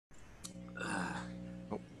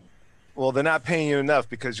Well, they're not paying you enough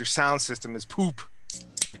because your sound system is poop.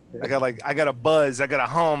 I got a buzz. I got a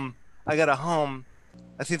hum. I got a hum.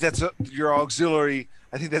 I think that's your auxiliary.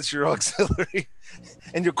 I think that's your auxiliary,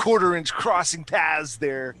 and your quarter-inch crossing paths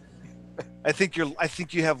there. I think you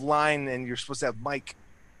have line, and you're supposed to have mic.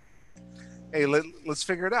 Hey, let's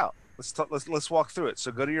figure it out. Let's walk through it.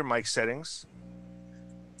 So go to your mic settings.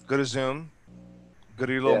 Go to Zoom. Go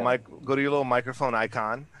to your little mic. Go to your little microphone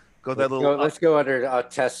icon. Let's go under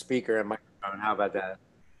test speaker and microphone. How about that?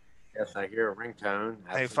 Yes, I hear a ringtone.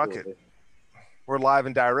 Absolutely. Hey, fuck it. We're live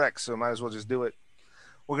and direct, so might as well just do it.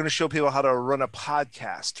 We're going to show people how to run a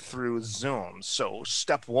podcast through Zoom. So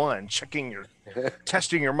step one,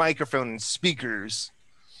 testing your microphone and speakers.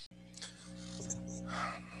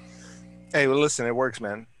 Hey, well, listen, it works,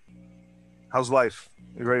 man. How's life?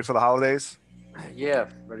 You ready for the holidays? Yeah,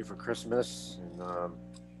 ready for Christmas and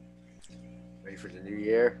ready for the new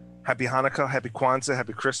year. Happy Hanukkah, happy Kwanzaa,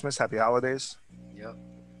 happy Christmas, happy holidays. Yep.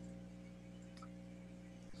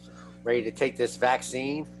 Ready to take this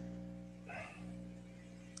vaccine?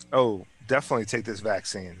 Oh, definitely take this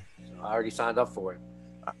vaccine. So I already signed up for it.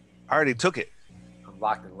 I already took it. I'm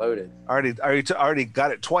locked and loaded. I already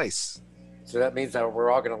got it twice. So that means that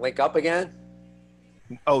we're all going to link up again?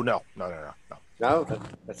 Oh, no. No,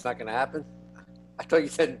 that's not going to happen? I thought you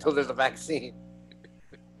said until there's a vaccine.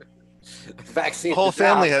 Vaccine. The whole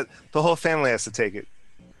family has to take it.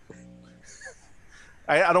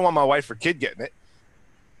 I don't want my wife or kid getting it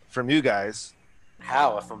from you guys.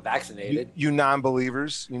 How if I'm vaccinated? You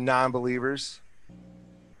non-believers. A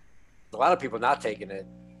lot of people not taking it.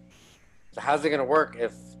 So how's it going to work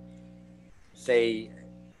if, say,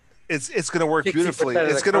 it's going to work beautifully.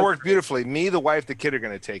 It's going to work beautifully. Me, the wife, the kid are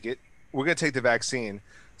going to take it. We're going to take the vaccine.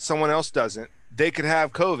 Someone else doesn't. They could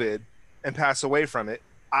have COVID and pass away from it.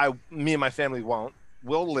 Me and my family won't.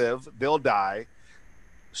 We'll live. They'll die.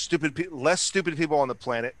 Less stupid people on the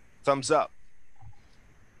planet. Thumbs up.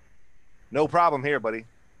 No problem here, buddy.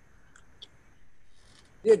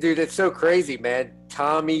 Yeah, dude, it's so crazy, man.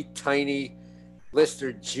 Tommy Tiny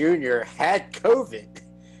Lister Jr. had COVID,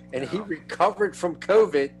 and he recovered from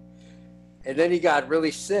COVID, and then he got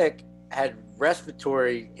really sick, had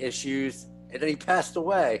respiratory issues, and then he passed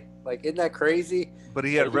away. Like, isn't that crazy? But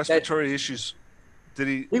he had respiratory issues. Did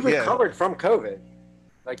he? He recovered from COVID.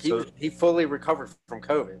 Like, he fully recovered from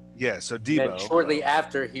COVID. Yeah, so Debo. And shortly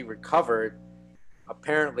after he recovered,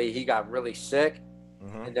 apparently he got really sick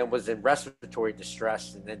and then was in respiratory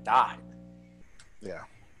distress and then died. Yeah.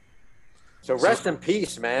 So rest in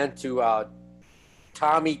peace, man, to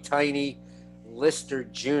Tommy Tiny Lister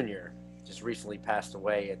Jr. Just recently passed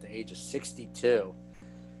away at the age of 62.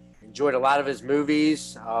 Enjoyed a lot of his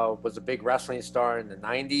movies. Was a big wrestling star in the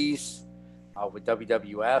 90s with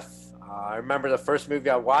WWF. I remember the first movie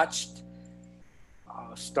I watched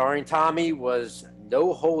starring Tommy was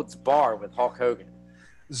No Holds Bar with Hulk Hogan.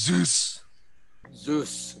 Zeus.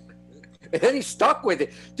 And then he stuck with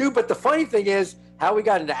it. Dude, but the funny thing is how he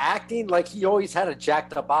got into acting, like he always had a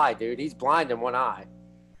jacked up eye, dude. He's blind in one eye.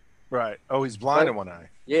 Right. Oh, he's blind in one eye.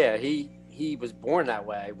 Yeah, he was born that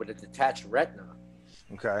way with a detached retina.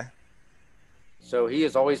 Okay. So he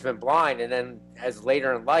has always been blind. And then as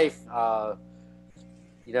later in life,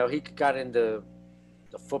 he got into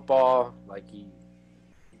the football. Like he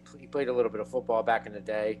played a little bit of football back in the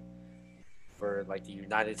day for like the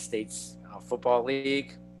United States Football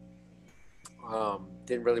League.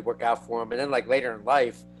 Didn't really work out for him. And then like later in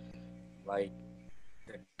life, like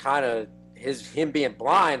kind of him being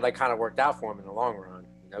blind like kind of worked out for him in the long run,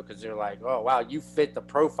 because they're like, oh wow, you fit the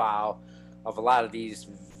profile of a lot of these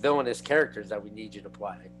villainous characters that we need you to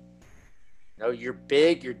play. You're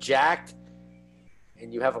big, you're jacked,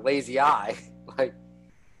 and you have a lazy eye. Like,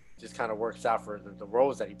 just kind of works out for the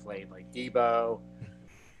roles that he played, like Debo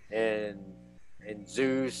and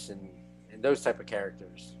Zeus and those type of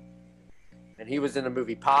characters. And he was in the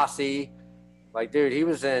movie Posse. Like, dude, he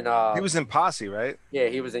was in Posse, right? Yeah,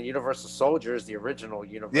 he was in Universal Soldiers, the original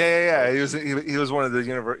Universal. Yeah. Soldiers. He was one of the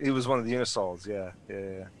Unisols.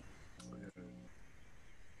 Yeah.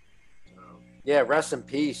 Yeah, rest in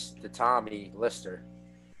peace to Tommy Lister,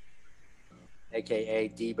 aka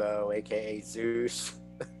Debo, aka Zeus.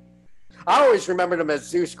 I always remembered him as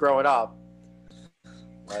Zeus growing up.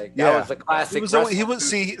 Like, that was a classic. He was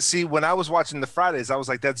see when I was watching the Fridays, I was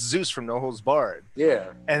like, that's Zeus from No Holds Barred.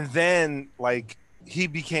 Yeah. And then like he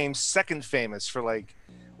became second famous for like,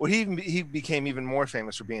 well, he became even more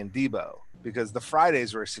famous for being Debo, because the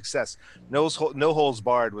Fridays were a success. No Holds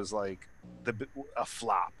Barred was like a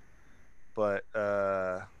flop. But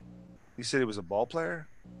you said he was a ball player?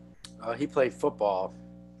 He played football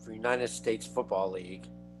for United States Football League.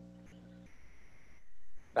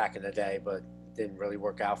 back in the day, but didn't really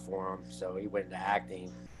work out for him. So he went into acting.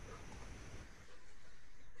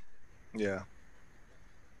 Yeah.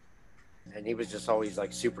 And he was just always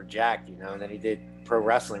like super jacked, you know. And then he did pro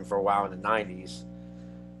wrestling for a while in the '90s.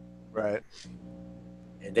 Right.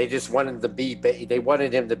 And they just wanted him to be. They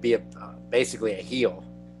wanted him to be basically a heel.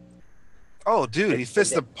 Oh, dude, he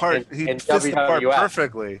fits the part. He in fits the part WWF.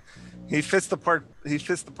 perfectly. He fits the part. He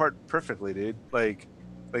fits the part perfectly, dude. Like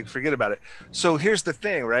forget about it. So here's the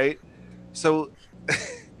thing, right? So,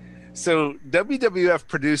 so WWF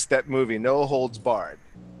produced that movie, No Holds Barred,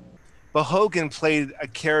 but Hogan played a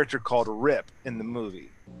character called Rip in the movie.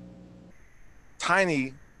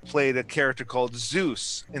 Tiny played a character called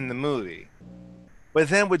Zeus in the movie. But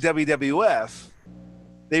then with WWF,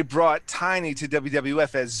 they brought Tiny to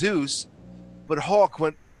WWF as Zeus, but Hulk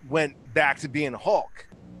went back to being Hulk.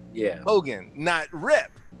 Yeah. Hogan, not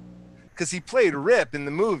Rip, because he played Rip in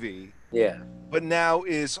the movie. Yeah. But now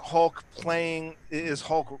is Hulk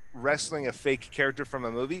wrestling a fake character from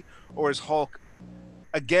a movie, or is Hulk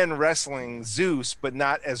again wrestling Zeus, but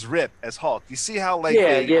not as Rip, as Hulk? You see how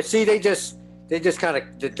yeah. See, they just kind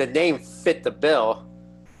of the name fit the bill,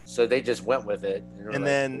 so they just went with it. And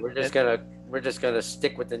then we're just gonna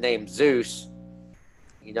stick with the name Zeus,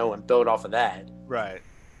 you know, and build off of that. Right.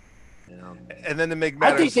 You know. And then to make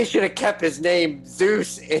matters, I think they should have kept his name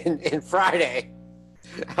Zeus in Friday.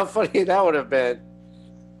 How funny that would have been.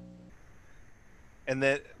 And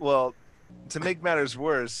then, well, to make matters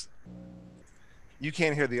worse, you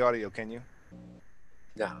can't hear the audio, can you?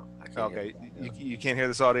 No, I can't. Okay, you can't hear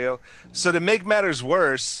this audio. So to make matters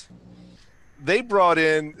worse, they brought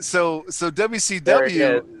in WCW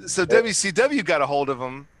got a hold of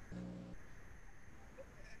him,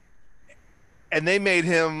 and they made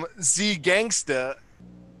him Z Gangsta.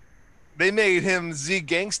 They made him Z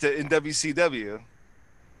Gangsta in WCW.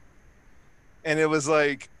 And it was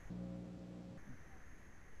like,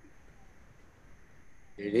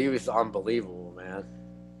 dude, he was unbelievable, man.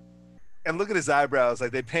 And look at his eyebrows.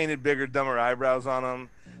 Like, they painted bigger, dumber eyebrows on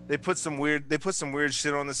him. They put some weird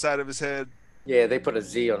shit on the side of his head. Yeah, they put a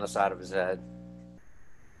Z on the side of his head.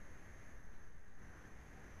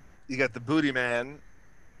 You got the Booty Man.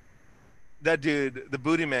 That dude, the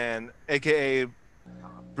Booty Man, aka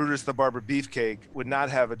Brutus the Barber Beefcake, would not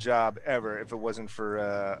have a job ever if it wasn't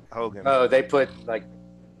for Hogan. Oh, they put like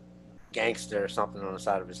Gangster or something on the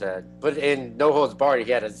side of his head. But in No Holds Barred,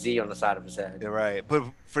 he had a Z on the side of his head. Yeah, right. But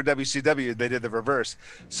for WCW, they did the reverse.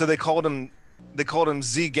 So they called him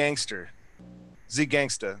Z Gangster. Z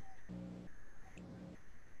Gangsta.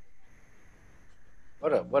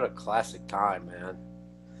 What a classic time, man.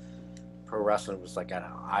 Pro wrestling was like at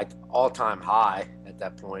an all-time high at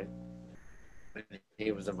that point.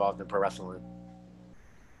 He was involved in pro wrestling.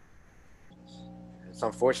 It's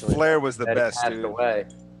unfortunate. Flair was the best, he passed dude. away.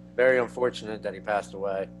 Very unfortunate that he passed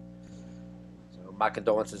away. So my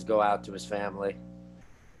condolences go out to his family.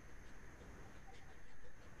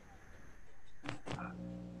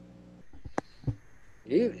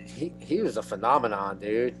 He was a phenomenon,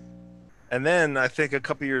 dude. And then I think a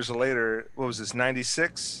couple years later, what was this,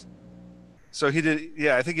 96? So he did,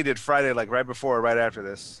 yeah, I think he did Friday like right before or right after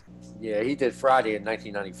this. Yeah, he did Friday in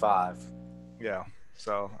 1995. Yeah.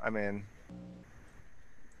 So, I mean,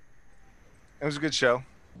 it was a good show.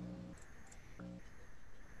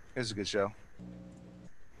 It was a good show.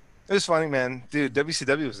 It was funny, man. Dude,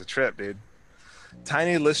 WCW was a trip, dude.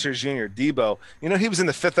 Tiny Lister Jr., Debo. You know, he was in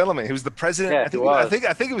The Fifth Element. He was the president. Yeah, I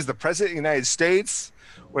think he was the president of the United States,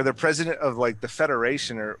 or the president of like the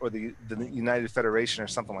Federation, or the United Federation, or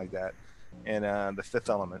something like that. And The Fifth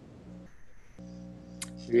Element.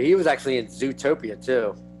 He was actually in Zootopia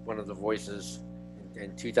too, one of the voices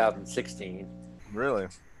in 2016. Really?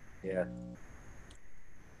 Yeah.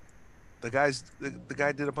 The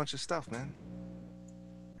guy did a bunch of stuff, man.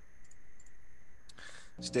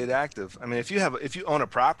 Stayed active. I mean, if you own a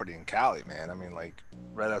property in Cali, man, I mean, like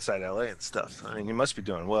right outside LA and stuff, I mean, you must be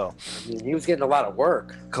doing well. I mean, he was getting a lot of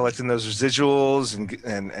work. Collecting those residuals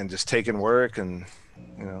and just taking work, and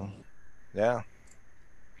you know, yeah.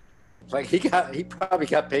 Like he probably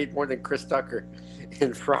got paid more than Chris Tucker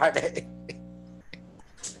in Friday.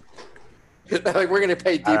 Like, we're gonna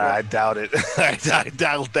pay Debo. I doubt it. I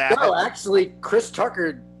doubt that. No, actually, Chris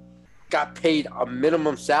Tucker got paid a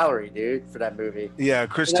minimum salary, dude, for that movie. Yeah,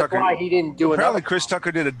 Chris And that's Tucker. why he didn't do it. Apparently, Chris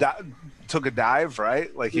Tucker took a dive,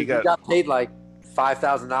 right? Like he got paid like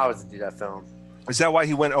 $5,000 to do that film. Is that why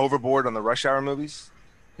he went overboard on the Rush Hour movies?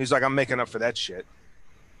 He's like, I'm making up for that shit.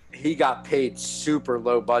 He got paid super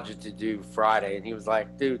low budget to do Friday, and he was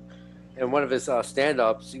like, dude, in one of his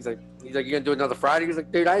stand-ups, he's like, you gonna do another Friday? He's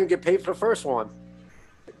like, dude, I didn't get paid for the first one.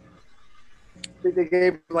 think they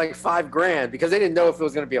gave him like $5,000 because they didn't know if it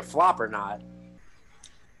was going to be a flop or not.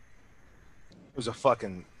 It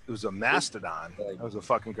was a mastodon. Like, It was a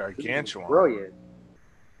fucking gargantuan. Brilliant.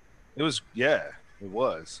 It was, yeah, it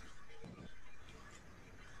was.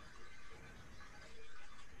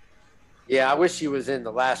 Yeah, I wish he was in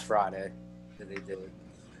the last Friday that they did.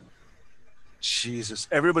 Jesus,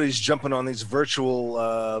 everybody's jumping on these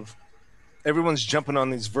virtual. Everyone's jumping on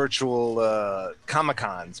these virtual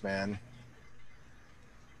Comic-Cons, man.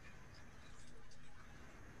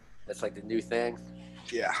 That's like the new thing.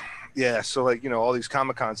 Yeah. So like, all these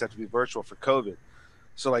Comic-Cons have to be virtual for COVID.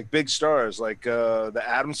 So like big stars like the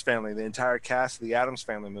Addams Family, the entire cast of the Addams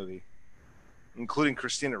Family movie, including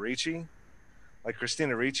Christina Ricci. Like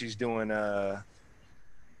Christina Ricci's doing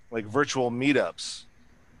like virtual meetups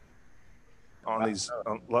on these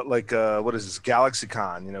like what is this,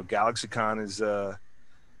 GalaxyCon? GalaxyCon is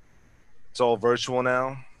it's all virtual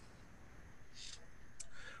now.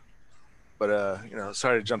 But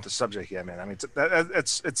sorry to jump the subject. Yeah, man. I mean,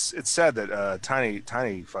 it's sad that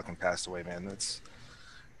Tiny fucking passed away, man. That's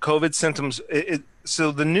COVID symptoms.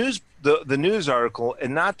 So the news article,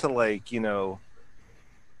 and not to like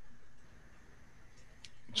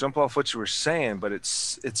jump off what you were saying, but it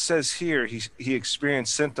says here he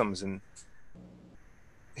experienced symptoms and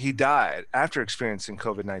he died after experiencing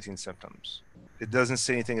COVID-19 symptoms. It doesn't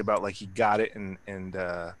say anything about like he got it and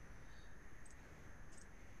okay,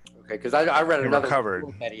 because I read another recovered.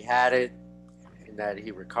 That he had it and that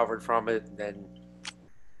he recovered from it, and then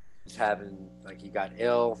he's having like he got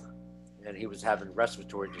ill and he was having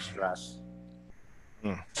respiratory distress.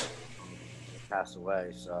 He passed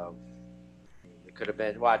away, so it could have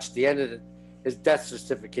been. Watch the end of his death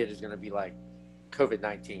certificate is going to be like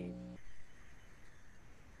COVID-19.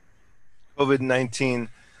 COVID-19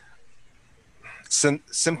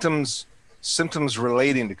 symptoms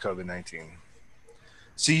relating to COVID-19.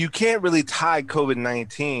 So you can't really tie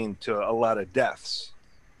COVID-19 to a lot of deaths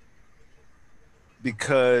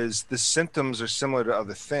because the symptoms are similar to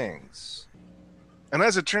other things. And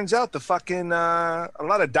as it turns out, the fucking a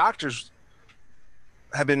lot of doctors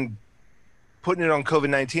have been putting it on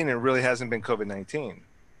COVID-19 and it really hasn't been COVID-19.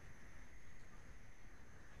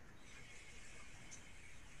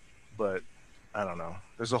 But I don't know.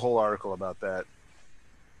 There's a whole article about that.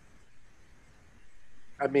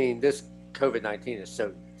 I mean, this COVID-19 is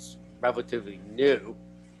so relatively new.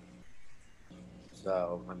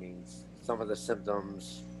 So, I mean, some of the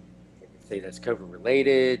symptoms, they can say that's COVID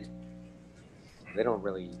related. They don't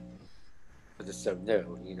really, because it's so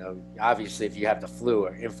new. Obviously, if you have the flu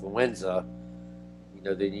or influenza,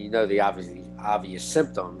 then the obvious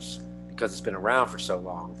symptoms because it's been around for so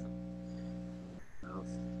long.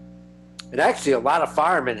 And actually, a lot of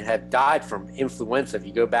firemen have died from influenza. If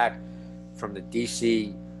you go back from the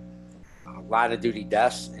DC line of duty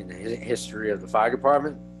deaths in the history of the fire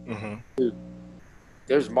department,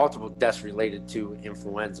 there's multiple deaths related to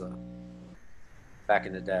influenza back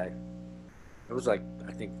in the day. It was like,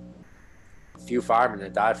 I think, a few firemen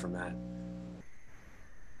that died from that.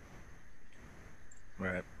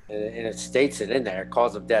 Right. And it states it in there,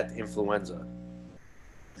 cause of death, influenza.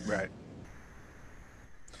 Right.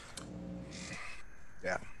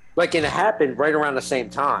 Yeah. Like, and it happened right around the same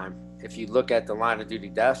time. If you look at the line of duty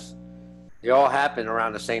deaths, they all happened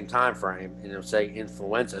around the same time frame, and it'll say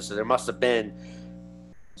influenza. So there must have been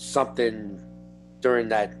something during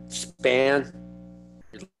that span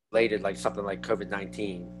related, like something like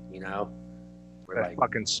COVID-19, where that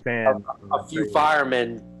fucking span. A few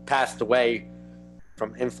firemen passed away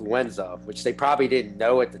from influenza, which they probably didn't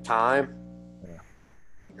know at the time.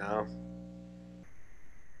 Yeah.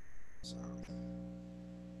 So.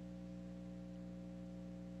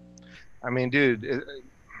 I mean, dude,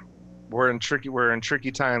 we're in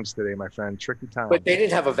tricky times today, my friend. Tricky times. But they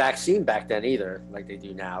didn't have a vaccine back then either, like they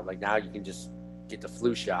do now. Like now, you can just get the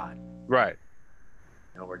flu shot. Right.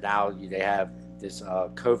 Where now they have this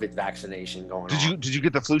COVID vaccination going on. Did you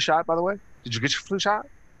get the flu shot, by the way? Did you get your flu shot?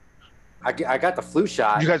 I got the flu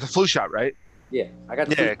shot. You got the flu shot, right? Yeah, I got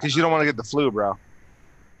the flu shot. Yeah, because you don't want to get the flu, bro.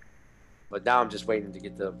 But now I'm just waiting to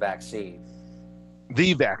get the vaccine.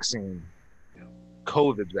 The vaccine. Yeah.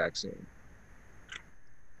 COVID vaccine.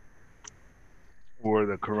 Or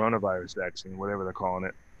the coronavirus vaccine, whatever they're calling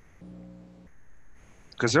it.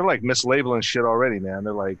 Because they're like mislabeling shit already, man.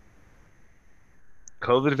 They're like,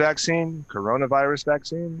 COVID vaccine, coronavirus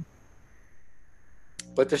vaccine.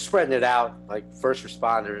 But they're spreading it out, like first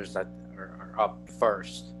responders that are up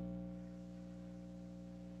first.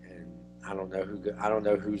 And I don't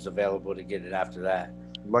know who's available to get it after that.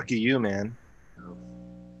 Lucky you, man.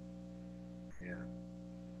 Yeah.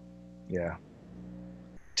 Yeah.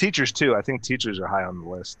 Teachers too. I think teachers are high on the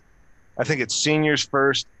list. I think it's seniors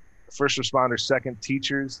first, first responders second,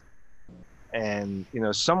 teachers, and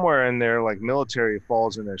somewhere in there, like military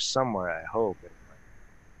falls in there somewhere. I hope.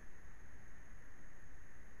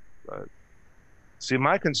 But see,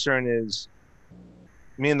 my concern is,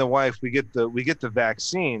 me and the wife, we get the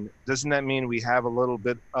vaccine. Doesn't that mean we have a little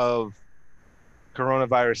bit of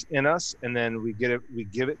coronavirus in us, and then we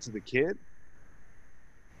give it to the kid?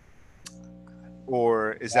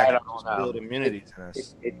 Or is that going to build immunity in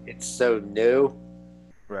us? It's so new,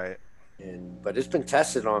 right? But it's been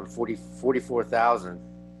tested on 44,000.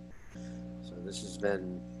 So this has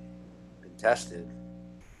been tested,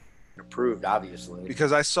 approved, obviously.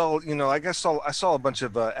 Because I saw, I saw a bunch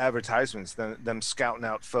of advertisements, them scouting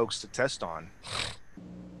out folks to test on.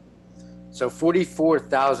 So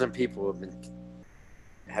 44,000 people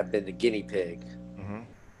have been the guinea pig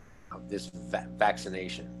of this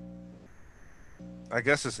vaccination. I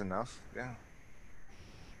guess it's enough. Yeah.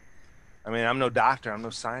 I mean, I'm no doctor. I'm no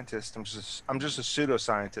scientist. I'm just a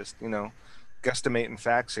pseudoscientist. Guesstimating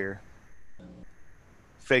facts here.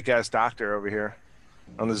 Fake ass doctor over here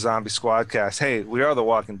on the Zombie Squadcast. Hey, we are the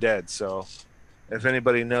Walking Dead, so if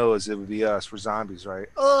anybody knows, it would be us. We're zombies, right?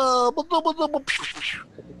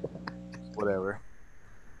 Whatever.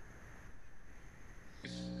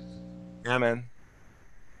 Yeah, man.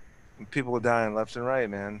 People are dying left and right,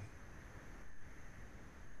 man.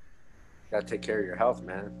 Gotta take care of your health,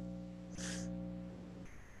 man.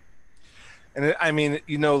 And I mean,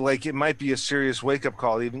 like, it might be a serious wake-up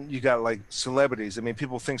call. Even you got like celebrities. I mean,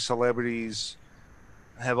 people think celebrities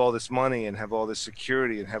have all this money and have all this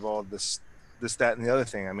security and have all this, that, and the other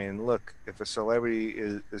thing. I mean, look, if a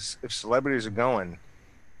celebrity if celebrities are going,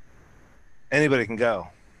 anybody can go.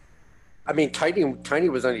 I mean, Tiny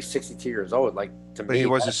was only 62 years old. Like, to me, but he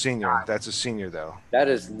was a senior. That's a senior, though. That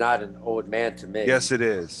is not an old man to me. Yes, it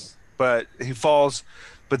is. But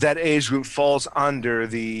that age group falls under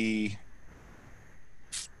the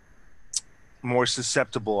more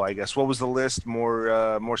susceptible, I guess. What was the list?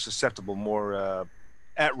 More susceptible, more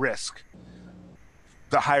at risk.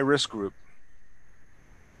 The high risk group.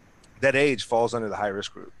 That age falls under the high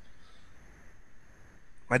risk group.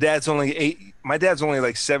 My dad's only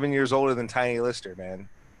like 7 years older than Tiny Lister, man.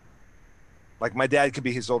 Like, my dad could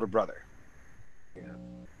be his older brother. Yeah.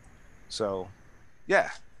 So, yeah.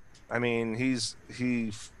 I mean,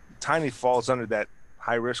 Tiny falls under that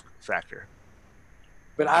high risk factor.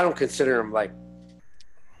 But I don't consider him like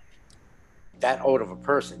that old of a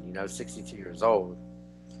person, 62 years old.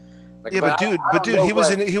 Like, yeah, but dude, he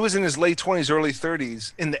was in his late 20s, early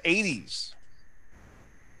 30s in the 80s.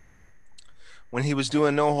 When he was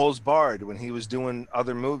doing No Holds Barred, when he was doing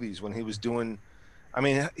other movies, when he was doing, I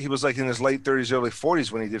mean, he was like in his late 30s, early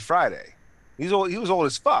 40s when he did Friday. He was old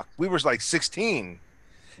as fuck. We were like 16,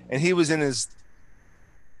 and he was in his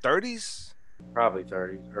 30s, probably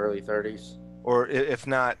 30s, early 30s, or if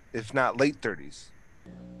not late 30s.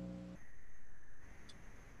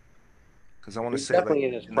 Because I want to say definitely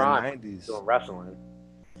like in his prime, the 90s. doing wrestling.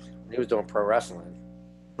 He was doing pro wrestling,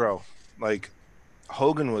 bro. Like,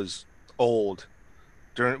 Hogan was old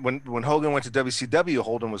during when Hogan went to WCW.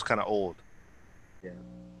 Hogan was kind of old. Yeah.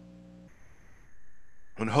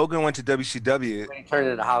 When Hogan went to WCW, when he turned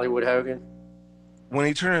into Hollywood Hogan. When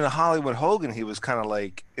he turned into Hollywood Hogan, he was kind of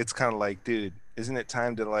like, dude, isn't it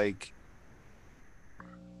time to like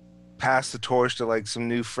pass the torch to like some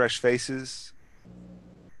new fresh faces?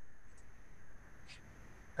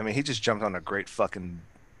 I mean, he just jumped on a great fucking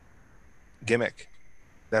gimmick.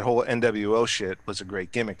 That whole NWO shit was a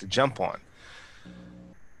great gimmick to jump on.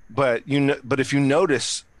 But if you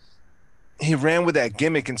notice, he ran with that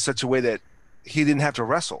gimmick in such a way that he didn't have to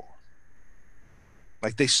wrestle.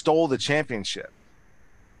 Like, they stole the championship.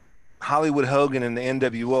 Hollywood Hogan and the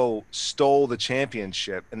NWO stole the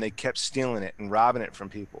championship, and they kept stealing it and robbing it from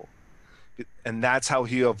people. And that's how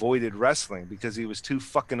he avoided wrestling, because he was too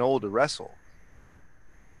fucking old to wrestle.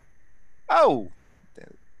 Oh,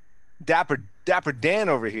 Dapper Dan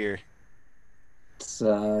over here. It's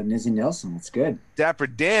Nizzy Nelson. It's good. Dapper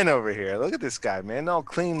Dan over here. Look at this guy, man. All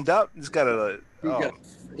cleaned up. He's got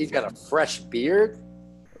he's got a fresh beard.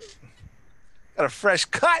 Got a fresh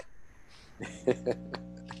cut.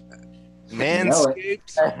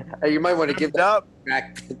 Manscaped. You might want to give that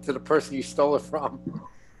back to the person you stole it from.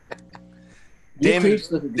 Damon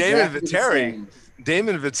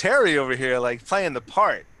Viteri over here, like, playing the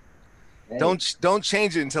part. Hey. Don't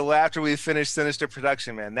change it until after we finish Sinister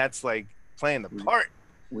production, man. That's like playing the part.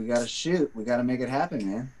 We gotta shoot. We gotta make it happen,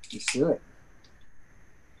 man. Let's do it.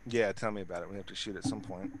 Yeah, tell me about it. We have to shoot at some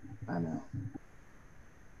point. I know.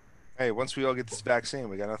 Hey, once we all get this vaccine,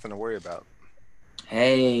 we got nothing to worry about.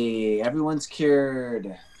 Hey, everyone's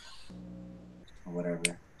cured. Or whatever.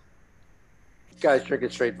 You guys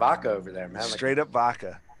drinking straight vodka over there, man. Straight up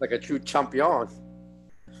vodka. Like a true champion.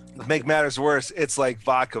 To make matters worse, it's like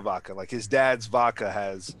vodka. Like his dad's vodka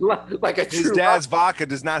has. Like a true His dad's vodka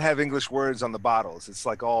does not have English words on the bottles. It's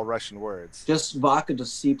like all Russian words. Just vodka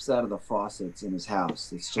just seeps out of the faucets in his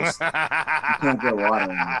house. It's just you can't get water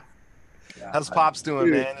in it. How's Pops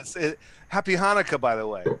doing, man? Happy Hanukkah, by the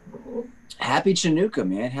way. Happy Chanukah,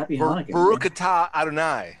 man. Happy Hanukkah. Baruch atah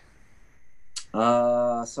Adonai.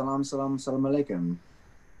 Salam alaikum.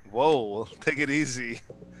 Whoa, take it easy.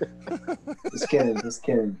 Just kidding.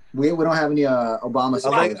 We don't have any Obama.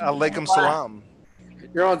 Alaikum salam.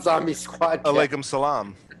 You're on Zombie Squad. Alaikum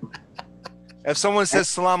salam. If someone says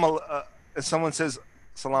salam alaikum,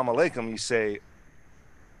 you say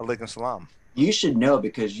alaikum salam. You should know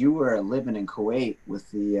because you were living in Kuwait with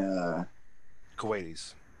the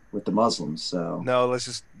Kuwaitis. With the Muslims. So no, let's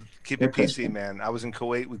just keep it PC, man. I was in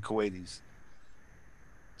Kuwait with Kuwaitis.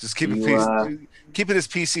 Just keep it PC. Keep it as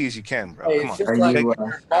PC as you can, bro. Hey, Come on. it's just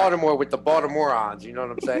like Baltimore with the Baltimoreans. You know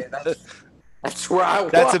what I'm saying? That's where I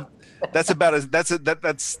was. That's about as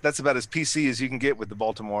PC as you can get with the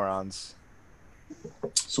Baltimoreans.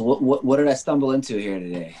 So what did I stumble into here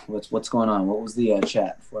today? What's going on? What was the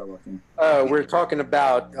chat before I walked in? We're talking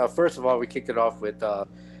about first of all, we kicked it off with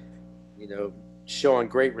showing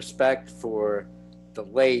great respect for the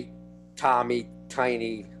late Tommy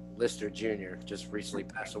Tiny Lister Jr. just recently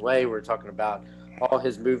passed away. We're talking about all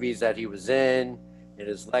his movies that he was in and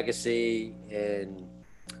his legacy and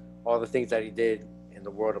all the things that he did in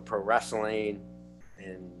the world of pro wrestling.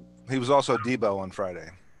 And he was also Debo on Friday.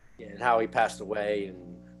 And how he passed away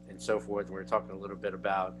and so forth. And we're talking a little bit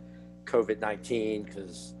about COVID-19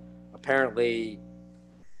 because apparently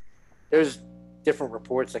there's different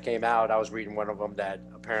reports that came out. I was reading one of them that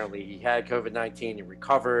apparently he had COVID-19, he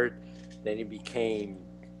recovered, then he became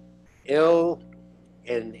ill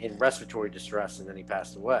and in respiratory distress, and then he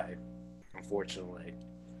passed away, unfortunately.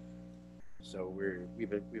 So we've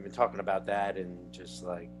been talking about that and just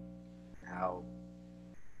like how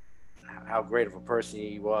great of a person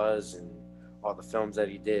he was and all the films that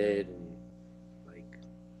he did, and like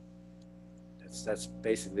that's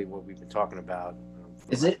basically what we've been talking about.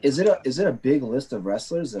 Is it a big list of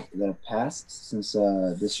wrestlers that have passed since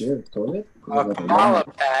this year with COVID? Kamala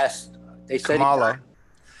passed. They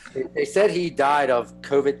said he died of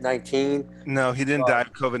COVID-19. No, he didn't die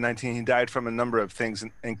of COVID-19. He died from a number of things,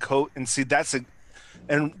 and see this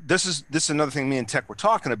is another thing me and Tech were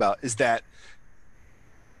talking about is that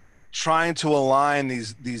trying to align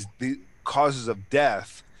these causes of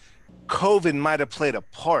death. COVID might have played a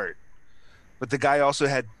part, but the guy also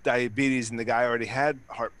had diabetes and the guy already had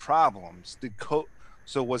heart problems.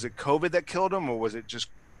 So was it COVID that killed him, or was it just,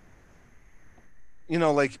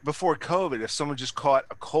 like before COVID, if someone just caught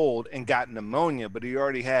a cold and got pneumonia, but he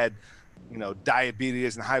already had,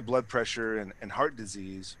 diabetes and high blood pressure and heart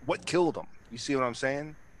disease, what killed him? You see what I'm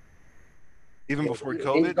saying? Even before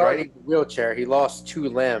COVID, he's already in a wheelchair. He lost 2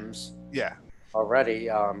 limbs. Yeah. Already.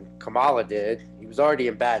 Kamala did. He was already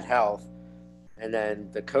in bad health. And then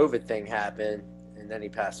the COVID thing happened, and then he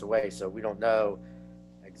passed away. So we don't know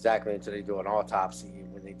exactly until they do an autopsy.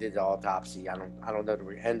 When they did the autopsy, I don't know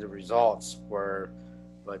the end results were,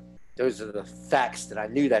 but those are the facts that I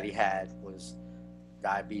knew that he had was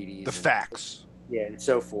diabetes. The facts. Yeah, and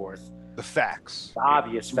so forth. The facts. The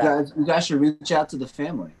obvious facts. You guys should reach out to the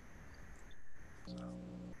family.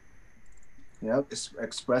 Yep,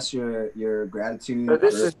 express your gratitude. So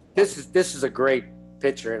this is a great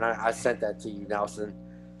picture, and I sent that to you, Nelson.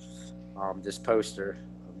 This poster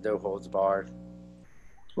of No Holds Barred.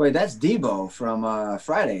 Wait, that's Debo from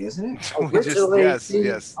Friday, isn't it?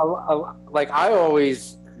 Yes. Like I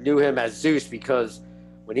always knew him as Zeus because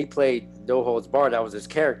when he played No Holds Barred, that was his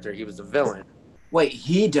character. He was a villain. Wait,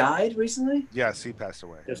 he died recently? Yes, he passed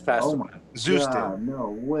away. Just passed away. My Zeus God, did.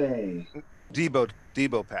 No way.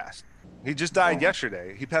 Debo passed. He just died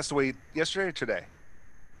yesterday. He passed away yesterday or today?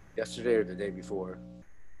 Yesterday or the day before.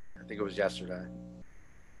 I think it was yesterday.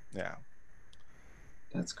 Yeah.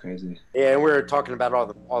 That's crazy. Yeah, and we were talking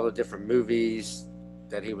about all the different movies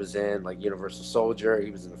that he was in, like Universal Soldier.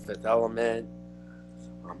 He was in The Fifth Element.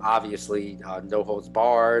 Obviously, No Holds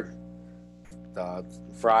Barred. The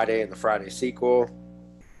Friday and the Friday sequel.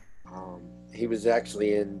 He was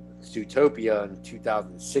actually in Zootopia in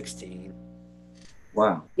 2016.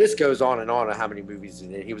 Wow. This goes on and on how many movies he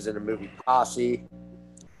did. He was in the movie Posse.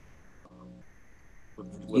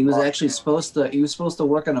 He was actually supposed to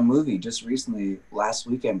work on a movie just recently last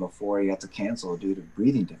weekend before he had to cancel due to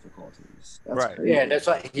breathing difficulties. That's right. crazy. Yeah, that's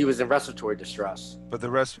why he was in respiratory distress. But the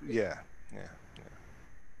rest, yeah.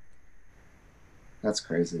 That's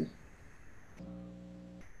crazy.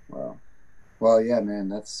 Wow. Well, yeah, man.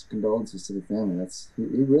 That's condolences to the family. He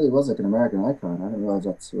really was like an American icon. I didn't realize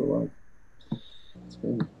that's who it was. It's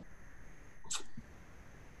crazy.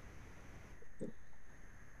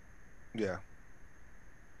 Yeah.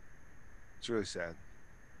 It's really sad.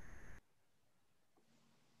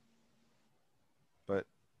 But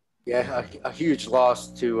Yeah, a huge loss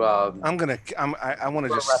to. I want to I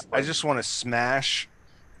wrestling. just want to smash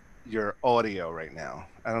your audio right now.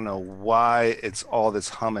 I don't know why it's all this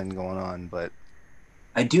humming going on, but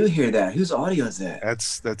I do hear that. Whose audio is that?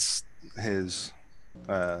 that's his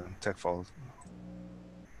tech fall.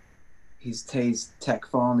 He's tech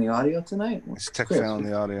following the audio tonight. He's tech Chris, following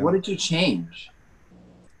the audio. What did you change?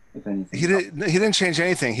 If anything, He didn't change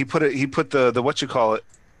anything. He put the what you call it.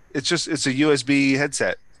 It's a USB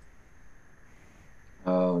headset.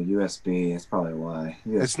 Oh, USB. That's probably why.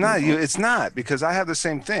 USB. It's not you. It's not, because I have the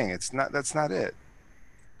same thing. It's not. That's not it.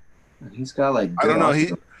 He's got like. I don't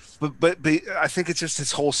know. But I think it's just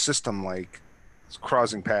his whole system, like it's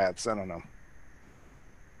crossing paths. I don't know.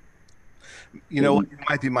 You know, it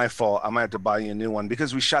might be my fault. I might have to buy you a new one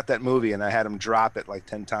because we shot that movie and I had him drop it like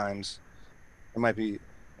 10 times. It might be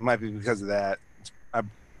because of that.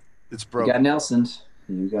 It's broken. You got Nelson.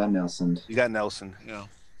 You got Nelson. You got Nelson. Yeah.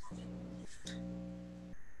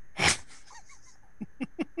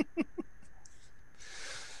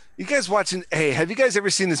 You guys watching? Hey, have you guys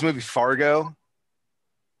ever seen this movie Fargo?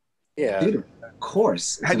 Yeah. Dude, of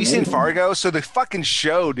course. Have you seen Fargo? So the fucking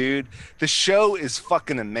show, dude. The show is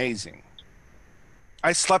fucking amazing.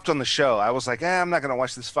 I slept on the show. I was like, I'm not gonna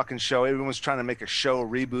watch this fucking show. Everyone's trying to make a show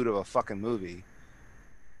reboot of a fucking movie.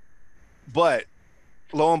 But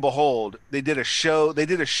lo and behold, they did a show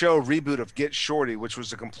reboot of Get Shorty, which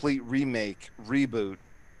was a complete reboot.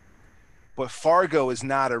 But Fargo is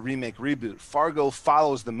not a remake reboot. Fargo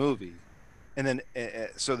follows the movie, and then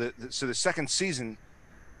so the second season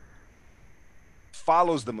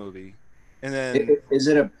follows the movie, and then is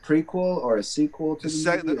it a prequel or a sequel to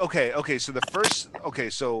the movie? Okay. So the first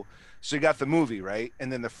so you got the movie, right, and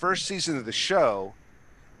then the first season of the show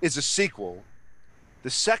is a sequel. The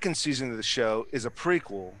second season of the show is a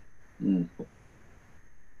prequel. Mm.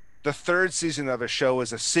 The third season of a show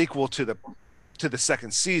is a sequel to the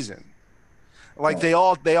second season. Like they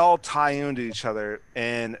all tie into each other,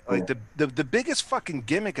 and like the biggest fucking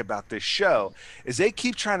gimmick about this show is they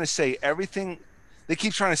keep trying to say everything. They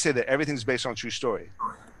keep trying to say that everything's based on a true story.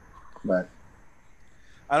 Right.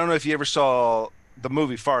 I don't know if you ever saw the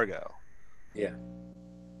movie Fargo. Yeah.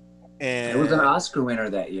 And it was an Oscar winner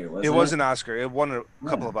that year, wasn't it? It was an Oscar. It won a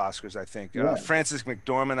couple of Oscars, I think. Yeah. Frances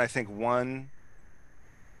McDormand, I think, won.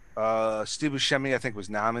 Steve Buscemi, I think, was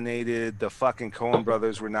nominated. The fucking Coen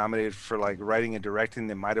brothers were nominated for like writing and directing.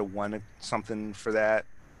 They might have won something for that.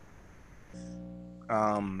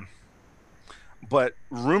 But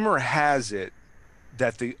rumor has it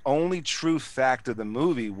that the only true fact of the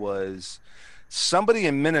movie was somebody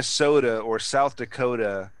in Minnesota or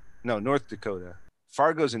North Dakota.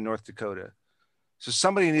 Fargo's in North Dakota. So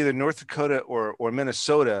somebody in either North Dakota or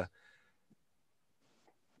Minnesota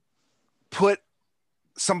put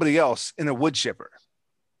somebody else in a wood chipper,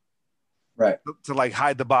 right, to like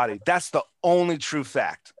hide the body. That's the only true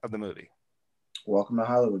fact of the movie. Welcome to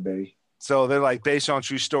Hollywood, baby. So they're like based on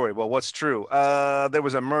true story. Well, what's true? There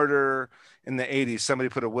was a murder in the 80s. Somebody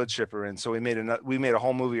put a wood chipper in, so we made a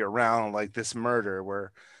whole movie around like this murder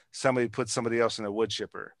where somebody put somebody else in a wood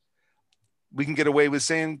chipper. We can get away with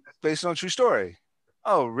saying based on true story.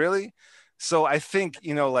 Oh, really? So I think,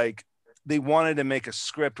 like they wanted to make a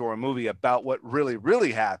script or a movie about what really,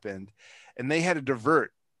 really happened. And they had to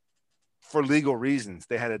divert for legal reasons.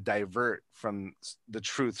 They had to divert from the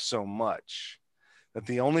truth so much that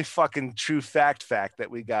the only fucking true fact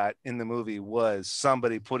that we got in the movie was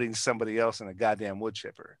somebody putting somebody else in a goddamn wood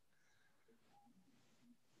chipper.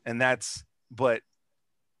 And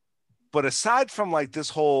but aside from like this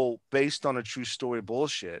whole based on a true story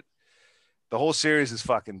bullshit, the whole series is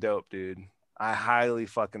fucking dope, dude. I highly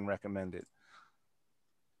fucking recommend it.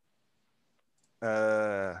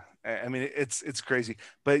 I mean, it's crazy,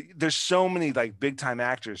 but there's so many like big time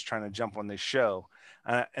actors trying to jump on this show.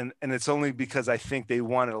 And it's only because I think they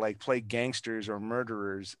want to like play gangsters or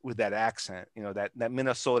murderers with that accent, that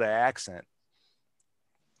Minnesota accent.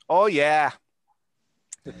 Oh yeah.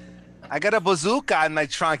 I got a bazooka in my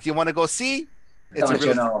trunk. You want to go see?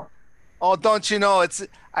 You know? Oh, don't you know?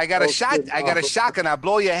 I got a shotgun. I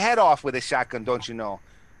blow your head off with a shotgun. Don't you know?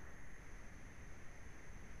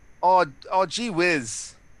 Oh, gee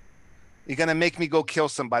whiz. You're going to make me go kill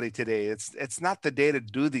somebody today. It's not the day to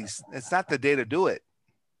do these. It's not the day to do it.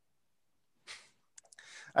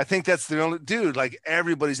 I think that's the only dude. Like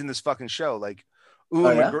everybody's in this fucking show. Like Oh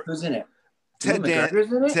Ewan yeah, McGregor, who's in it? Ted Ewan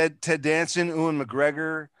McGregor's in it? Ted Danson, Ewan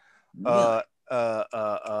McGregor, Really?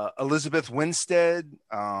 Elizabeth Winstead,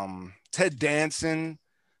 Ted Danson,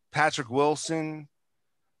 Patrick Wilson.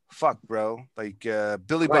 Fuck, bro. Like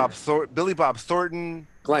Billy Bob Thornton.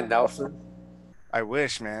 Glenn Nelson. I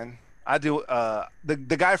wish, man. I do.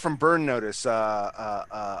 The guy from Burn Notice,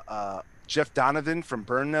 Jeff Donovan from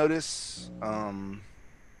Burn Notice.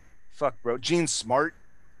 Fuck, bro. Gene Smart.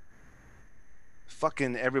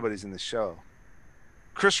 Fucking everybody's in the show.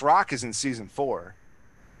 Chris Rock is in season 4.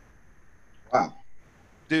 Wow.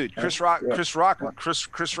 Dude, Chris Rock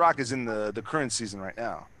is in the current season right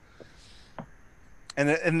now.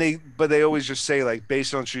 And they always just say like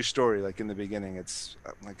based on true story, like in the beginning. It's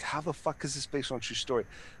like, how the fuck is this based on true story?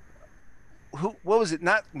 What was it?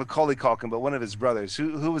 Not Macaulay Culkin, but one of his brothers.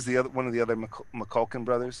 Who was the other one of the other McCulkin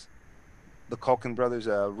brothers? The Culkin brothers,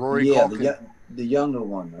 Rory Culkin. The younger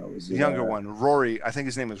one though. The younger one, Rory. I think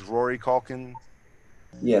his name is Rory Culkin.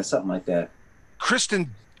 Yeah, something like that.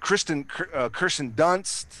 Kirsten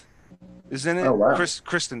Dunst is in it. Oh wow.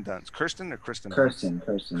 Kirsten Dunst. Kirsten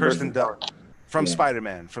Dunst from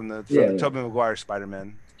Spider-Man, from the Tobey Maguire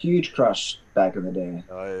Spider-Man. Huge crush back in the day.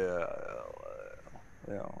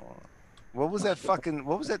 Yeah. What was that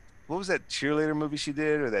cheerleader movie she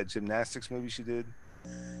did, or that gymnastics movie she did?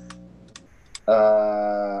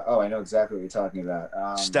 I know exactly what you're talking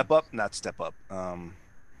about. Step Up, not Step Up.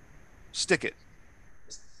 Stick It.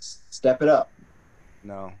 Step It Up.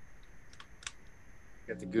 No.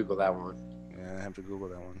 You have to Google that one. Yeah, I have to Google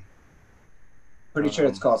that one. Pretty sure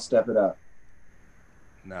it's called Step It Up.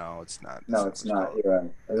 No, it's not. No, it's not. You're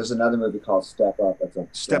right. There's another movie called Step Up.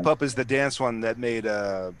 Step Up is the dance one that made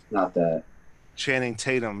not that. Channing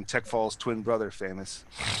Tatum, Tech Fall's twin brother, famous.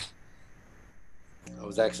 I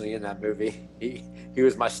was actually in that movie. He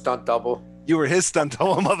was my stunt double. You were his stunt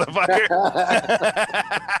double, motherfucker.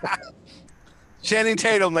 Channing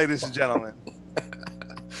Tatum, ladies and gentlemen.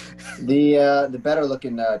 The better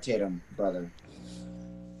looking Tatum brother.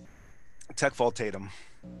 Tech Fall Tatum.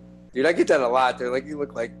 Dude, I get that a lot. They're like, you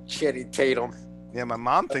look like Channing Tatum. Yeah, my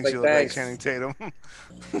mom thinks you look like Channing Tatum.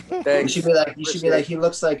 You should be like, he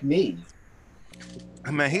looks like me.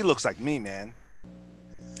 Man, he looks like me, man.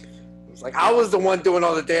 It's like, I was the one doing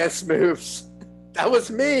all the dance moves. That was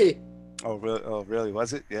me. Oh, really? Oh, really?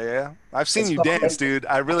 Was it? Yeah. I've seen you dance, dude.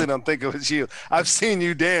 I really don't think it was you. I've seen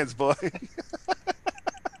you dance, boy.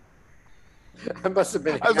 I must have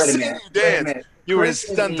been. I've seen you dance. You were his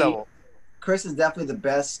stunt double. Chris is definitely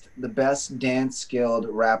the best dance skilled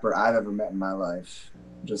rapper I've ever met in my life.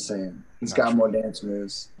 I'm just saying. He's got more dance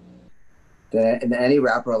moves than any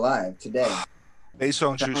rapper alive today. Based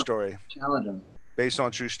on true story. Challenge him. Based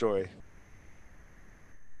on true story.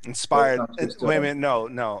 Inspired. Wait a minute.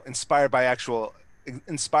 No. Inspired by actual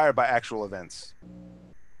events.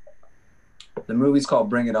 The movie's called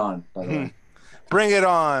Bring It On, by the way. Bring It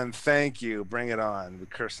On. Thank you. Bring It On with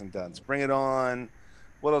Kirsten Dunst. Bring It On.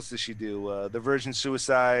 What else does she do? The Virgin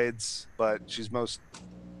Suicides, but she's most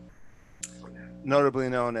notably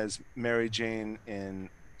known as Mary Jane in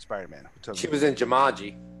Spider-Man. She was in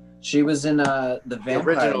Jumanji. She was in the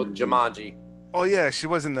original Jumanji. Oh yeah, she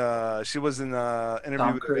was in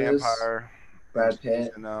Interview with the Vampire. Brad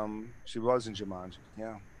Pitt. And she was in Jumanji.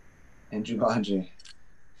 Yeah. And Jumanji.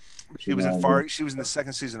 She was in Fargo. She was in the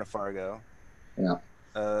second season of Fargo. Yeah.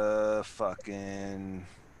 Fucking.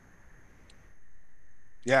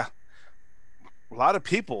 Yeah. A lot of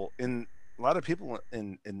people in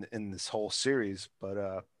this whole series,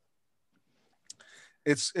 but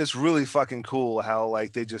it's really fucking cool how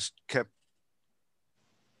like they just kept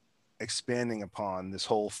expanding upon this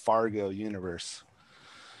whole Fargo universe.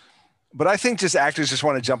 But I think just actors just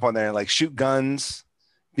want to jump on there and like shoot guns,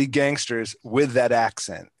 be gangsters with that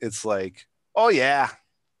accent. It's like, oh yeah.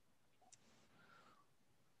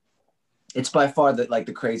 It's by far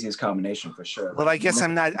the craziest combination for sure. Well, I guess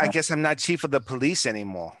I'm not chief of the police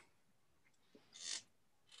anymore.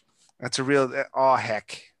 That's a real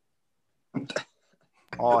heck.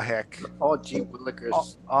 Oh heck. Oh gee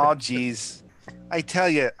willikers. Oh geez. I tell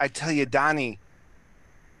you, Donnie,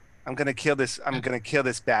 I'm gonna kill this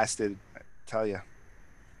bastard. I tell you.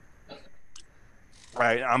 All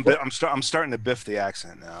right, I'm starting to biff the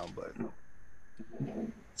accent now, but.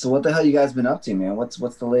 So what the hell you guys been up to, man? What's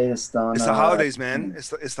the latest on? It's the holidays, man. It's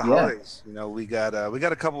the holidays. You know, we got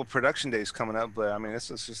a couple of production days coming up, but I mean, it's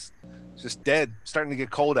just dead. Starting to get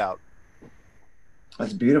cold out.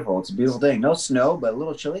 That's beautiful. It's a beautiful day. No snow, but a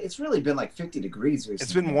little chilly. It's really been like 50 degrees recently.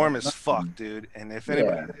 It's been warm as fuck, dude. And if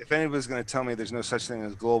anybody's gonna tell me there's no such thing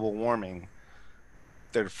as global warming,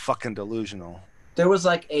 they're fucking delusional. There was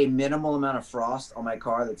like a minimal amount of frost on my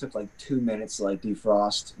car that took like 2 minutes to like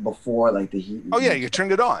defrost before like the heat. Oh yeah, you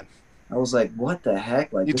turned it on. I was like, what the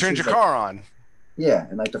heck? Like You this turned is your like- car on. Yeah,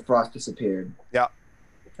 and like the frost disappeared. Yeah.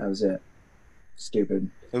 That was it. Stupid.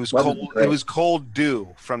 It was Weather's cold. great. It was cold dew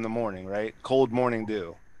from the morning, right? Cold morning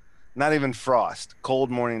dew. Not even frost.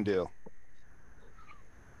 Cold morning dew.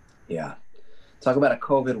 Yeah. Talk about a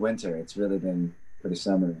COVID winter. It's really been pretty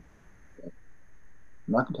summery. I'm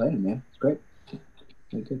not complaining, man. It's great.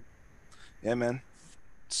 Really good. Yeah, man.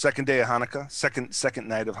 Second day of Hanukkah. Second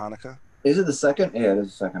night of Hanukkah. Is it the second? Yeah, it is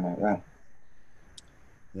the second night. Right.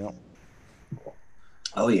 Yeah.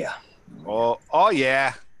 Oh yeah. Oh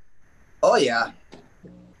yeah. Oh yeah.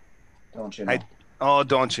 Don't you know? Oh,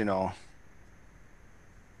 don't you know?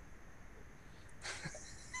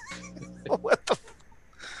 What the?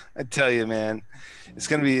 I tell you, man, it's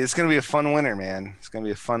gonna be a fun winter, man. It's gonna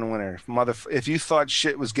be a fun winter. If you thought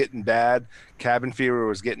shit was getting bad, cabin fever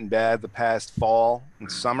was getting bad the past fall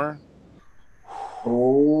and summer,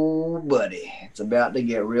 Oh, buddy, it's about to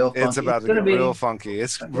get real funky. it's about to gonna get be- real funky.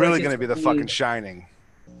 It's I feel really like gonna it's be the gonna fucking be- Shining.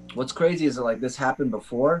 What's crazy is that like this happened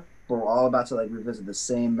before, but we're all about to like revisit the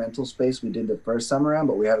same mental space we did the first time around,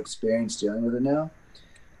 but we have experience dealing with it now.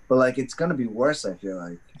 But like it's gonna be worse, I feel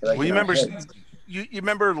like. Well, you in our remember, heads. you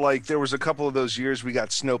remember like there was a couple of those years we got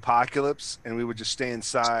snowpocalypse and we would just stay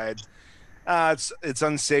inside. It's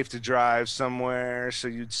unsafe to drive somewhere, so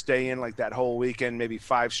you'd stay in like that whole weekend, maybe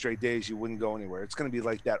 5 straight days. You wouldn't go anywhere. It's gonna be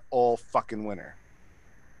like that all fucking winter.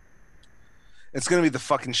 It's gonna be the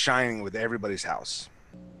fucking Shining with everybody's house.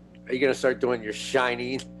 Are you gonna start doing your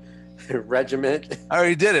shiny regiment? I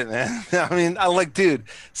already did it, man. I mean, I like, dude.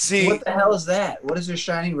 See, What the hell is that? What is your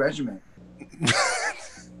shining regiment?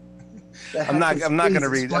 I'm not gonna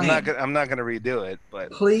read. I'm not Explain. gonna redo it,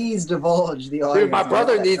 but Please divulge the audience. Dude, my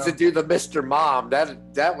brother What the needs to hell? do the Mr. Mom.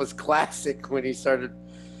 That was classic when he started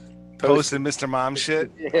posting Mr. Mom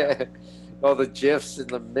shit. Yeah, all the gifs and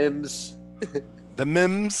the memes. The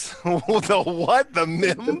memes. The what? The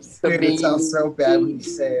memes. The Dude, it sounds memes. so bad when you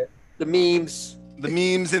say it. The memes. The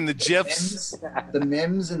memes and the gifs. The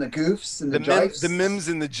mims and the goofs and the, The jifes. memes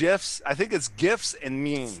and the gifs. I think it's gifs and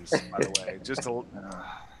memes, by the way.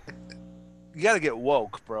 You gotta get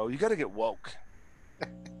woke, bro. You gotta get woke.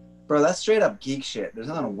 Bro, that's straight up geek shit. There's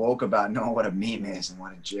nothing woke about knowing what a meme is and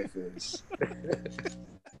what a gif is.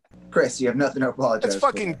 Chris, you have nothing to apologize That's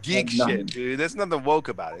for. fucking geek That's nothing. shit, dude. There's nothing woke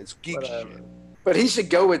about it. It's geek Whatever. shit. But he should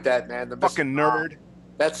go with that, man. The Mr. Fucking Mom. nerd,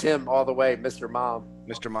 That's him all the way, Mr. Mom.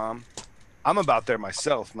 Mr. Mom. I'm about there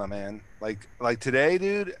myself, my man. Like today,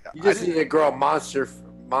 dude. You I just didn't- need to grow a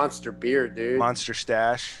monster beard, dude. Monster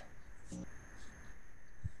stash.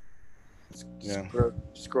 Yeah.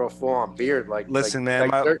 Just grow a full-on beard, like Listen, like, man,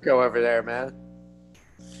 like Durko over there, man.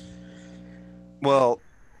 Well,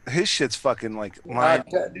 his shit's fucking like lined.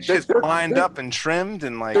 His shit's lined up and trimmed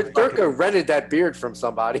and like. Durko rented that beard from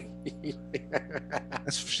somebody.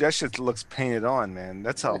 That shit looks painted on, man.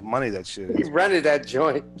 That's how money that shit He is. rented that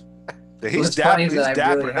joint. He's What's funny is he's that I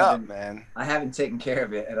dappered really up, haven't- man. I haven't taken care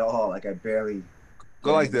of it at all. Like I barely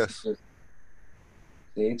Go like this. See,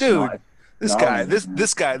 it's Dude, not- This No, guy, man. this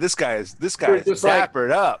guy is You're just like-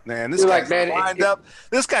 dappered up, man. This you're guy's like, man, lined up.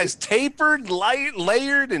 This guy's tapered, light,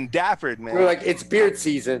 layered, and dappered, man. We're like, it's beard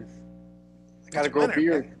season. Gotta It's grow a winter,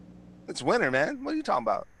 beard. man. It's winter, man. What are you talking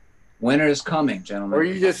about? Winter is coming, gentlemen. Or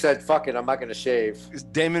you just said, fuck it, I'm not gonna shave. It's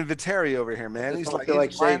Damon Viteri over here, man. I He's don't like, feel like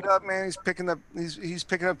he's lined shaving. up, man. He's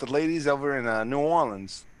picking up the ladies over in New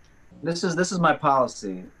Orleans. This is my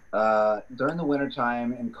policy. During the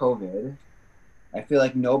wintertime and COVID, I feel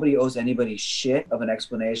like nobody owes anybody shit of an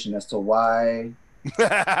explanation as to why they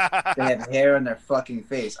have hair on their fucking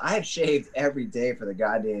face. I have shaved every day for the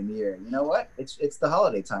goddamn year. You know what? It's the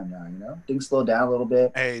holiday time now, you know? Things slow down a little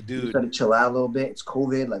bit. Hey, You dude. gotta chill out a little bit. It's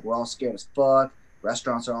COVID, like we're all scared as fuck.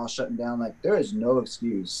 Restaurants are all shutting down. Like there is no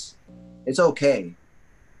excuse. It's okay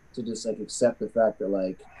to just like accept the fact that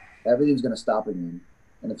like everything's gonna stop again.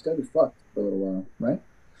 And it's gonna be fucked for a little while, right?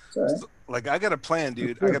 It's all right. Like I got a plan,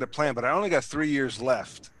 dude. I got a plan, but I only got 3 years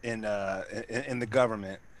left in the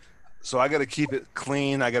government, so I got to keep it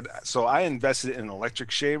clean. So I invested in an electric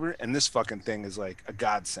shaver, and this fucking thing is like a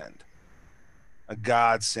godsend. A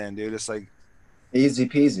godsend, dude. It's like Easy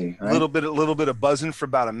peasy, a right? little bit of buzzing for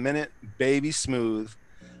about a minute, baby smooth.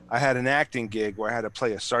 I had an acting gig where I had to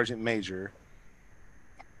play a sergeant major.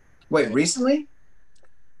 Wait, recently?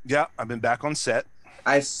 Yeah, I've been back on set.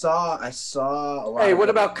 I saw a lot. Hey, of- what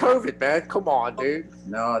about COVID, man? Come on, dude.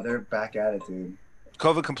 No, they're back at it, dude.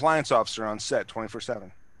 COVID compliance officer on set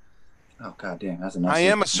 24/7. Oh god damn, that's a nice. I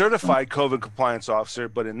am a certified COVID compliance officer,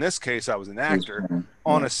 but in this case, I was an actor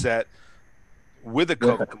on a set with a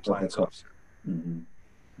COVID compliance officer. Mhm.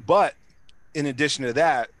 But in addition to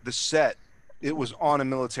that, the set, it was on a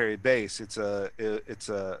military base. It's a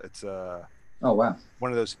Oh wow.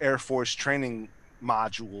 one of those Air Force training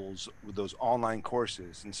modules with those online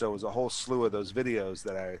courses, and so it was a whole slew of those videos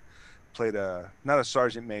that I played not a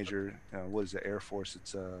sergeant major. What is the Air Force?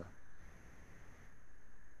 It's a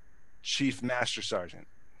chief master sergeant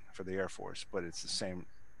for the Air Force, but it's the same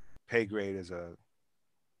pay grade as a,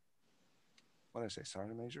 what did I say,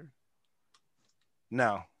 sergeant major?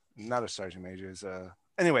 No, not a sergeant major. Is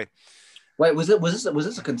anyway. Wait, was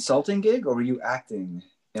this a consulting gig, or were you acting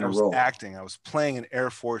in I a was role? acting. I was playing an Air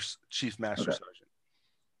Force chief master Okay. sergeant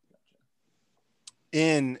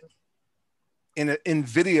in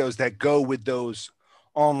videos that go with those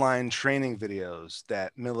online training videos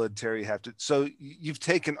that military have to. So you've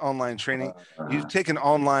taken online training, you've taken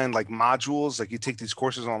online like modules, like you take these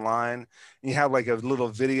courses online and you have like a little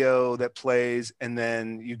video that plays and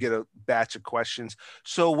then you get a batch of questions.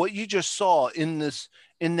 So what you just saw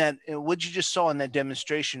what you just saw in that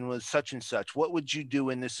demonstration was such and such. What would you do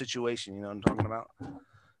in this situation? You know what I'm talking about?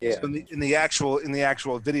 Yeah. So in the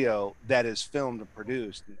actual video that is filmed and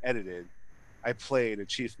produced and edited, I played a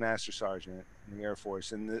chief master sergeant in the Air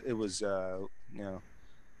Force, and it was a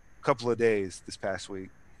couple of days this past week.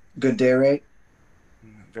 Good day rate.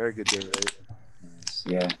 Very good day rate. Nice.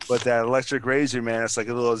 Yeah. But that electric razor, man, it's like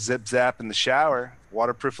a little zip zap in the shower.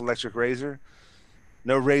 Waterproof electric razor.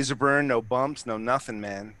 No razor burn, no bumps, no nothing,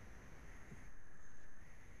 man.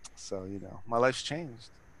 So my life's changed.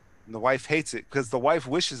 And the wife hates it because the wife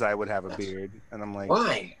wishes I would have a beard, and I'm like,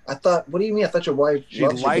 why? What do you mean? I thought your wife she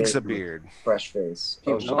likes a beard. Fresh face.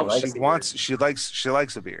 She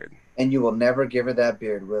likes a beard. And you will never give her that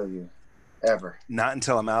beard, will you? Ever? Not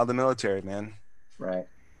until I'm out of the military, man. Right.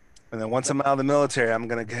 And then once I'm out of the military, I'm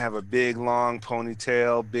gonna have a big long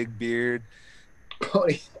ponytail, big beard.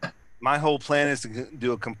 My whole plan is to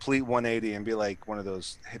do a complete 180 and be like one of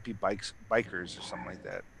those hippie bikers or something like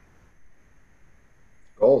that.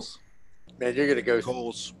 Goals. Man, you're gonna go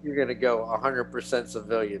goals. You're gonna go 100%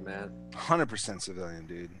 civilian, man. 100% civilian,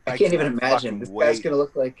 dude. I can't even imagine. This guy's gonna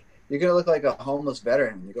look like you're gonna look like a homeless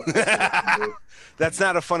veteran. You go, that's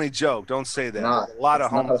not a funny joke. Don't say that. Not, There's a lot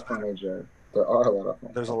of homeless. Not a funny joke. There are a lot of.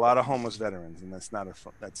 There's a lot of homeless veterans, and that's not a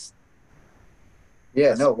fun. That's. Yeah,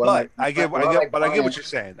 that's, no. But I get what you're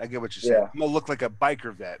saying. I get what you're saying. Yeah. I'm gonna look like a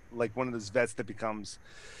biker vet, like one of those vets that becomes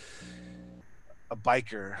a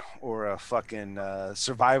biker or a fucking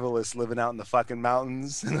survivalist living out in the fucking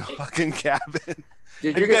mountains in a fucking cabin.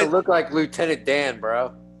 Dude, you're gonna look like Lieutenant Dan,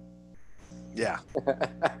 bro. Yeah.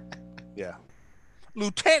 Yeah.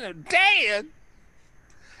 Lieutenant Dan?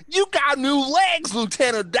 You got new legs,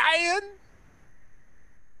 Lieutenant Dan.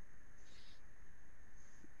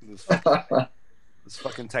 This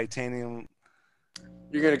fucking titanium.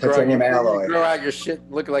 You're gonna grow out your shit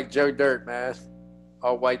looking like Joe Dirt, man.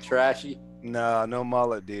 All white trashy. No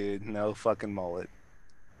mullet, dude. No fucking mullet.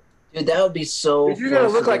 Dude, that would be so. Dude, you're gonna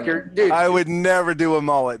look like your dude. I would never do a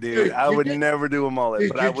mullet, dude. I would never do a mullet.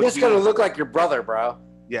 Dude, but you're just gonna look like your brother, bro.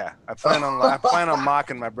 Yeah, I plan on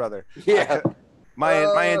mocking my brother. Yeah.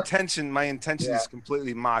 My intention is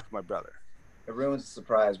completely mock my brother. It ruins the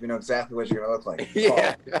surprise. We know exactly what you're gonna look like.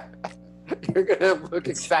 Yeah. You're gonna look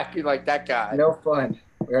exactly like that guy. No fun.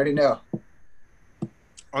 We already know.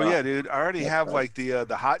 Oh yeah, dude. I already have like the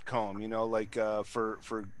hot comb, like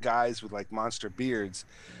for guys with like monster beards.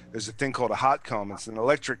 There's a thing called a hot comb. It's an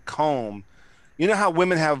electric comb. You know how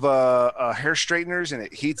women have hair straighteners and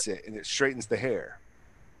it heats it and it straightens the hair.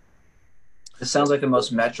 This sounds like the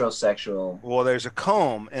most metrosexual. Well, there's a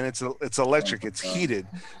comb and it's electric. It's heated.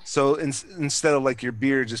 So instead of like your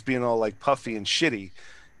beard just being all like puffy and shitty,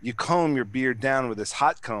 you comb your beard down with this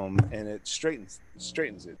hot comb and it straightens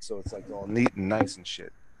it. So it's like all neat and nice and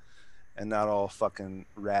shit. And not all fucking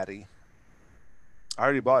ratty. I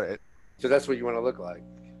already bought it. So that's what you want to look like.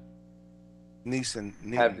 Neat and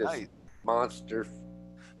night. Monster.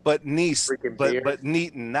 But neat and night. Neat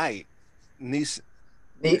and night.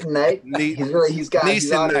 Neat and night. Neat and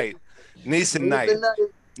night. Neat and night.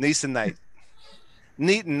 Neat and nice.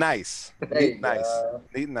 Neat and nice. Neat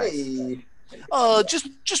and nice. Hey.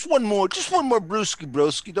 Just one more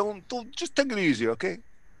broski. Don't just take it easy, okay?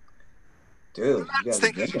 Dude, you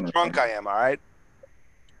think how drunk I am, all right?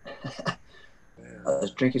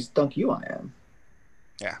 Drink as drunk you I am.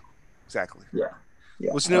 Yeah, exactly. Yeah.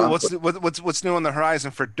 What's new? What's new on the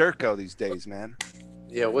horizon for Durko these days, man?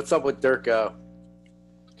 Yeah, what's up with Durko?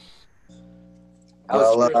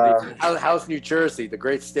 How's New Jersey, the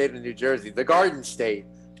great state of New Jersey, the Garden State?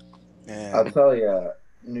 Yeah. I'll tell you,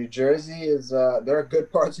 New Jersey is there are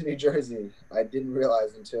good parts of New Jersey. I didn't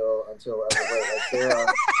realize until as of late. Like there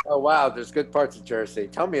are Oh wow, there's good parts of Jersey.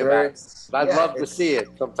 Tell me about it. there's I'd yeah, love to see it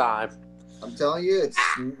sometime. I'm telling you,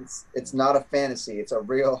 it's not a fantasy. It's a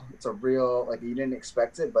real like you didn't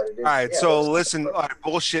expect it, but it All is. right, Yeah, so there's listen, all right,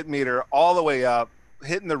 bullshit meter all the way up,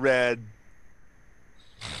 hitting the red.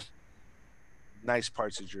 Nice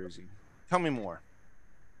parts of Jersey. Tell me more.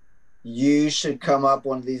 you should come up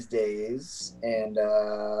one of these days and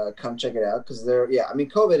come check it out because they're I mean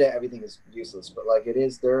COVID everything is useless but like it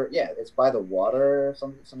is there it's by the water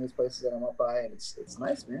some of these places that I'm up by and it's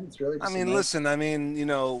nice man it's really I just mean, nice. listen, I mean, you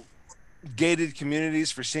know, gated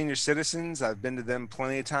communities for senior citizens. I've been to them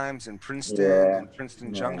plenty of times in Princeton and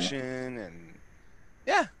Princeton Junction, and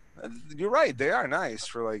yeah, you're right. They are nice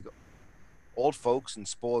for like old folks and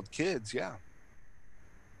spoiled kids. Yeah.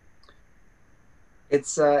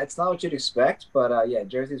 It's not what you'd expect but yeah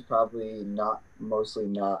Jersey's probably mostly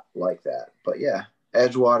not like that but yeah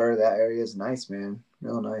Edgewater that area is nice man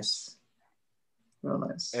real nice.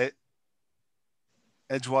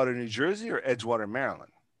 Edgewater, New Jersey, or Edgewater,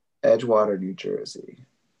 Maryland? Edgewater, New Jersey.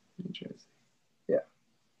 Yeah.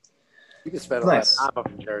 You can spend a Nice. lot of time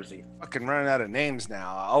up in Jersey. Fucking running out of names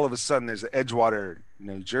now. All of a sudden, there's Edgewater,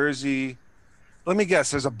 New Jersey. Let me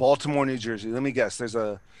guess. There's a Baltimore, New Jersey. Let me guess. There's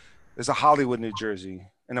a Hollywood, New Jersey,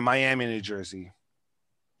 and a Miami, New Jersey.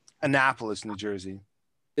 Annapolis, New Jersey.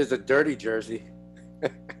 There's a dirty Jersey.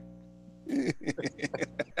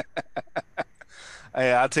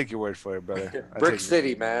 Hey, I'll take your word for it, brother. Brick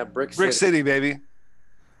City, man. Brick City, baby.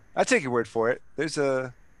 I'll take your word for it. There's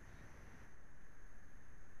a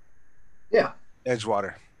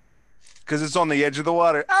Edgewater, because it's on the edge of the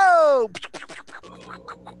water. Oh,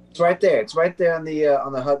 it's right there. It's right there on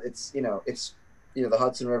the Hud. It's the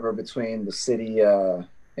Hudson River between the city and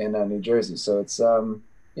New Jersey. So it's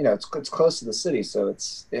it's close to the city. So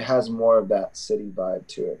it has more of that city vibe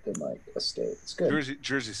to it than like a state. It's good.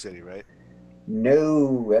 Jersey City, right?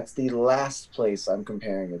 No, that's the last place I'm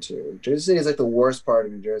comparing it to. Jersey City is like the worst part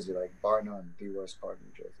of New Jersey, like bar none, the worst part of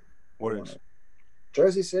New Jersey. What is?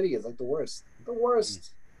 Jersey City is like the worst. The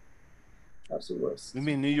worst. Absolute worst. You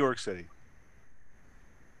mean New York City?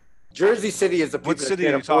 Jersey City is the people What city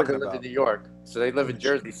that are you talking live about? in New York, so they live in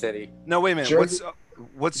Jersey City. No, wait a minute.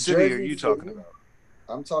 What city are you talking about?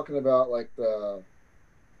 I'm talking about like the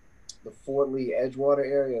Fort Lee Edgewater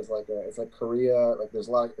area is it's like Korea. Like there's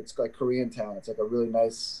a lot. It's like Korean town. It's like a really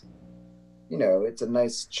nice, it's a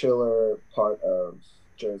nice chiller part of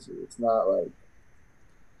Jersey. It's not like,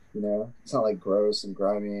 it's not like gross and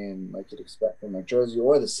grimy and like you'd expect from like Jersey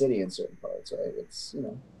or the city in certain parts, right? It's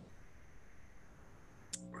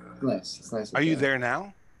nice. It's nice. Are you there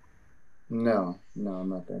now? No, I'm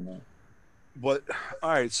not there now. What? All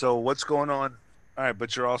right. So what's going on? All right,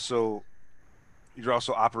 but you're also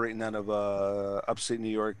operating out of upstate New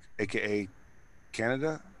York, aka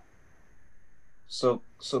Canada. So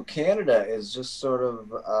Canada is just sort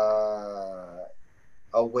of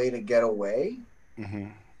a way to get away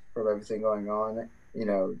from everything going on.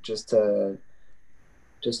 Just to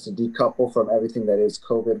decouple from everything that is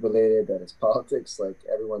COVID related, that is politics. Like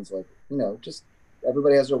everyone's like, just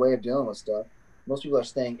everybody has their way of dealing with stuff. Most people are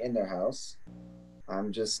staying in their house.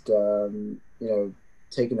 I'm just,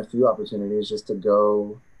 taking a few opportunities just to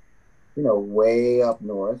go, way up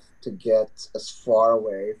north to get as far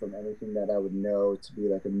away from anything that I would know to be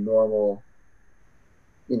like a normal,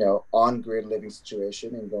 on-grid living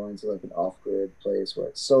situation and going to like an off-grid place where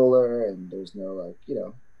it's solar and there's no like,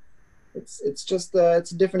 it's just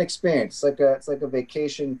it's a different experience. It's like a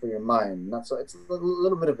vacation for your mind. Not so it's a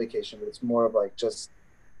little bit of vacation, but it's more of like just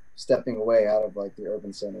stepping away out of like the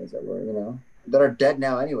urban centers that were, that are dead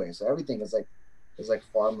now anyway. So everything is like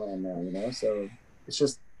farmland now, so it's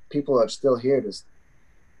just people are still here, just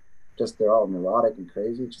they're all neurotic and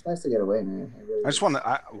crazy. It's just nice to get away, man. Really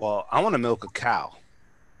I want to milk a cow.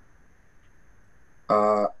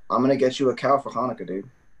 I'm gonna get you a cow for Hanukkah, dude.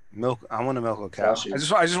 I want to milk a cow. I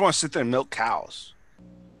just want to sit there and milk cows.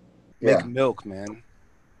 Make milk, man.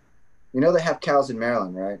 They have cows in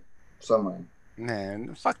Maryland, right? Somewhere.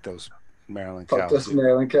 Man, fuck those Maryland cows. Fuck those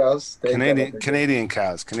Maryland cows. Canadian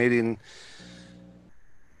cows.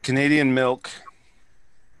 Canadian milk.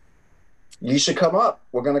 You should come up.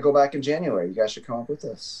 We're going to go back in January. You guys should come up with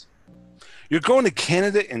us. You're going to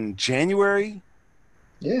Canada in January?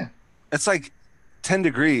 Yeah. It's like 10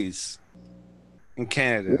 degrees in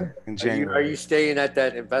Canada in January. Are you staying at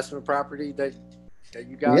that investment property that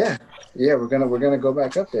You got Yeah, we're gonna go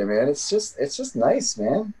back up there, man. It's just nice,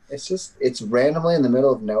 man. It's randomly in the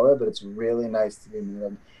middle of nowhere, but it's really nice to be in the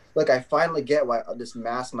middle. Look, I finally get why this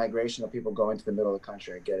mass migration of people going to the middle of the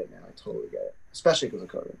country. I get it now. I totally get it, especially because of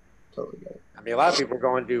COVID. Totally get it. I mean, a lot of people are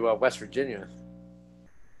going to West Virginia.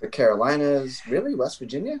 The Carolinas, really? West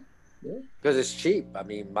Virginia? Really? Because it's cheap. I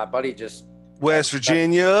mean, my buddy just West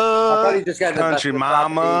Virginia, buddy just got an country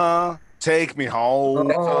investment mama, take me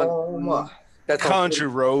home. Oh, that's Country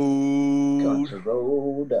road. country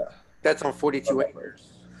road. That's on 42 acres.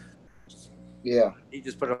 Yeah, He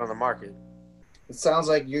just put it on the market. it sounds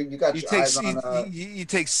like you got You your take eyes on. you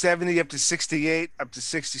take 70 up to 68 up to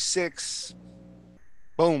 66.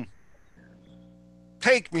 Boom.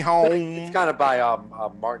 Take me home. It's kind of by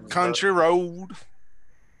Martin's Country road.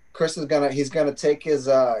 Chris is he's gonna take his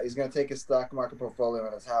stock market portfolio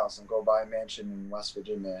in his house and go buy a mansion in West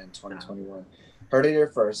Virginia in 2021. Heard it here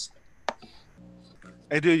first.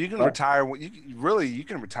 Hey, dude, you can What? retire. You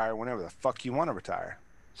can retire whenever the fuck you want to retire.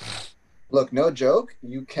 Look, no joke.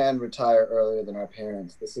 You can retire earlier than our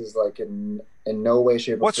parents. This is like in no way,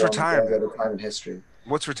 shape, or What's form retirement? a time in history.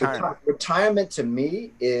 What's retirement? Retirement to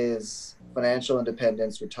me is financial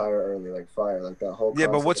independence. Retire early, like fire, like that whole. Yeah,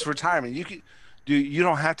 but concept. what's retirement? You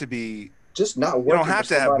don't have to be. Just not working. You don't have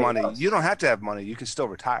for to have somebody money. else. You don't have to have money. You can still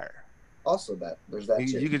retire. Also, there's that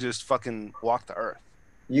too. You could just fucking walk the earth.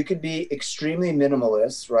 You could be extremely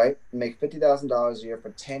minimalist, right? Make $50,000 a year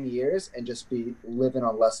for 10 years and just be living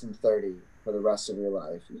on less than 30 for the rest of your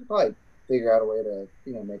life. You could probably figure out a way to,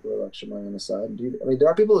 make a little extra money on the side. I mean, there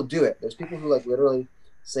are people who do it. There's people who like literally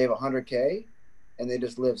save $100K and they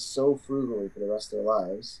just live so frugally for the rest of their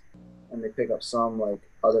lives, and they pick up some like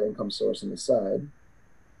other income source on the side.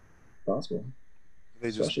 Possible, They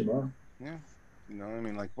just, especially now. yeah. You know what I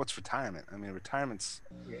mean? Like, what's retirement? I mean, retirement's.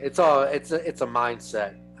 It's a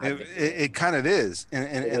mindset. I think. It kind of is. In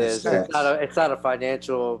It a is. sense. It's not a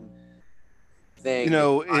financial thing.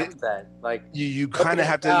 Mindset. Like you kind of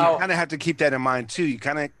have to keep that in mind too. You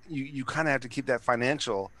kind of have to keep that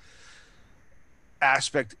financial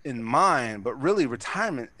aspect in mind. But really,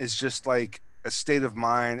 retirement is just like a state of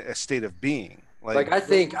mind, a state of being. Like I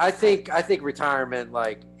think retirement,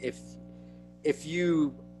 like if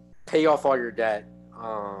you pay off all your debt,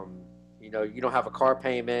 you don't have a car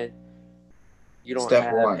payment, you don't Step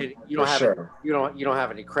have one, you don't have sure. you don't have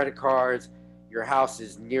any credit cards, your house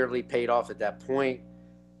is nearly paid off at that point.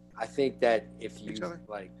 I think that if you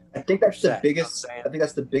like, I think that's the set, biggest. you know what I'm I saying? think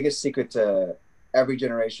that's the biggest secret to every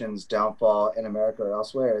generation's downfall in America or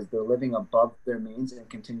elsewhere is they're living above their means and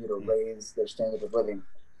continue to raise their standard of living.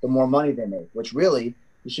 The more money they make, which really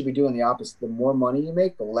you should be doing the opposite. The more money you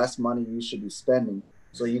make, the less money you should be spending.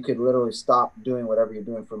 So you could literally stop doing whatever you're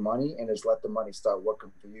doing for money and just let the money start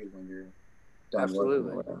working for you when you're done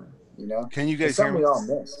Absolutely. working or whatever. Can you It's guys hear something me? we all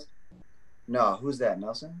miss. No, who's that,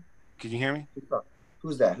 Nelson? Can you hear me?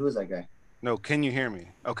 Who's that? Who is that guy? No, can you hear me?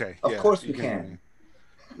 Okay. Of yeah, course you we hear can. me.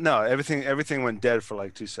 No, everything went dead for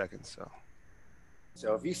like 2 seconds.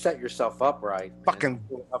 So if you set yourself up right, man, Fucking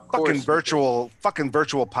of course fucking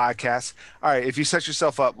virtual podcast. All right, if you set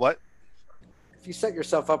yourself up, what? if you set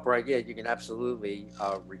yourself up right, yeah, you can absolutely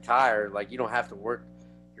retire. Like you don't have to work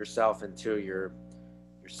yourself until you're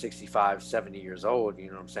 65, 70 years old. You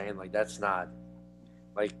know what I'm saying? Like that's not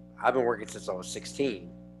like I've been working since I was 16.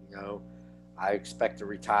 I expect to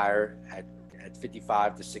retire at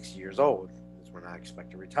 55 to 60 years old is when I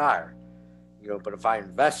expect to retire. But if I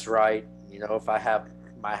invest right, if I have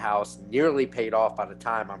my house nearly paid off by the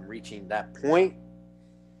time I'm reaching that point,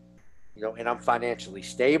 and I'm financially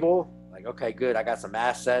stable, like, okay, good. I got some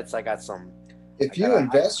assets. I got some. If you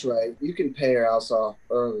invest right, you can pay your house off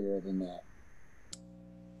earlier than that.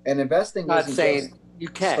 And investing I'm not isn't saying just you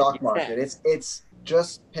can't. stock market. It's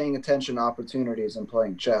just paying attention to opportunities and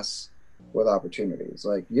playing chess with opportunities.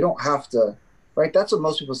 Like you don't have to, right? That's what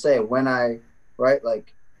most people say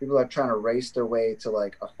like people are trying to race their way to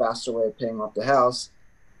like a faster way of paying off the house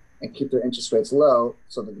and keep their interest rates low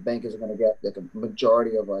so that the bank isn't going to get like a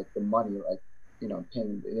majority of like the money, like,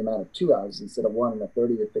 paying the amount of 2 houses instead of one in a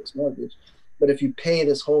 30-year fixed mortgage. But if you pay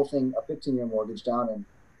this whole thing, a 15-year mortgage down in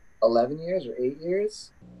 11 years or 8 years,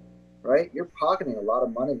 right? You're pocketing a lot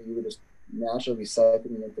of money that you would just naturally be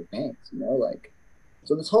siphoning into banks,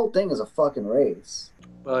 so this whole thing is a fucking race.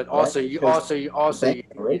 But Right? also, Because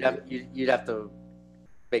you'd have to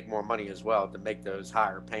make more money as well to make those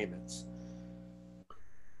higher payments.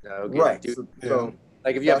 Right. So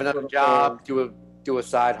like if you have that's another what job, do a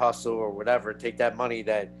side hustle or whatever, take that money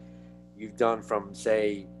that you've done from,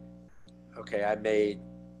 say, okay, I made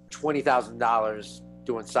 $20,000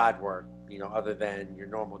 doing side work, other than your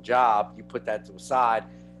normal job, you put that to the side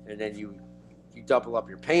and then you you double up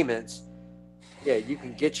your payments, yeah, you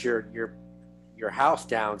can get your house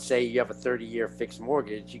down. Say you have a 30-year fixed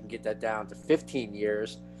mortgage, you can get that down to 15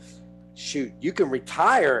 years. Shoot, you can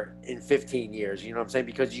retire in 15 years, you know what I'm saying?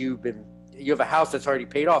 Because you have a house that's already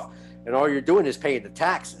paid off, and all you're doing is paying the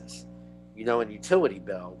taxes, you know, and utility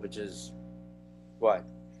bill, which is what,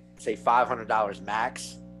 say $500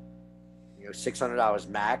 max, you know, $600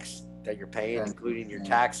 max that you're paying, including your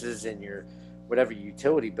taxes and your whatever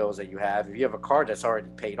utility bills that you have. If you have a car that's already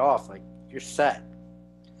paid off, like, you're set.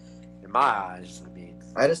 In my eyes, I mean,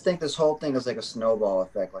 I just think this whole thing is like a snowball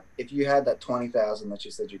effect. Like, if you had that 20,000 that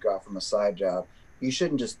you said you got from a side job, you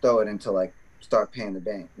shouldn't just throw it into like start paying the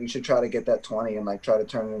bank. You should try to get that 20 and like try to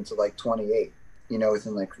turn it into like 28. You know,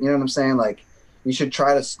 within like, you know what I'm saying? Like, you should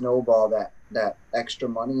try to snowball that extra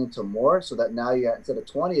money into more, so that now you have, instead of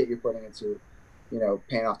 20 that you're putting into, you know,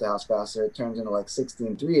 paying off the house faster, it turns into like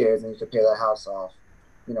 16 3 years, and you should pay that house off,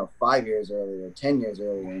 you know, 5 years earlier, 10 years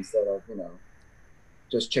earlier, instead of, you know,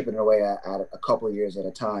 just chipping away at a couple of years at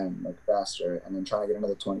a time, like faster, and then trying to get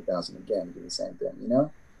another 20,000 again and do the same thing, you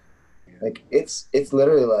know? Like, it's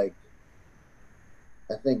literally like,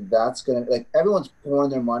 I think that's gonna, like, everyone's pouring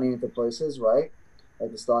their money into places, right?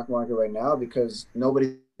 Like the stock market right now, because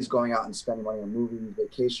nobody's going out and spending money on movies,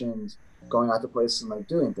 vacations, going out to places and like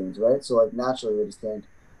doing things, right? So like naturally we just think,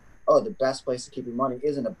 oh, the best place to keep your money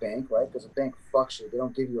isn't a bank, right? Because a bank fucks you. They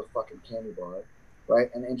don't give you a fucking candy bar, right?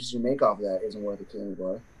 And the interest you make off of that isn't worth a candy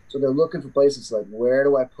bar. So they're looking for places like, where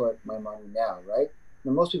do I put my money now, right?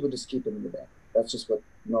 And most people just keep it in the bank. That's just what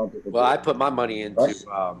normal people do. Well, I put my money into, right?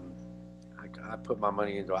 I put my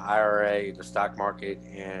money into an IRA, the stock market,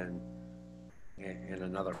 and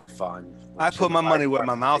another fund. I put my money where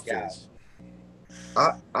my mouth is.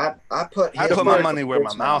 I put my money where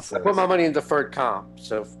my mouth is. I put my money in deferred comp.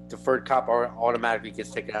 So deferred comp automatically gets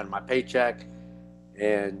taken out of my paycheck,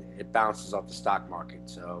 and it bounces off the stock market.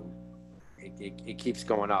 So it keeps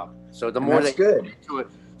going up. So the more that you put into it,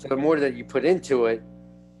 so the more that you put into it,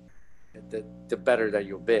 the better that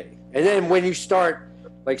you'll be. And then when you start,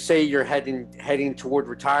 like, say you're heading toward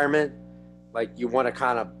retirement, like, you want to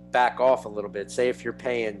kind of back off a little bit. Say if you're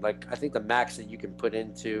paying, like, I think the max that you can put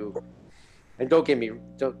into, and don't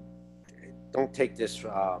take this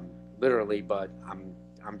literally, but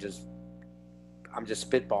I'm just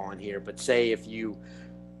spitballing here. But say if you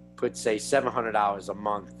put, say, $700 a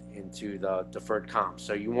month into the deferred comp,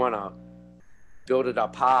 so you want to build it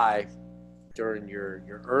up high during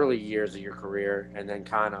your early years of your career, and then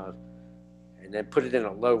put it in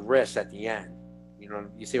a low risk at the end. You know,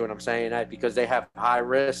 you see what I'm saying? Because they have high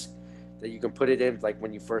risk that you can put it in, like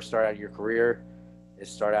when you first start out your career,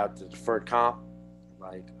 start out the deferred comp,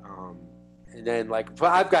 like, and then, like,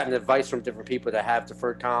 I've gotten advice from different people that have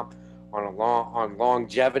deferred comp on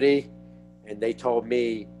longevity, and they told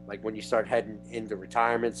me, like, when you start heading into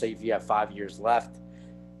retirement, say if you have 5 years left,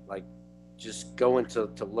 like, just go into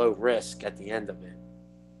low risk at the end of it,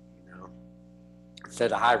 you know,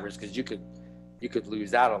 instead of high risk, because you could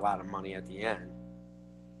lose out a lot of money at the end.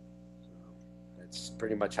 So that's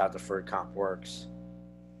pretty much how deferred comp works.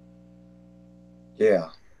 Yeah.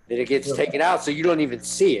 And it gets taken out, so you don't even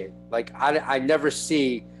see it. Like, I never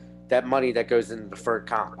see that money that goes into deferred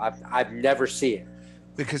comp. I've never see it.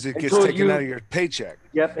 Because it gets taken out of your paycheck.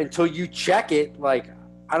 Yep, until you check it. Like,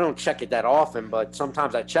 I don't check it that often, but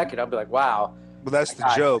sometimes I check it. I'll be like, wow. Well, that's the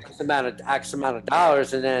joke. X amount of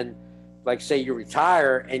dollars, and then, like, say you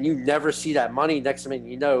retire and you never see that money. Next minute,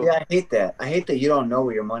 you know. Yeah, I hate that. I hate that you don't know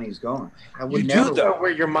where your money's going. I would never know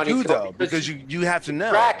where your money's going, because you have to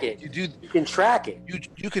know. Track it. You can track it.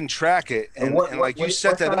 You can track it, and you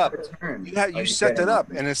set that up. You set that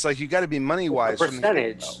up, and it's like you got to be money wise.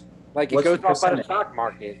 Percentage, like, it goes off by the stock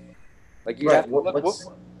market. Like, you have whatever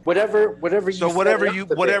you. So whatever you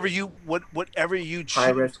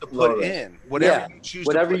choose to put in, whatever you choose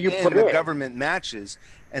to put in, the government matches,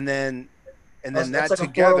 and then that like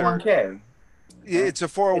together. A 401k. It's a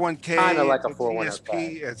 401k. Kind of like a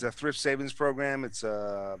 401k. It's a thrift savings program. It's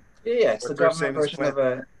a it's the government version of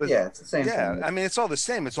a. Yeah, it's the same thing. Yeah, I mean, it's all the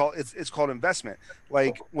same. It's called investment.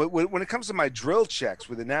 Like, when it comes to my drill checks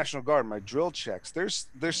with the National Guard, my drill checks, there's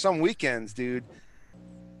some weekends, dude,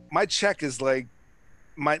 my check is like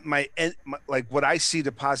my like what I see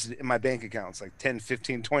deposited in my bank accounts, like $10,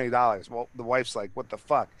 $15, $20. Well, the wife's like, what the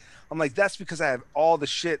fuck? I'm like, that's because I have all the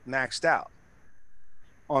shit maxed out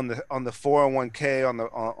on the 401k,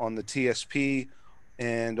 on the TSP,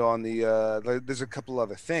 and on the there's a couple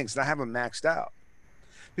other things, and I have them maxed out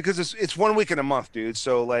because it's 1 week in a month, dude.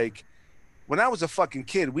 So, like, when I was a fucking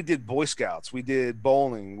kid, we did Boy Scouts, we did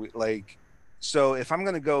bowling, so if I'm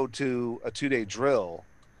gonna go to a 2-day drill,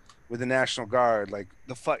 with the National Guard. Like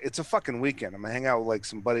it's a fucking weekend. I'm gonna hang out with like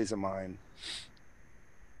some buddies of mine.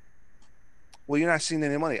 Well, you're not seeing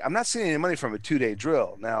any money. I'm not seeing any money from a 2-day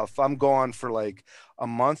drill. Now, if I'm gone for like a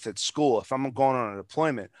month at school, if I'm going on a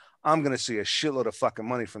deployment, I'm gonna see a shitload of fucking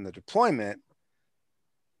money from the deployment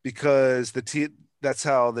because that's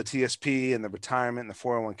how the TSP and the retirement and the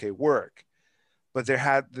 401k work. But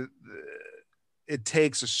it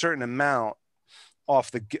takes a certain amount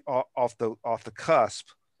off the cusp,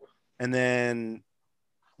 and then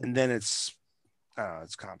it's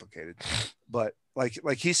it's complicated. But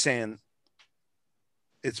like he's saying,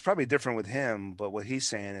 it's probably different with him. But what he's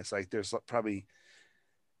saying is like there's probably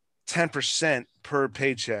 10% per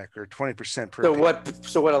paycheck or 20% per.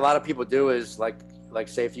 So what a lot of people do is like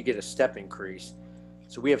say if you get a step increase,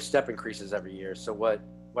 so we have step increases every year. So what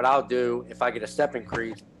I'll do if I get a step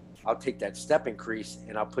increase, I'll take that step increase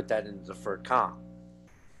and I'll put that in deferred comp.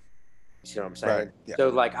 You see what I'm saying? Right, yeah. So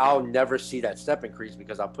like I'll never see that step increase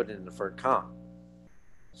because I'll put it in deferred comp.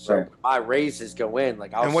 So Right. my raises go in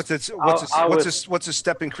like And what's a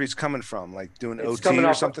step increase coming from? Like doing OT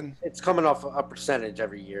or something? It's coming off a percentage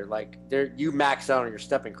every year. Like you max out on your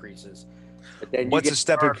step increases. But then what's a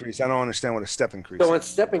step increase? I don't understand what a step increase. So a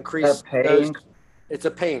step increase, it's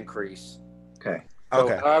a pay increase. Okay. So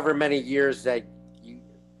okay. however many years that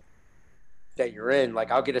you're in,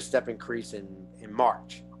 like I'll get a step increase in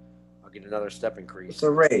March. I'll get another step increase. It's a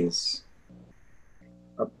raise.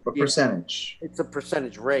 A percentage. It's a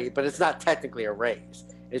percentage raise, but it's not technically a raise.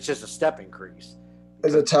 It's just a step increase.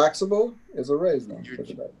 Is it taxable? It's a raise now.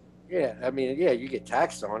 Yeah, I mean, yeah, you get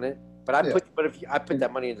taxed on it, but I put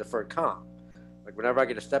that money in deferred comp. Like whenever I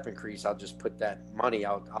get a step increase, I'll just put that money.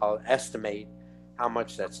 I'll estimate how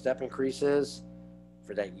much that step increase is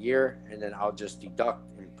for that year, and then I'll just deduct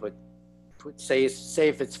and put say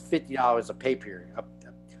if it's $50 a pay period,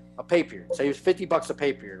 a pay period. Say it's $50 a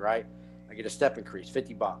pay period, right? I get a step increase,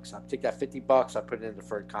 $50. I take that $50, I put it in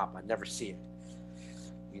deferred comp. I never see it.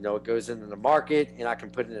 You know, it goes into the market, and I can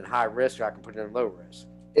put it in high risk or I can put it in low risk.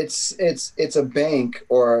 It's a bank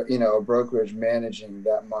or a brokerage managing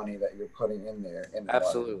that money that you're putting in there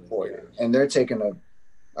Absolutely for you, and they're taking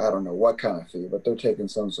I don't know what kind of fee, but they're taking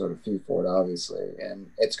some sort of fee for it, obviously, and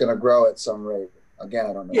it's going to grow at some rate. Again,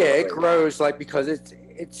 I don't know. Yeah, it grows like because it's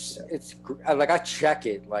like I check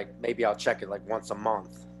it, like maybe I'll check it like once a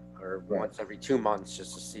month or once every 2 months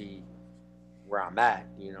just to see where I'm at.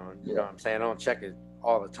 You know what I'm saying? I don't check it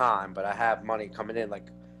all the time, but I have money coming in. Like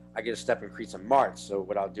I get a step increase in March, so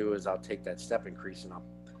what I'll do is I'll take that step increase and I'll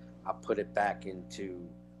put it back into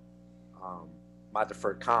my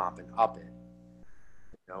deferred comp and up it.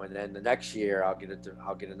 You know, and then the next year I'll get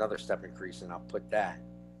another step increase and I'll put that.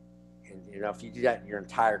 And if you do that in your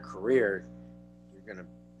entire career, you're gonna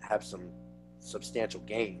have some substantial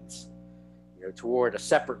gains, toward a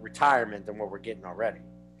separate retirement than what we're getting already.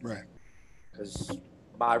 Right. Because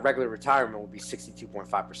my regular retirement will be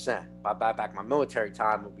 62.5%. If I buy back my military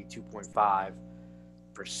time, it will be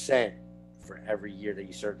 2.5% for every year that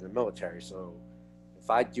you served in the military. So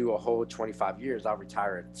if I do a whole 25 years, I'll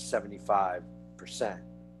retire at 75%.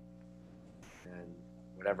 And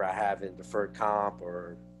whatever I have in deferred comp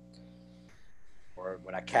or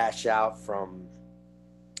when I cash out from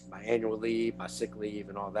my annual leave, my sick leave,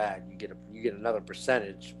 and all that, you get another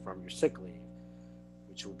percentage from your sick leave,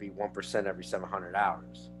 which will be 1% every 700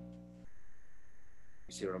 hours.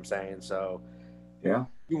 You see what I'm saying? So, yeah,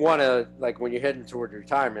 you want to, like, when you're heading toward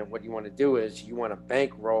retirement, what you want to do is you want to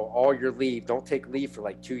bankroll all your leave. Don't take leave for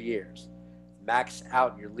like 2 years. Max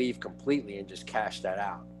out your leave completely and just cash that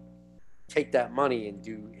out. Take that money and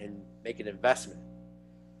make an investment.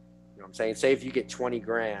 You know what I'm saying? Say if you get 20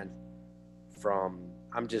 grand from,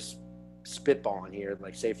 I'm just spitballing here.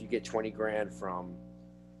 Like say if you get 20 grand from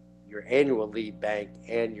your annual leave bank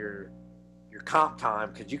and your comp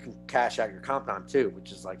time, because you can cash out your comp time too,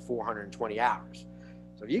 which is like 420 hours.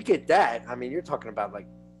 So if you get that, I mean, you're talking about like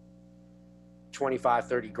 25,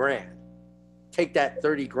 30 grand. Take that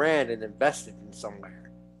 30 grand and invest it in somewhere.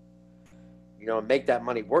 And make that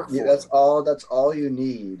money work for you. That's all you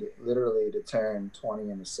need, literally, to turn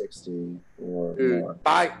 20 into 60 or more.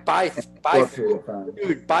 Buy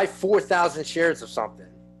 4,000 shares of something.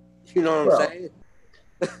 You know what I'm saying?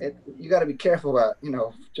 You got to be careful about,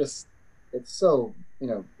 just it's so,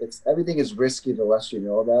 it's everything is risky the less you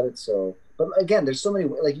know about it. So, but again, there's so many,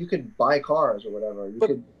 like you could buy cars or whatever.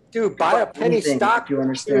 Buy a penny stock. You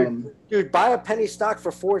understand? Dude, buy a penny stock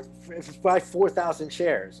buy 4,000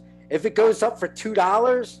 shares. If it goes up for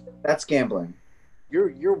 $2, that's gambling. You're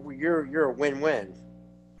a win-win.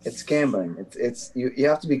 It's gambling. It's you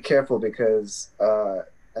have to be careful because I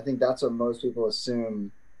think that's what most people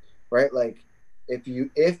assume, right? Like if you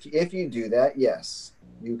do that, yes,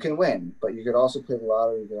 you can win. But you could also play the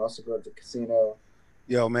lottery. You could also go to the casino.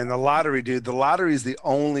 Yo, man, the lottery, dude. The lottery is the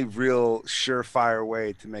only real surefire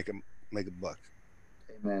way to make a buck.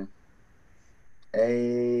 Amen.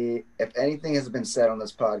 If anything has been said on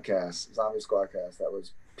this podcast, Zombie Squadcast, that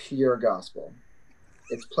was pure gospel.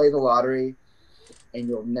 It's play the lottery, and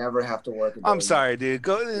you'll never have to work. I'm sorry, dude.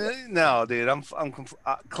 No, dude. I'm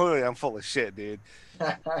clearly I'm full of shit, dude.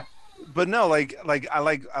 But no, like I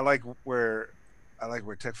like where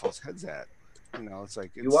Tech Fall's head's at. You know, it's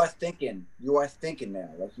like you are thinking now.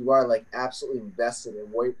 Like you are like absolutely invested in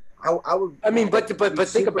what I would. I mean, but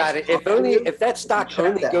think about it. If that stock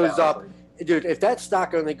only goes up, dude. If that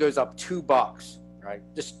stock only goes up $2, right?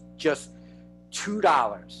 Just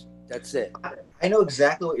 $2. That's it. I know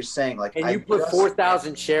exactly what you're saying. Like, and you put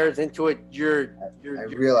 4,000 shares into it, I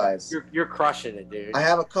realize you're crushing it, dude. I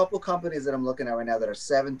have a couple companies that I'm looking at right now that are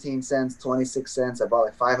 17 cents, 26 cents. I bought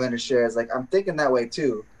like 500 shares. Like, I'm thinking that way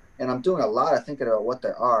too, and I'm doing a lot of thinking about what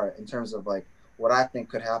there are in terms of like what I think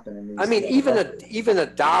could happen in these. I mean, even a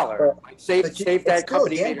dollar. Like, save that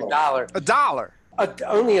company made $1.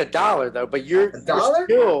 Only $1 though, but you're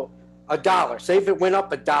still $1. Say if it went up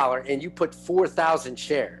 $1 and you put 4,000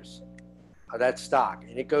 shares of that stock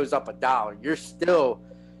and it goes up $1,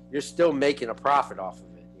 you're still making a profit off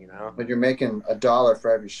of it, you know. But you're making $1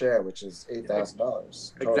 for every share, which is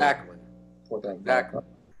 $8,000. Exactly. $4,000. Exactly.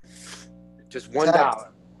 Just $1.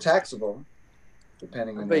 Taxable,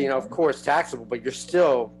 depending on. But of course, taxable, but you're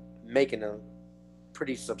still making a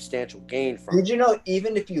pretty substantial gain from. Did you know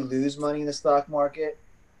even if you lose money in the stock market,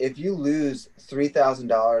 if you lose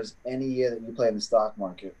 $3,000 any year that you play in the stock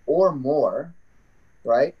market or more,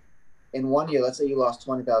 right? In 1 year, let's say you lost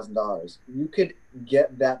 $20,000, you could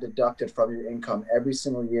get that deducted from your income every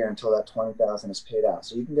single year until that $20,000 is paid out.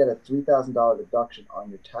 So you can get a $3,000 deduction on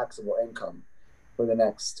your taxable income for the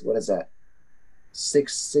next, what is that,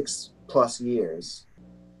 six plus years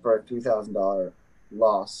for a $3,000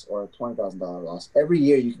 loss or a $20,000 loss. Every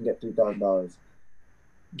year you can get $3,000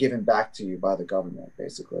 given back to you by the government,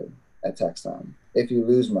 basically, at tax time, if you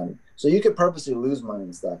lose money. So you could purposely lose money in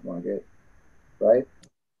the stock market, right?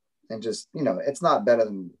 And just, it's not better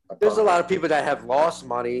than there's a lot of people that have lost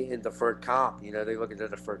money in deferred comp. They look at the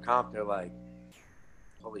deferred comp, they're like,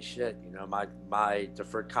 holy shit, my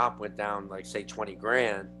deferred comp went down like say 20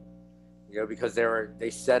 grand, because they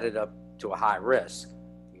set it up to a high risk,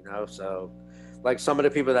 so like some of the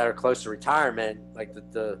people that are close to retirement, like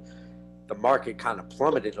the market kind of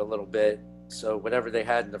plummeted a little bit. So whatever they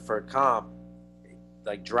had in deferred comp,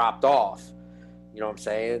 like dropped off, you know what I'm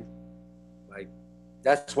saying? Like,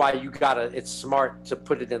 that's why it's smart to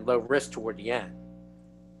put it in low risk toward the end,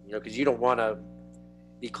 because you don't want to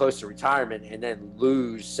be close to retirement and then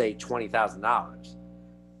lose, say, $20,000.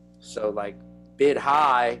 So like bid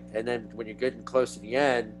high, and then when you're getting close to the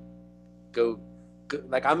end, go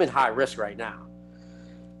like I'm in high risk right now.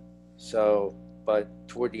 So, but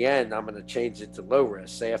toward the end, I'm going to change it to low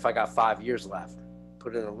risk. Say if I got 5 years left,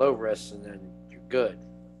 put it in low risk, and then you're good.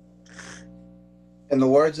 In the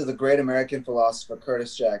words of the great American philosopher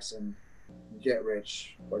Curtis Jackson, get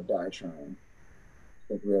rich or die trying. I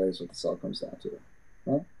think really is what this all comes down to.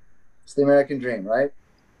 Right? It's the American dream, right?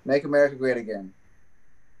 Make America great again.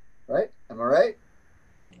 Right? Am I right?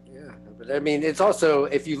 Yeah, but I mean, it's also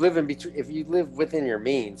if you live within your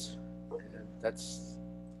means, that's.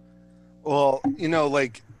 Well,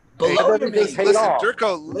 like. Below your means.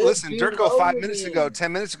 Listen, Durko 5 minutes ago,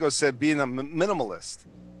 10 minutes ago said being a minimalist.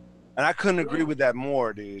 And I couldn't agree with that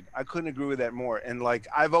more, dude. I couldn't agree with that more. And like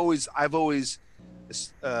I've always I've done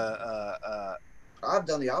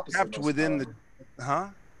the opposite. Kept within the,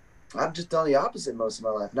 I've just done the opposite most of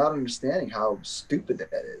my life, not understanding how stupid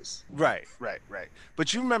that is. Right.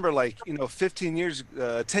 But you remember, 10 years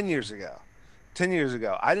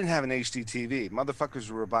ago, I didn't have an HD TV. Motherfuckers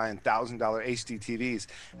were buying $1,000 HD TVs,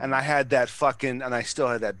 and I had that and I still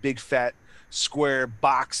had that big fat square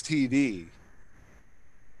box TV.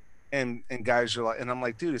 And guys are like, and I'm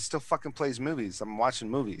like, dude, it still fucking plays movies. I'm watching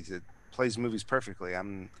movies. It plays movies perfectly.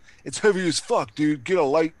 It's heavy as fuck, dude. Get a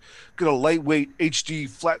lightweight HD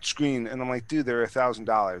flat screen. And I'm like, dude, they're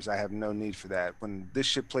 $1,000. I have no need for that. When this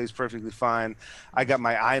shit plays perfectly fine, I got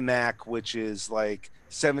my iMac, which is like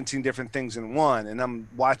 17 different things in one, and I'm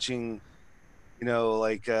watching,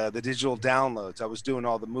 the digital downloads. I was doing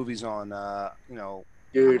all the movies on,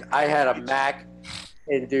 Dude, I had a Mac,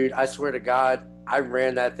 and dude, I swear to God, I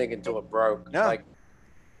ran that thing until it broke.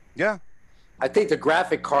 Yeah. I think the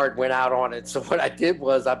graphic card went out on it. So what I did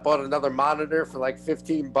was I bought another monitor for like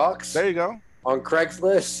 $15. There you go. On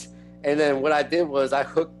Craigslist. And then what I did was I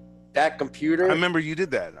hooked that I computer remember you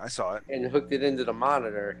did that. I saw it. and hooked it into the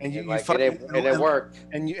monitor, And you like fucking, and it worked.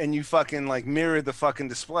 and you fucking like mirrored the fucking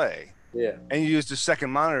display, Yeah, and you used a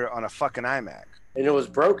second monitor on a fucking iMac. and it was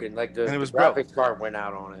broken. Like And it the was broke. graphics card went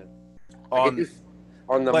out on it. On,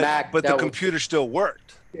 On the Mac, but the computer still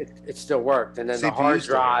worked. it still worked, and then the CPU hard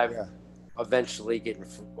still worked, drive yeah. eventually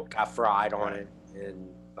got fried on it, and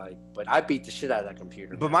like, but I beat the shit out of that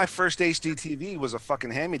computer. But my first HD TV was a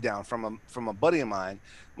fucking hand-me-down from a buddy of mine.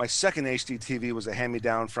 My second HD TV was a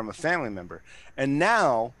hand-me-down from a family member. And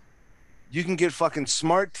now you can get fucking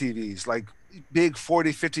smart TVs, like big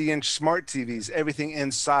 40, 50-inch smart TVs, everything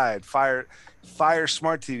inside, Fire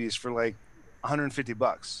smart TVs for like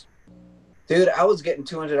 $150. Dude, I was getting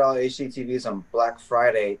 $200 HD TVs on Black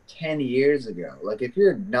Friday 10 years ago. Like, if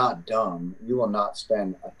you're not dumb, you will not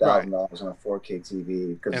spend $1,000 on a 4K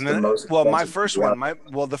TV because And it's the then, most. well, my expensive first TV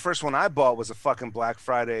one, the first one I bought was a fucking Black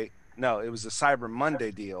Friday. No, it was a Cyber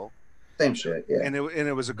Monday deal. Same shit, yeah. And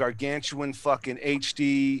it was a gargantuan fucking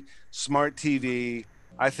HD smart TV.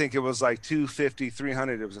 I think it was like $250,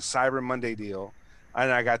 $300. It was a Cyber Monday deal,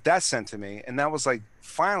 and I got that sent to me, and that was like,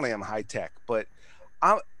 finally I'm high tech. But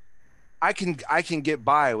I can get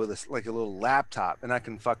by with a little laptop, and I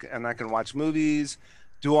can watch movies,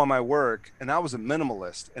 do all my work, and I was a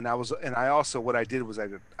minimalist, and I also, what I did was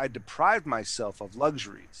I deprived myself of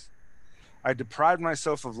luxuries. I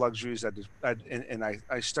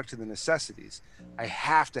stuck to the necessities. I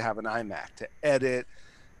have to have an iMac to edit,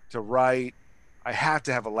 to write. I have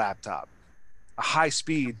to have a laptop, a high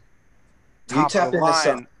speed, top of the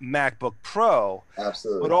line MacBook Pro.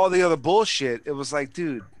 Absolutely. But all the other bullshit, it was like,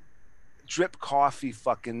 dude, drip coffee,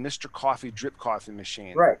 fucking Mr. Coffee drip coffee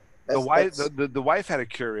machine. Right. The wife had a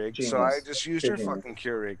Keurig, genius. so I just used her Genius. fucking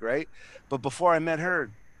Keurig, right? But before I met her,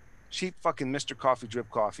 cheap fucking Mr. Coffee drip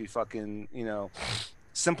coffee, fucking,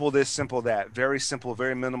 simple this, simple that, very simple,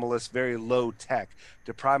 very minimalist, very low tech.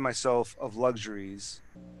 Deprive myself of luxuries,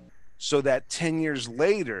 so that 10 years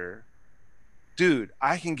later, dude,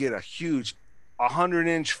 I can get a huge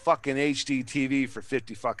 100-inch fucking HD TV for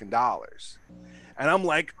 $50 fucking dollars. And I'm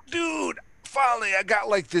like, dude, finally I got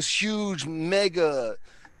like this huge mega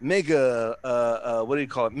what do you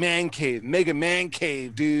call it? Mega man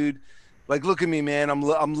cave, dude. Like, look at me, man.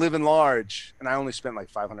 I'm living large, and I only spent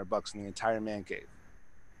like $500 in the entire man cave.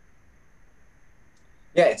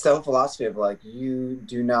 Yeah, it's the whole philosophy of like, you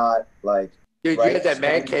do not like. Dude, you had that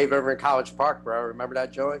man cave over in College Park, bro. Remember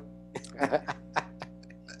that joint?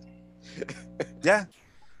 Yeah,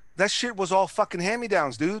 that shit was all fucking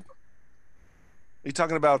hand-me-downs, dude. You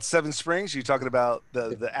talking about Seven Springs? You talking about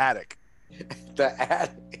the attic? The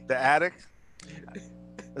attic. The attic.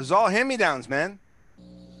 It was all hand-me-downs, man.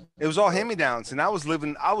 It was all hand-me-downs, and I was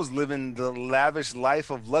living the lavish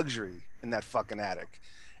life of luxury in that fucking attic,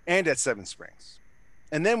 and at Seven Springs.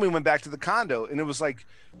 And then we went back to the condo, and it was like,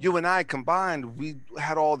 you and I combined, we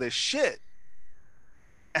had all this shit.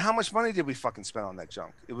 And how much money did we fucking spend on that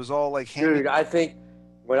junk? It was all like Dude, I think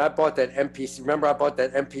when I bought that MPC, remember I bought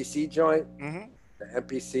that MPC joint? Mm-hmm. The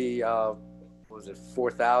MPC, what was it,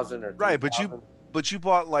 4,000 or 3,000? Right, but you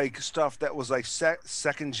bought like stuff that was like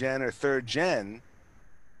second gen or third gen.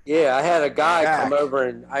 Yeah, I had a guy come over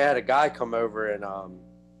and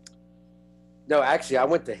no, actually I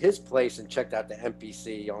went to his place and checked out the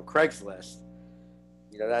MPC on Craigslist.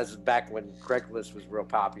 That was back when Craigslist was real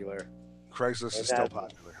popular. Craigslist is still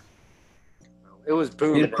popular. It was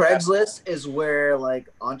booming. Dude, Craigslist is where like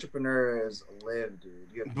entrepreneurs live,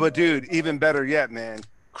 dude. But dude, even better yet, man,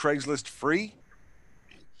 Craigslist free.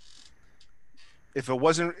 If it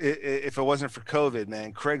wasn't for COVID,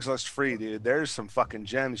 man, Craigslist free, dude. There's some fucking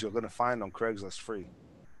gems you're gonna find on Craigslist free.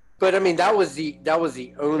 But I mean, that was the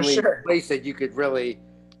only sure. place that you could really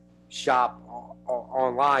shop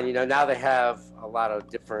online. Now they have a lot of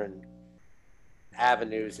different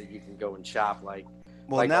avenues that you can go and shop, like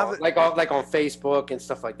on Facebook and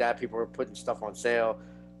stuff like that. People were putting stuff on sale.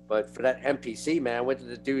 But for that MPC, man, I went to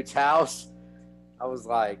the dude's house. I was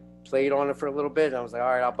like, played on it for a little bit, and I was like, all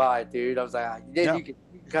right, I'll buy it, dude. I was like, you can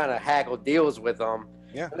kind of haggle deals with them.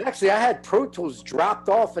 Yeah. And actually, I had Pro Tools dropped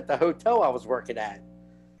off at the hotel I was working at.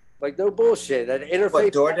 Like, no bullshit. That interface.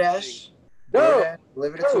 What, DoorDash? No,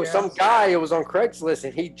 DoorDash? Some guy. It was on Craigslist,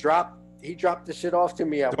 and he dropped the shit off to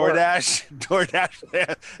me at DoorDash. work.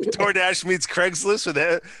 DoorDash meets Craigslist with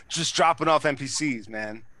just dropping off NPCs,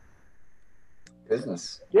 man.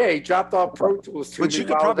 Business. Yeah, he dropped off Pro Tools to me. But you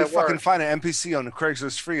could probably fucking find an NPC on the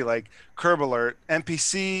Craigslist free, like Curb Alert,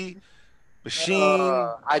 NPC, machine.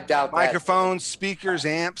 I doubt microphones, speakers,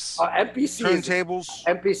 amps, MPC turntables.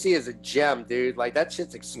 MPC is a gem, dude. Like, that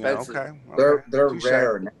shit's expensive. Yeah, okay. They're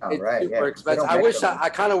rare now, it's right? super expensive. I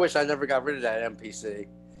kind of wish I never got rid of that MPC.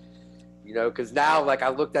 You know, because now, like, I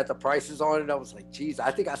looked at the prices on it, and I was like, geez,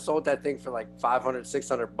 I think I sold that thing for like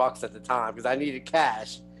 $500-$600 at the time because I needed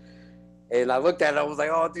cash. And I looked at it, I was like,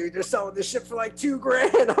 oh, dude, they're selling this shit for like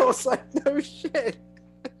 $2,000. I was like, no shit.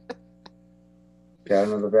 Got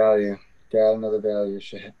another value. Got another value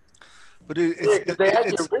shit. But Because they had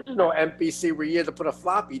the original MPC where you had to put a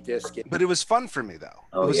floppy disk in. But it was fun for me though.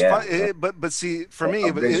 Oh, it was yeah. fun. But see, for me,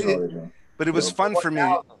 Original. but it was fun for me.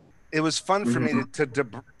 1,000. It was fun for me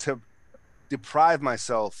to deprive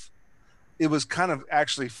myself. It was kind of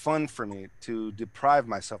actually fun for me to deprive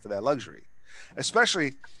myself of that luxury,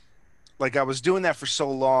 especially like I was doing that for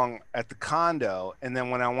so long at the condo, and then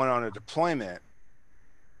when I went on a deployment,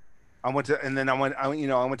 I went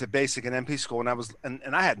to basic and MP school,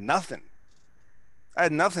 and I had nothing. I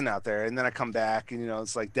had nothing out there, and then I come back, and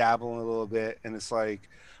it's like dabbling a little bit, and it's like,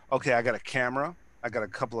 okay, I got a camera, I got a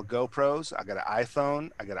couple of GoPros, I got an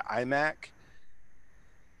iPhone, I got an iMac,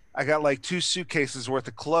 I got like 2 suitcases worth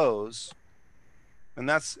of clothes, and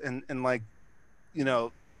that's and like,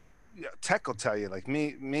 Tech will tell you, like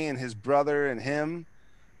me and his brother and him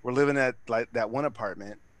were living at like that one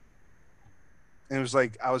apartment, and it was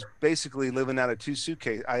like I was basically living out of 2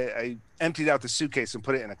 suitcases. I emptied out the suitcase and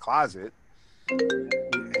put it in a closet.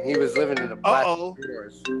 And he was living in a black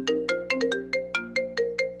forest.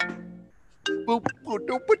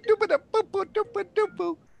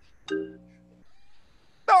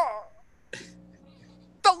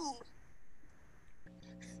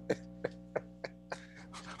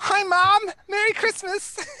 Hi, Mom. Merry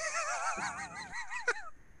Christmas.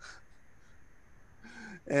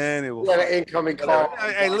 Anyway, Got an incoming call.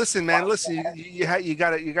 Hey, listen, man. Listen, you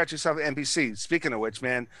got yourself an NPC. Speaking of which,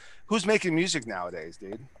 man, who's making music nowadays,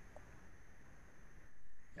 dude?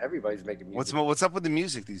 Everybody's making music. What's up with the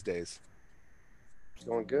music these days? It's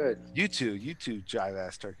going good. You two jive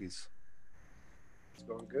ass turkeys. It's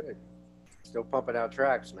going good. Still pumping out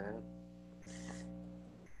tracks, man.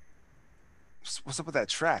 What's up with that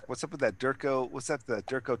track? What's up with that Durko? What's that? The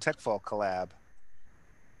Durko Techfall collab?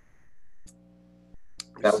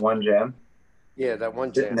 That one jam. Yeah, that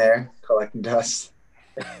one Sitting jam. there collecting dust.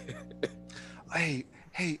 Hey,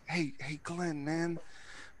 Glenn, man.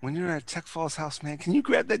 When you're at Techfall's house, man, can you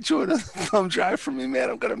grab that joint on the thumb drive for me, man?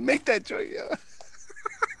 I'm gonna make that joint, yeah.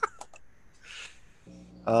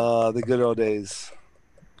 The good old days,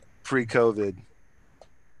 pre-COVID.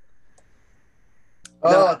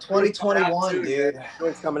 Oh, 2021, dude.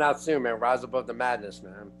 It's coming out soon, man. Rise Above the Madness,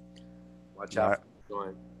 man. Watch out.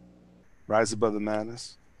 Rise Above the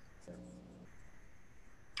Madness.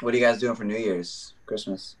 What are you guys doing for New Year's,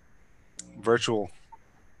 Christmas? Virtual.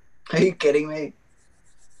 Are you kidding me?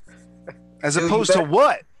 As opposed to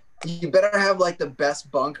what? You better have like the best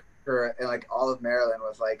bunker in like all of Maryland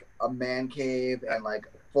with like a man cave and like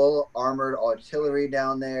full armored artillery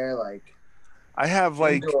down there. Like I have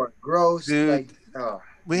like gross. Dude, like, oh,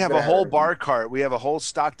 we have a whole bar cart. We have a whole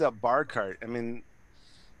stocked up bar cart. I mean,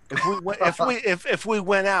 if we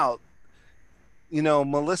went out,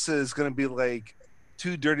 Melissa is gonna be like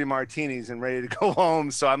 2 dirty martinis and ready to go home.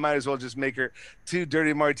 So I might as well just make her 2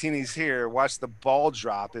 dirty martinis here, watch the ball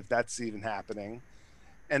drop if that's even happening.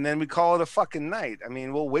 And then we call it a fucking night. I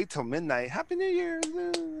mean, we'll wait till midnight. Happy New Year.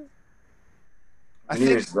 I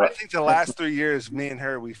think the last 3 years, me and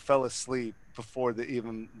her, we fell asleep before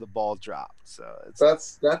even the ball dropped. So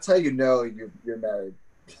that's how you know you're married.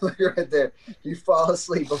 Right there. You fall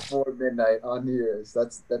asleep before midnight on New Year's.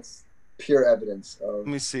 That's pure evidence of. Let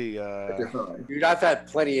me see. Dude, I've had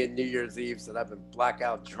plenty of New Year's Eves that I've been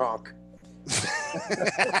blackout drunk.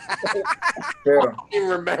 I don't even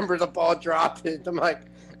remember the ball dropping. I'm like,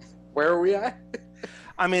 where are we at?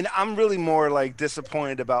 I mean, I'm really more like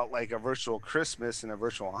disappointed about like a virtual Christmas and a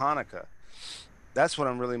virtual Hanukkah. That's what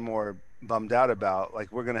I'm really more bummed out about.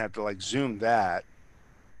 Like, we're gonna have to like Zoom that.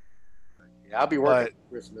 Yeah, I'll be working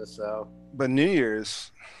Christmas, so. But New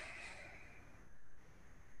Year's.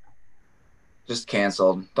 Just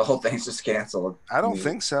canceled. The whole thing's just canceled. I don't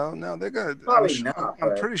think so. No, they're gonna.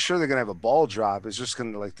 I'm pretty sure they're gonna have a ball drop. It's just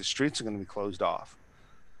gonna the streets are gonna be closed off.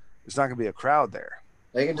 There's not gonna be a crowd there.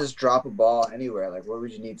 They can just drop a ball anywhere. Like, what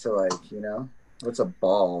would you need to What's a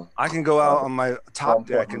ball? I can go out on my top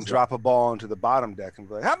deck and drop a ball into the bottom deck and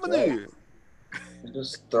be like, "Happy New Year!" You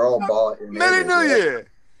just throw a ball at your Merry New Year.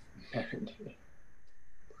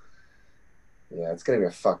 Yeah, it's gonna be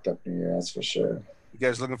a fucked up New Year, that's for sure. You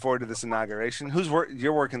guys looking forward to this inauguration?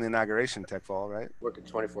 You're working the inauguration, Techfall, right? Working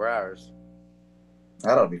 24 hours.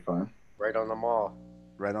 That'll be fun. Right on the mall.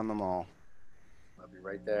 Right on the mall. I'll be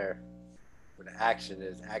right there. Where the action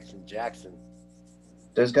is, Action Jackson.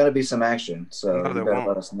 There's got to be some action, so No, you better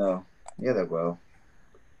let us know. Yeah, there will.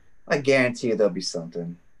 I guarantee you there'll be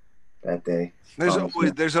something. that day.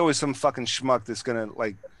 There's always some fucking schmuck that's gonna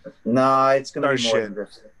like. No, it's gonna be Start more shit. than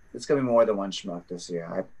this. It's gonna be more than one schmuck this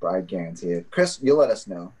year. I guarantee it. Chris, you'll let us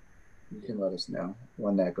know. You can let us know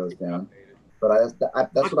when that goes down. But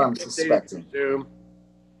that's what I'm suspecting. Zoom.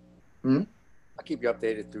 Hmm? I'll keep you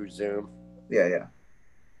updated through Zoom. Yeah.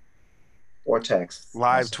 Or text.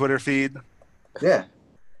 Live Twitter feed. Yeah.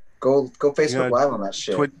 Go Facebook You know, Live on that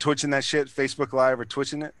shit. Twitching that shit, Facebook Live or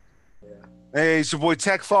twitching it. Yeah. Hey, it's your boy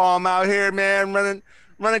Tech Fall. I'm out here, man,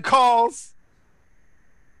 running calls.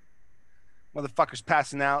 Motherfuckers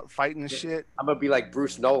passing out, fighting and shit. I'm gonna be like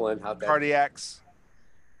Bruce Nolan out there. Cardiacs.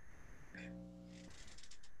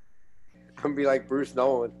 I'm gonna be like Bruce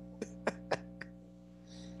Nolan.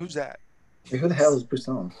 Who's that? Hey, who the hell is Bruce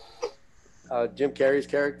Nolan? Jim Carrey's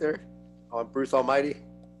character on Bruce Almighty.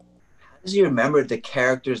 How does he remember the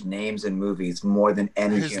characters' names in movies more than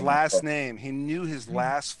any His human? last name. He knew his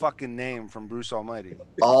last fucking name from Bruce Almighty.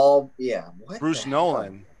 What Bruce the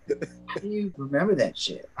Nolan. hell? How do you remember that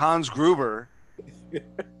shit? Hans Gruber.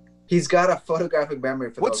 He's got a photographic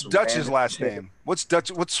memory for What's those Dutch's random last shit. name? What's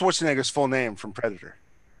Schwarzenegger's full name from Predator?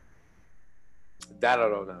 That I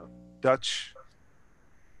don't know. Dutch.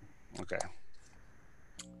 Okay.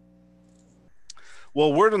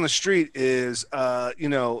 Well, word on the street is,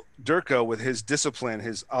 Durko with his discipline,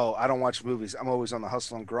 I don't watch movies. I'm always on the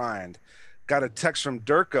hustle and grind. Got a text from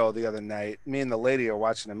Durko the other night. Me and the lady are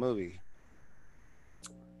watching a movie.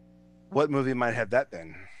 What movie might have that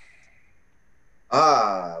been?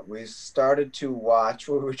 We started to watch.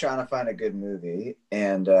 We were trying to find a good movie,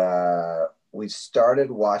 and we started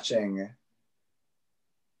watching.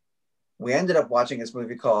 We ended up watching this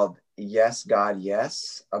movie called Yes, God,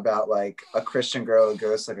 Yes, about like a Christian girl who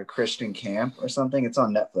goes to like a Christian camp or something. It's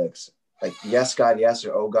on Netflix. Like Yes, God, Yes,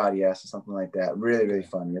 or Oh God, Yes, or something like that. Really, really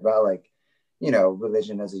funny about like,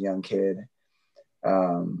 religion as a young kid.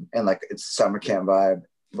 And like it's summer camp vibe.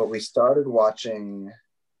 But we started watching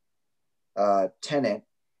Tenet,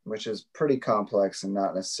 which is pretty complex and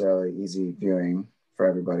not necessarily easy viewing for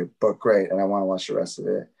everybody, but great. And I want to watch the rest of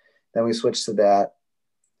it. Then we switched to that.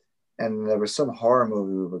 And there was some horror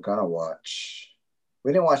movie we were gonna watch.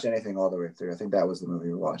 We didn't watch anything all the way through. I think that was the movie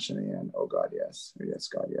we watched in the end. Oh God, yes. Or Yes,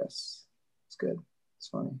 God, yes. It's good. It's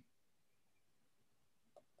funny.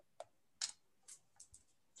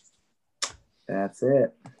 That's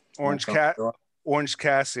it. Orange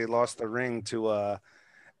Cassidy lost the ring to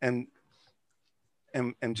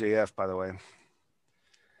MJF, by the way.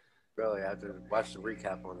 Really, I have to watch the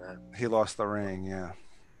recap on that. He lost the ring, yeah.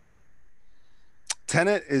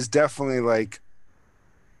 Tenet is definitely like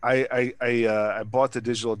I bought the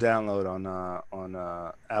digital download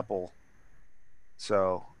on Apple,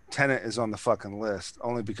 so Tenet is on the fucking list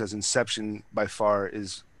only because Inception by far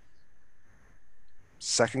is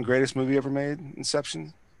second greatest movie ever made.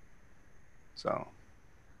 Inception, so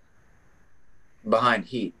behind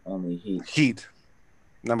Heat, only Heat. Heat,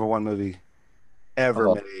 number one movie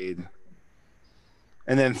ever made,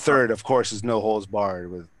 and then third, of course, is No Holds Barred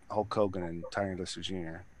with Hulk Hogan and Tyrone Lister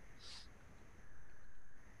Jr.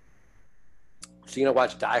 So you gonna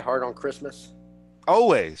watch Die Hard on Christmas?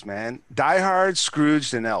 Always, man. Die Hard,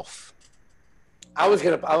 Scrooged, and Elf. I was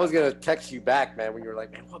gonna text you back, man, when you were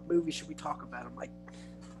like, man, what movie should we talk about? I'm like,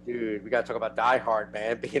 dude, we gotta talk about Die Hard,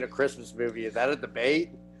 man. Being a Christmas movie, is that a debate?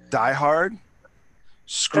 Die Hard,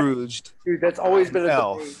 Scrooged, dude, that's always been a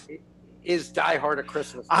Elf. debate. Is Die Hard a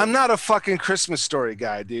Christmas movie? I'm not a fucking Christmas Story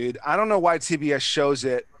guy, dude. I don't know why TBS shows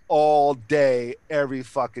it all day, every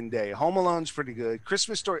fucking day. Home Alone's pretty good.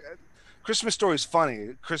 Christmas Story is funny.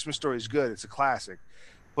 Christmas Story is good. It's a classic,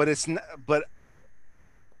 but it's not. But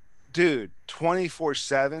dude,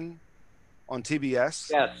 24/7 on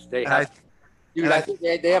TBS. Yes, they have. I think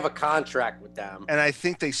they have a contract with them, and I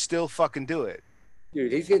think they still fucking do it.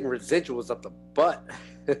 Dude, he's getting residuals up the butt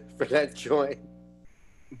for that joint.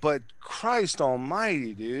 But Christ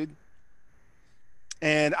Almighty, dude.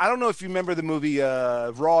 And I don't know if you remember the movie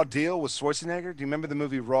Raw Deal with Schwarzenegger. Do you remember the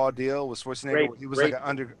movie Raw Deal with Schwarzenegger? He was like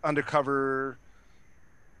an undercover.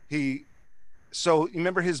 So you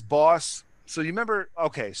remember his boss? So you remember?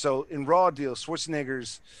 Okay, so in Raw Deal,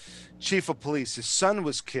 Schwarzenegger's chief of police, his son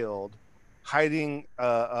was killed, hiding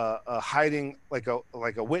like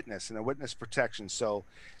a witness in a witness protection. So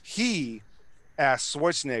he asked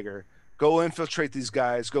Schwarzenegger, "Go infiltrate these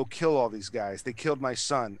guys. Go kill all these guys. They killed my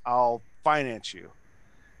son. I'll finance you."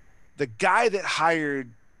 The guy that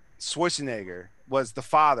hired Schwarzenegger was the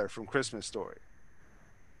father from Christmas Story.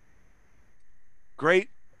 Great.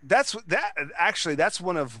 That's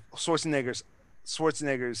one of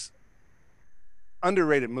Schwarzenegger's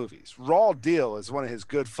underrated movies. Raw Deal is one of his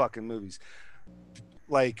good fucking movies.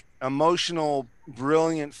 like emotional,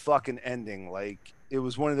 brilliant fucking ending. Like it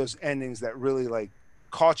was one of those endings that really like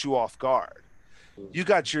caught you off guard. You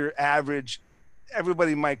got your average,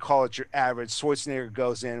 everybody might call it your average. Schwarzenegger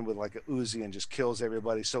goes in with like a Uzi and just kills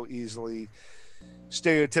everybody so easily.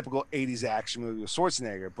 Stereotypical 80s action movie with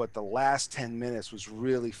Schwarzenegger, but the last 10 minutes was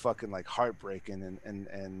really fucking like heartbreaking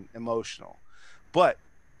and emotional. But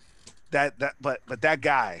that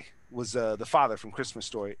guy was the father from Christmas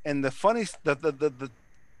Story. And the funny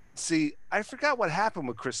see, I forgot what happened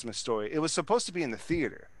with Christmas Story. It was supposed to be in the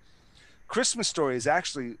theater. Christmas Story is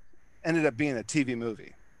actually ended up being a TV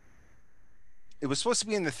movie. It was supposed to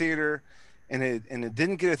be in the theater, and it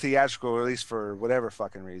didn't get a theatrical release for whatever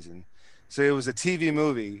fucking reason. So it was a TV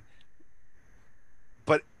movie.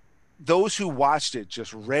 But those who watched it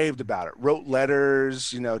just raved about it, wrote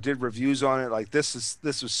letters, you know, did reviews on it. Like this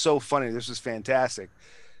was so funny. This was fantastic.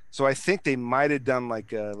 So I think they might have done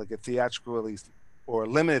like a theatrical release or a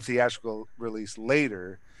limited theatrical release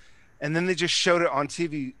later, and then they just showed it on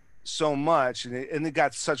TV so much, and it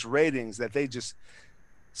got such ratings that they just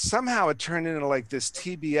somehow it turned into like this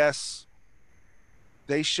TBS.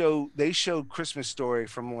 They showed Christmas Story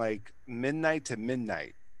from like midnight to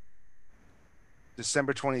midnight,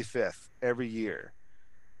 December 25th every year.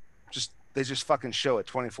 They just fucking show it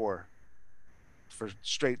 24 for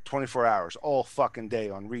straight 24 hours all fucking day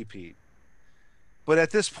on repeat. But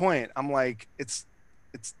at this point, I'm like, it's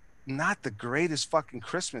not the greatest fucking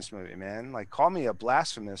Christmas movie, man. Like, call me a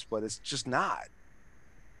blasphemous, but it's just not.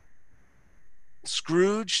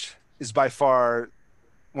 Scrooged is by far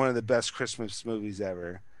one of the best Christmas movies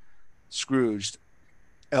ever. Scrooged.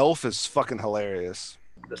 Elf is fucking hilarious.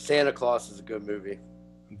 The Santa Claus is a good movie.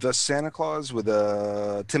 The Santa Claus with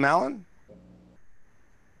Tim Allen?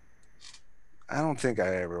 I don't think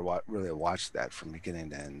I ever really watched that from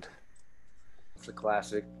beginning to end. It's a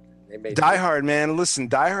classic. They made Die Hard, man. Listen,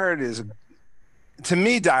 Die Hard is, to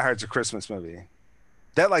me, Die Hard's a Christmas movie.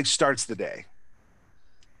 That like starts the day.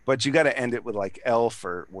 But you got to end it with like Elf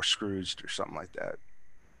or Scrooged or something like that.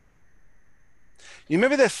 You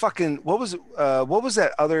remember that fucking, what was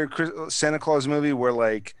that other Santa Claus movie where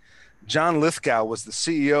like John Lithgow was the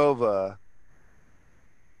CEO of a,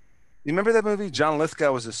 you remember that movie? John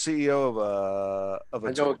Lithgow was the CEO of a.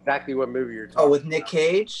 I know exactly what movie you're talking. Oh, with Nick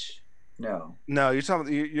Cage? No. No,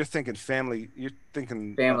 you're thinking Family. You're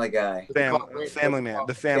thinking Family Guy. Family Man.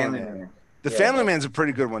 The Family Man. The Yeah. Family Man's a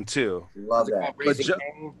pretty good one too. Love that.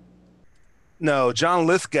 No, John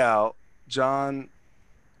Lithgow. John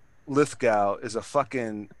Lithgow is a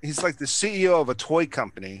fucking. He's like the CEO of a toy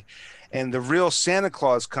company, and the real Santa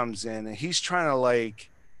Claus comes in, and he's trying to like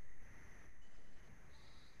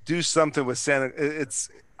do something with Santa. It's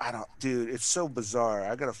it's so bizarre.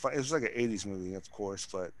 I gotta find. It was like an '80s movie, of course,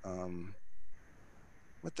 but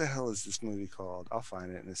what the hell is this movie called? I'll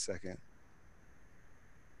find it in a second.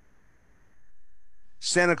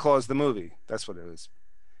 Santa Claus the movie. That's what it is.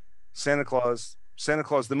 Santa Claus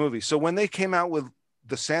the movie. So when they came out with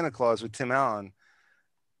the Santa Claus with Tim Allen,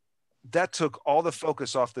 that took all the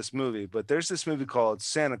focus off this movie. But there's this movie called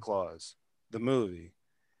Santa Claus the movie,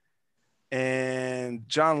 and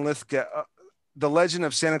John Lithgow. The legend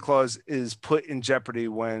of Santa Claus is put in jeopardy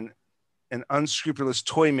when an unscrupulous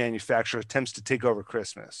toy manufacturer attempts to take over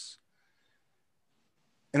Christmas.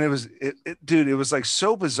 And it was like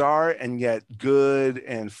so bizarre and yet good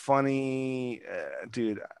and funny.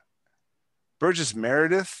 Dude, Burgess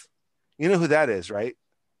Meredith, you know who that is, right?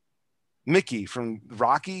 Mickey from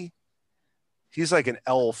Rocky. He's like an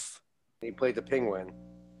elf. He played the Penguin.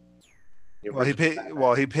 He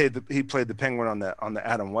played the Penguin on the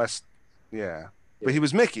Adam West. Yeah. But he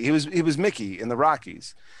was Mickey. He was Mickey in the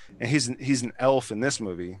Rockies, and he's an elf in this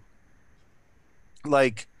movie.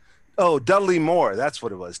 Like, oh, Dudley Moore, that's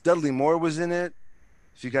what it was. Dudley Moore was in it.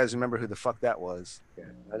 If you guys remember who the fuck that was. Yeah,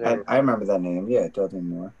 I remember that name. Yeah, Dudley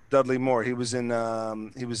Moore. Dudley Moore. He was in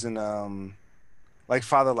Like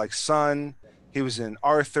Father Like Son. He was in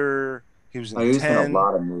Arthur. He was in He was 10. in a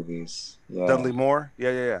lot of movies. Yeah. Dudley Moore.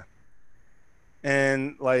 Yeah.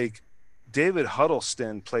 And like David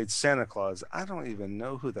Huddleston played Santa Claus. I don't even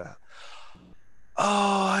know who the.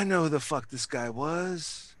 Oh, I know who the fuck this guy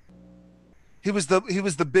was. He was the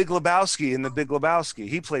Big Lebowski in the Big Lebowski.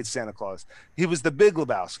 He played Santa Claus. He was the Big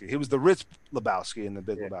Lebowski. He was the Rich Lebowski in the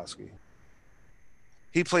Big Lebowski.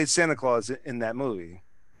 He played Santa Claus in that movie.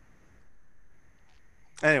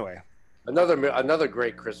 Anyway, another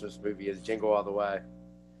great Christmas movie is Jingle All the Way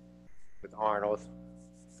with Arnold.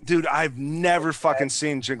 dude, I've never fucking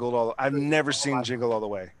seen Jingle All. I've never seen Jingle All the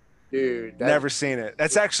Way. Dude, Never seen it.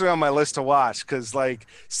 That's actually on my list to watch because like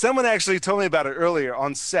someone actually told me about it earlier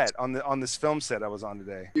on set on this film set I was on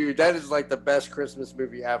today. Dude, that is like the best Christmas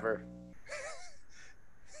movie ever.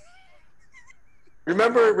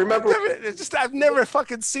 Remember? I've never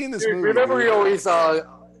fucking seen this Dude, movie. remember we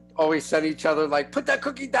always sent each other like, put that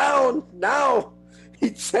cookie down now.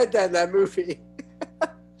 He said that in that movie.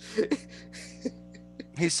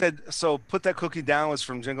 He said, so put that cookie down was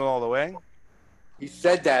from Jingle All the Way? He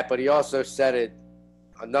said that, but he also said it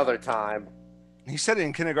another time. He said it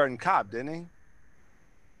in Kindergarten Cop, didn't he?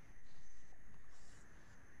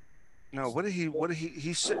 No, what did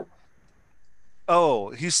he said?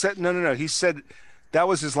 Oh, he said, no. He said that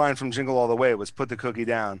was his line from Jingle All the Way was put the cookie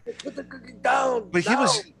down. Put the cookie down.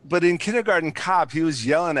 But in Kindergarten Cop, he was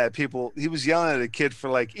yelling at people. He was yelling at a kid for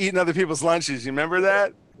like eating other people's lunches. You remember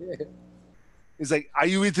that? Yeah. He's like, are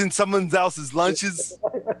you eating someone else's lunches?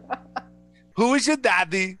 Who is your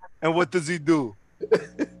daddy? And what does he do?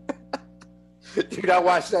 Dude, I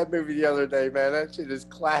watched that movie the other day, man. That shit is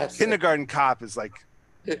classic. Kindergarten Cop is like,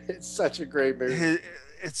 it's such a great movie.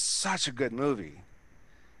 It's such a good movie.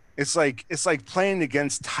 It's like playing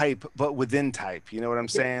against type, but within type. You know what I'm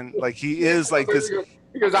saying? Like he is like this.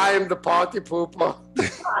 Because I am the party pooper.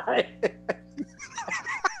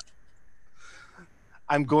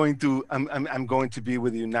 I'm going to be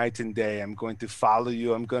with you night and day. I'm going to follow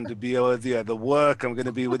you. I'm going to be with you at the work. I'm going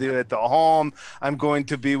to be with you at the home. I'm going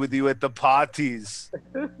to be with you at the parties.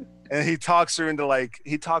 And he talks her into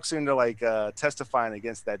testifying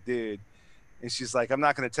against that dude. And she's like, I'm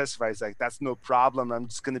not going to testify. He's like, that's no problem. I'm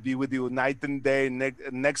just going to be with you night and day,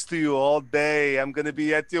 next to you all day. I'm going to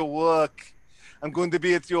be at your work. I'm going to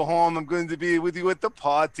be at your home. I'm going to be with you at the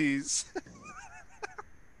parties.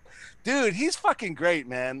 Dude, he's fucking great,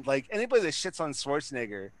 man. Like anybody that shits on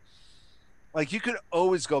Schwarzenegger, like you could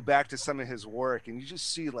always go back to some of his work and you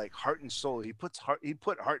just see like heart and soul. He put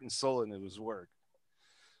heart and soul into his work.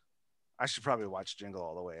 I should probably watch Jingle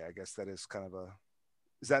All the Way. I guess that is kind of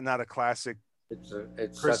is that not a classic?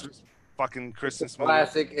 It's Christmas Christmas movie.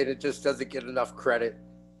 Classic, and it just doesn't get enough credit.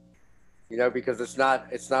 You know, because it's not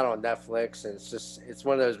on Netflix, and it's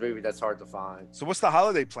one of those movies that's hard to find. So what's the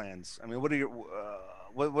holiday plans? I mean, what are your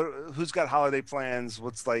who's got holiday plans?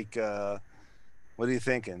 What's like what are you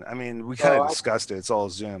thinking? I mean, we kind of discussed it. It's all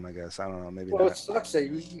Zoom, I guess. I don't know, maybe. Well, not. It sucks that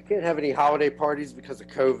you can't have any holiday parties because of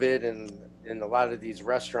COVID, and a lot of these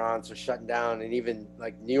restaurants are shutting down, and even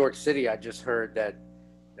like New York City, I just heard that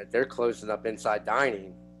they're closing up inside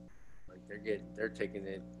dining. Like they're taking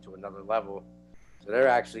it to another level. So they're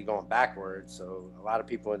actually going backwards. So a lot of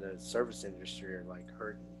people in the service industry are like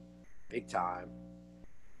hurting big time.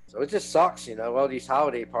 So it just sucks, you know. All these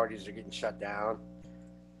holiday parties are getting shut down.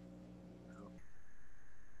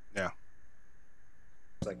 Yeah.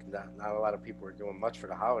 It's like not a lot of people are doing much for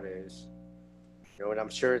the holidays. You know, and I'm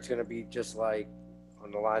sure it's going to be just like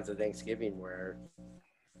on the lines of Thanksgiving where,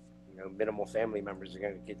 you know, minimal family members are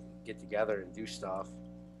going to get together and do stuff.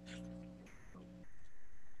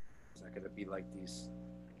 It's not going to be like this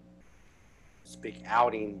big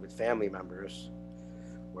outing with family members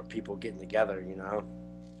where people getting together, you know.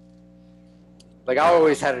 Like I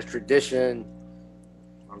always had a tradition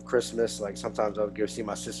on Christmas. Like sometimes I would go see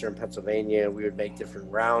my sister in Pennsylvania. We would make different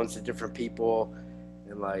rounds to different people,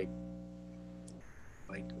 and like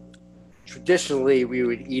traditionally we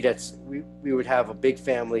would eat we would have a big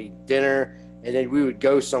family dinner, and then we would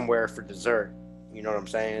go somewhere for dessert. You know what I'm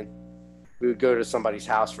saying? We would go to somebody's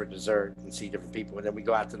house for dessert and see different people, and then we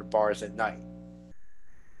go out to the bars at night.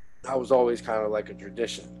 That was always kind of like a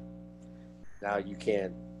tradition. Now you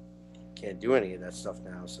can't do any of that stuff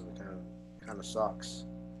now, so it kind of sucks.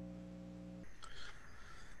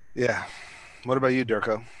 Yeah. What about you,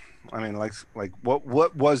 Durko? I mean, like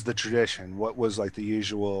what was the tradition? What was like the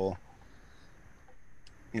usual,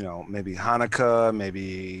 you know, maybe Hanukkah,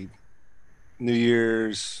 maybe New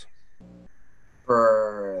Year's?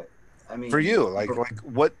 For you, like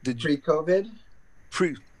what did you pre-COVID?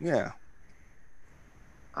 Yeah.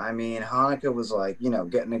 I mean, Hanukkah was like, you know,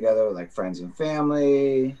 getting together with like friends and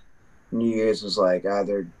family. New Year's was like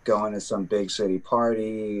either going to some big city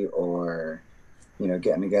party or, you know,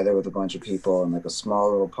 getting together with a bunch of people in like a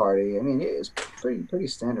small little party. I mean, it was pretty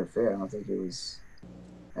standard fare. I don't think it was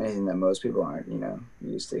anything that most people aren't, you know,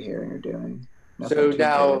 used to hearing or doing. So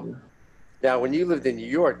now, when you lived in New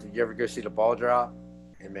York, did you ever go see the ball drop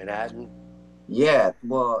in Manhattan? Yeah,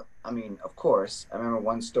 well, I mean, of course. I remember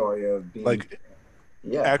one story of being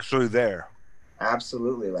actually there.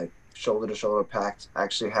 Absolutely, like shoulder to shoulder packed.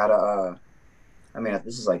 Actually had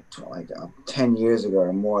this is like 10 years ago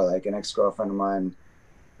or more. Like an ex-girlfriend of mine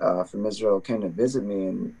from Israel came to visit me,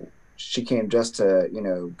 and she came just to,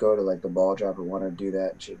 go to like the ball drop or want to do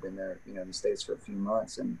that. And she'd been there, in the States for a few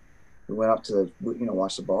months, and we went up to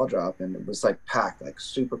watch the ball drop, and it was like packed, like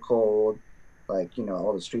super cold, like,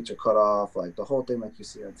 all the streets are cut off, like the whole thing, like you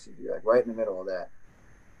see on TV, like right in the middle of that.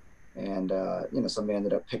 And, somebody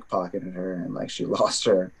ended up pickpocketing her, and like she lost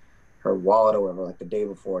her wallet or whatever, like the day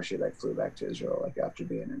before she like flew back to Israel, like after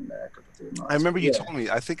being in America for 3 months. I remember you told me.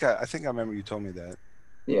 I think I remember you told me that.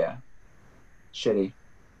 Yeah. Shitty.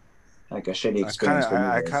 Like a shitty experience.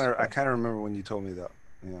 I kind of remember when you told me that.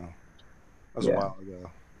 That was a while ago.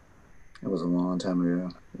 It was a long time ago.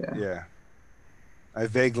 Yeah. Yeah. I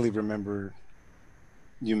vaguely remember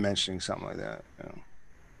you mentioning something like that.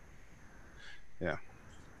 Yeah.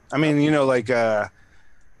 I mean, me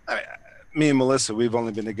and Melissa, we've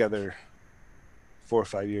only been together 4 or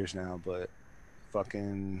 5 years now, but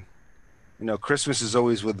fucking, Christmas is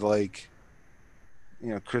always with like,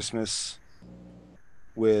 Christmas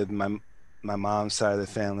with my mom's side of the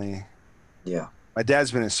family. Yeah. My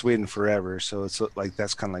dad's been in Sweden forever, so it's like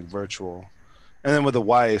that's kind of like virtual. And then with the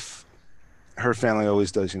wife, her family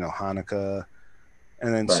always does, Hanukkah.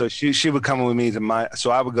 And then so she would come with me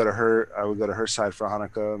so I would go to her side for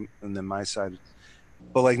Hanukkah, and then my side.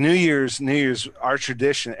 But like New Year's, our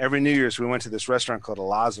tradition, every New Year's we went to this restaurant called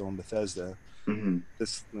Alazzo in Bethesda. Mm-hmm.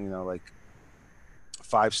 This, like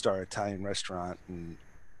 5-star Italian restaurant, and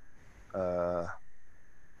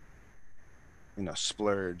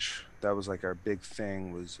splurge. That was like our big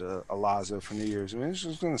thing, was Alazzo for New Year's. I mean, it's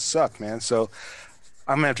just gonna suck, man. So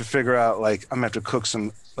I'm gonna have to figure out, like, I'm gonna have to cook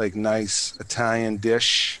some like nice Italian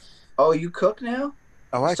dish. Oh, you cook now?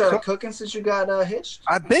 Oh, I started cooking since you got hitched?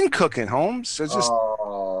 I've been cooking, Holmes.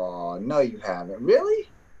 Oh, no, you haven't. Really?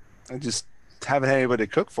 I just haven't had anybody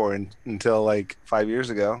to cook for until like 5 years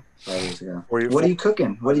ago. 5 years ago. What are you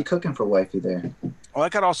cooking? What are you cooking for wifey there? Oh, I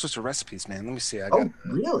got all sorts of recipes, man. Let me see.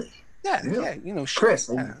 Really? Yeah, really? Yeah. Chris,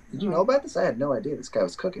 did you know about this? I had no idea this guy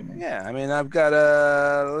was cooking, man. Yeah, I mean, I've got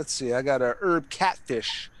let's see. I got a herb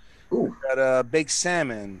catfish. Ooh. I got a baked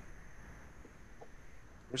salmon.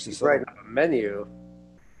 Where's this? Right on the menu.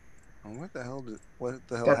 Oh, what the hell Got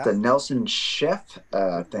happened? the Nelson Chef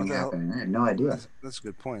thing happening. I had no idea. That's a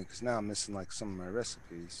good point, because now I'm missing like some of my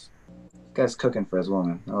recipes. This guy's cooking for his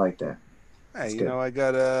woman. I like that. Hey, I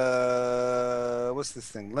got what's this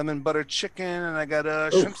thing? Lemon butter chicken, and I got a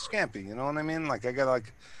shrimp scampi. You know what I mean? Like I got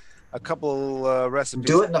like a couple recipes.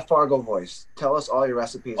 Do it in the Fargo voice. Tell us all your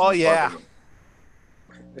recipes. Oh yeah.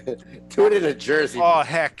 Do it in a Jersey. Oh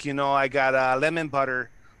heck, I got lemon butter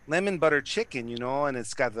chicken, and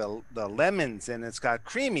it's got the lemons, and it's got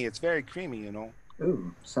creamy. It's very creamy,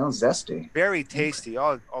 Ooh, sounds zesty. Very tasty.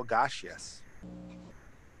 Oh gosh, yes.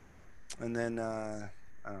 And then I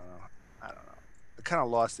don't know. I kind of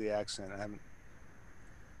lost the accent. I haven't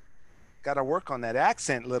got to work on that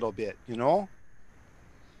accent a little bit,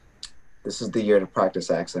 This is the year to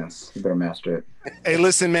practice accents. You better master it. Hey,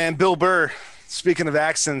 listen, man, Bill Burr. Speaking of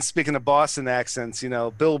accents, speaking of Boston accents,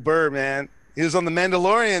 Bill Burr, man, he was on The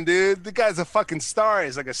Mandalorian, dude. The guy's a fucking star.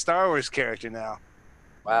 He's like a Star Wars character now.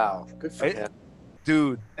 Wow, good for him,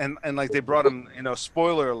 dude. And like they brought him,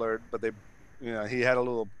 spoiler alert, but they, he had a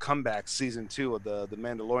little comeback season 2 of the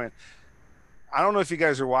Mandalorian. I don't know if you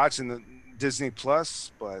guys are watching the Disney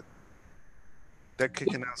Plus, but they're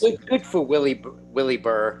kicking out. Good for Willie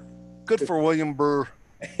Burr. Good for William Burr.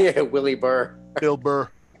 Yeah, Willie Burr. Bill Burr.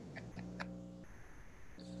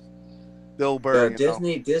 Bill Burr.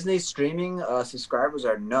 Disney streaming subscribers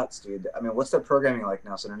are nuts, dude. I mean, what's their programming like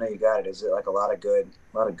now? So I know you got it. Is it like a lot of good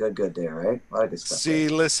there, right? A lot of good stuff. See,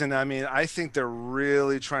 listen, I mean, I think they're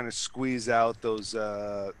really trying to squeeze out those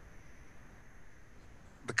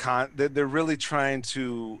they're really trying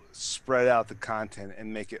to spread out the content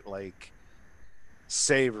and make it like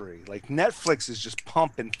savory. Like Netflix is just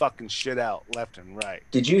pumping fucking shit out left and right.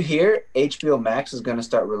 Did you hear HBO Max is going to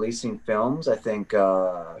start releasing films? I think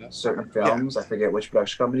certain films, I forget which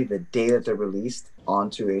production company, the day that they're released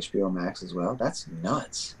onto HBO Max as well. That's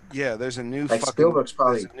nuts. Yeah, there's a new like Spielberg's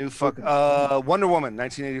probably Wonder Woman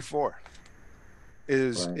 1984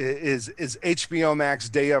 is HBO Max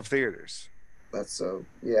day of theaters. That's so,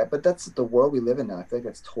 yeah, but that's the world we live in now. I think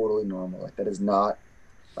that's totally normal. Like that is not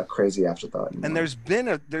a crazy afterthought anymore. And there's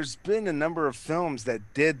been a number of films that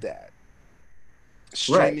did that.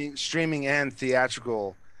 Streaming and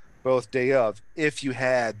theatrical, both day of, if you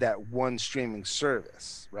had that one streaming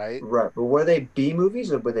service, right? Right. But were they B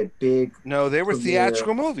movies or were they big? No, they were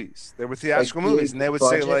theatrical movies. They were theatrical movies, and they would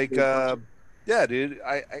say like, yeah, dude,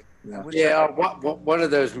 one of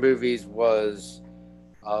those movies was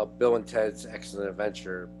Bill and Ted's Excellent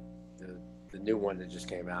Adventure, the new one that just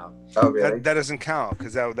came out. Oh, really? That doesn't count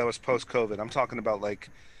because that was post-COVID. I'm talking about like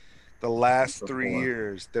The last Before. 3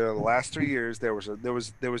 years, there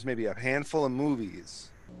was maybe a handful of movies.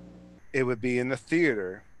 It would be in the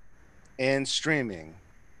theater and streaming.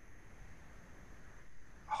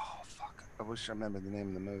 Oh fuck! I wish I remember the name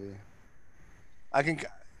of the movie.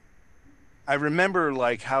 I remember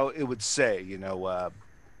like how it would say,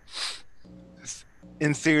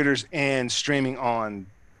 in theaters and streaming on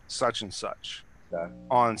such and such, Okay.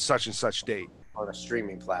 on such and such date. On a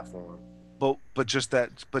streaming platform. But just that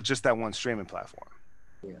one streaming platform.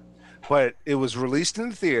 Yeah. But it was released in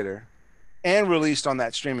the theater and released on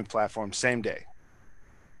that streaming platform same day.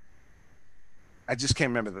 I just can't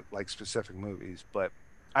remember the like specific movies, but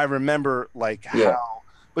I remember like Yeah. how.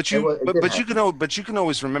 But you can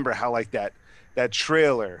always remember how like that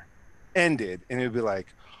trailer ended, and it would be like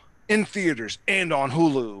in theaters and on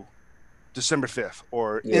Hulu, December 5th,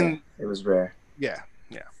 or It was rare. yeah.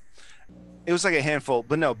 It was like a handful,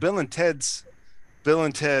 but no, Bill and Ted, what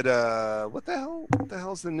the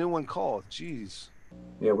hell's the new one called? Jeez.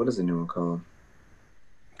 Yeah, what is the new one called?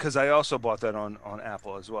 Because I also bought that on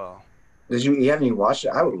Apple as well. You haven't even watched it?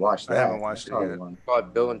 I would watch that. I haven't watched it yet.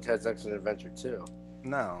 Called Bill and Ted's Excellent Adventure 2.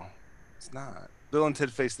 No, it's not. Bill and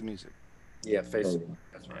Ted Face the Music. Yeah, Facebook.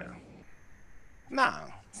 That's right. Yeah. No,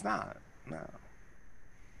 it's not. No.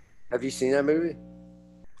 Have you seen that movie?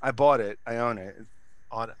 I bought it. I own it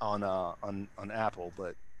on Apple,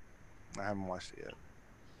 but I haven't watched it yet.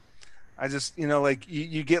 I just, like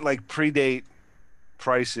you get like predate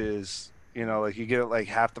prices, like you get it like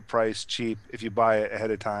half the price cheap if you buy it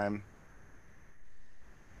ahead of time.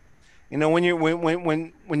 When you're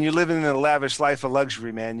when you're living in a lavish life of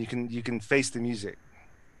luxury, man, you can face the music.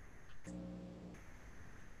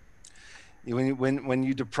 When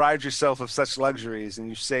you deprive yourself of such luxuries and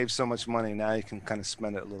you save so much money, now you can kind of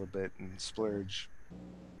spend it a little bit and splurge.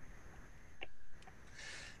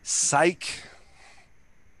 Psych.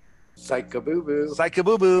 Psych-a-boo-boo.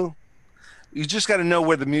 Psych-a-boo-boo. You just got to know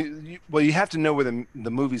where you have to know where the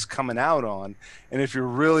movie's coming out on, and if you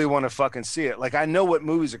really want to fucking see it. Like I know what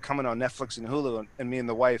movies are coming on Netflix and Hulu, and me and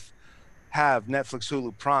the wife have Netflix,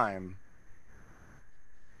 Hulu, Prime,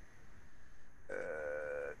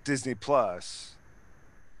 Disney Plus.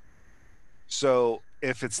 So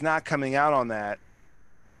if it's not coming out on that,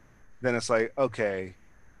 then it's like, okay,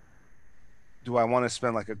 do I want to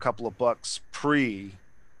spend like a couple of bucks pre,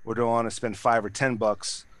 or do I want to spend $5 or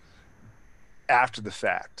 $10 after the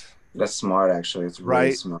fact? That's smart, actually. It's really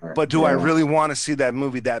right? smart. But do I really want to see that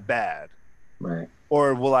movie that bad? Right.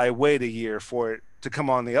 Or will I wait a year for it to come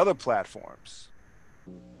on the other platforms?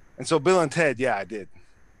 And so Bill and Ted, yeah, I did.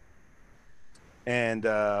 And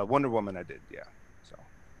Wonder Woman, I did, yeah. So,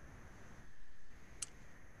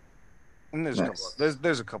 and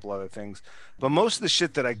there's a couple other things, but most of the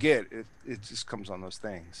shit that I get, it just comes on those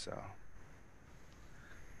things. So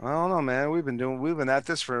I don't know, man. We've been at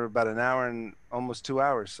this for about an hour and almost 2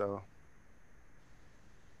 hours. So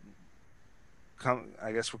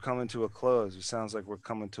I guess we're coming to a close. It sounds like we're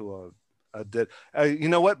coming to a dead. You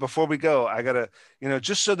know what? Before we go, I gotta,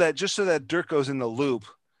 just so that Dirk goes in the loop,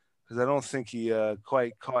 because I don't think he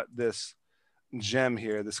quite caught this gem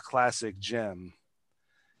here, this classic gem,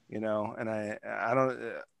 and I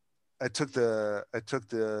took the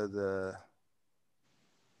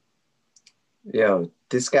Yo,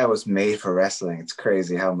 this guy was made for wrestling. It's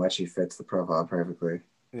crazy how much he fits the profile perfectly.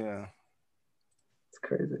 Yeah. It's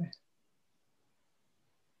crazy.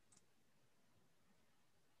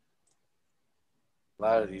 A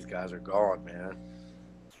lot of these guys are gone, man.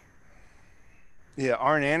 Yeah,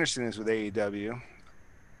 Arn Anderson is with AEW.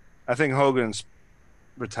 I think Hogan's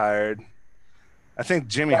retired. I think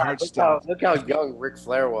Jimmy Hart's still. Look how young Ric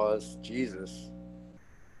Flair was. Jesus.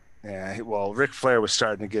 Yeah, well, Ric Flair was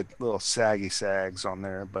starting to get little saggy sags on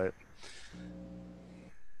there, but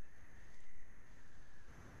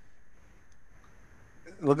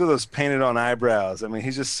look at those painted on eyebrows. I mean,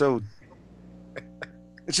 he's just so.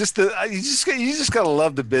 It's just you just gotta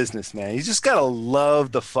love the business, man. You just gotta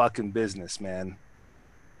love the fucking business, man.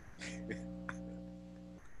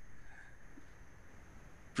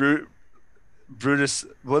 Brutus,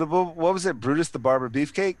 what was it? Brutus the Barber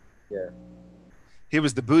Beefcake? Yeah. He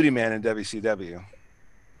was the booty man in WCW.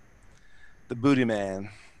 The booty man.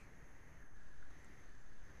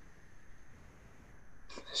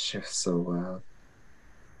 Shit was so wild.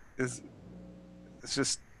 It's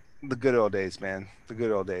just the good old days, man. The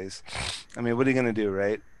good old days. I mean, what are you gonna do,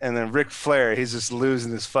 right? And then Ric Flair, he's just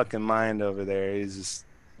losing his fucking mind over there. He's just.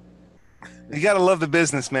 You gotta love the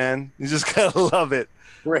business, man. You just gotta love it.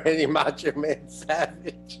 Randy Macho Man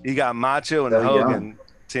Savage. You got Macho and Hogan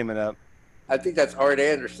teaming up. I think that's Art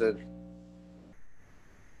Anderson.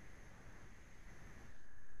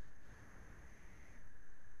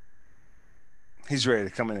 He's ready to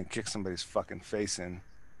come in and kick somebody's fucking face in.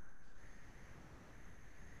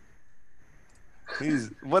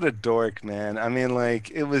 What a dork, man. I mean,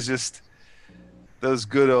 like, it was just those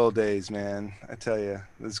good old days, man. I tell you,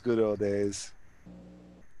 those good old days.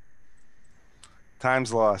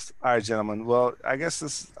 Time's lost. All right, gentlemen. Well, I guess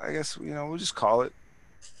we'll just call it.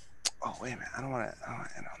 Oh, wait a minute. I don't want to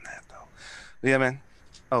end on that, though. But yeah, man.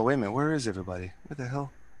 Oh, wait a minute. Where is everybody? What the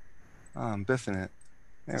hell? Oh, I'm biffing it.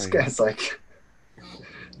 There This we go. guy's like,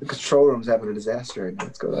 the control room's having a disaster right now.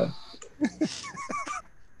 Let's go there.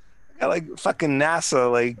 I got like fucking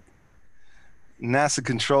NASA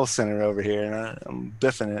control center over here, and I'm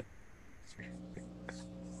biffing it.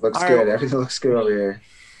 Looks All good. right. Everything looks good over here.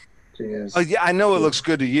 Jeez. Oh yeah, I know it looks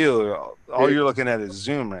good to you. All you're looking at is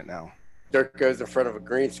Zoom right now. Dirk goes in front of a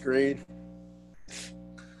green screen.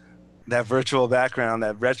 That virtual background,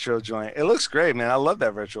 that retro joint. It looks great, man. I love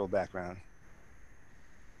that virtual background.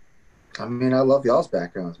 I mean, I love y'all's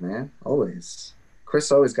backgrounds, man. Always.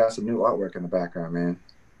 Chris always got some new artwork in the background, man.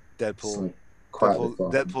 Deadpool. Quietly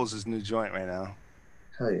flowing. Deadpool's his new joint right now.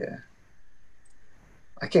 Hell yeah.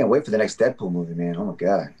 I can't wait for the next Deadpool movie, man. Oh my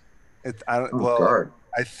god. God.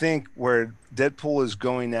 I think where Deadpool is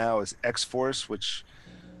going now is X-Force, which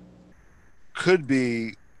could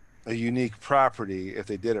be a unique property if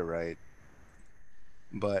they did it right.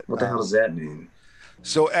 But What the hell does that mean?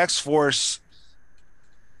 So X-Force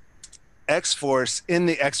in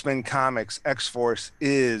the X-Men comics, X-Force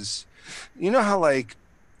is, you know how like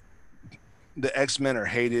the X-Men are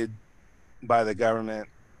hated by the government?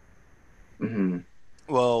 Mm-hmm.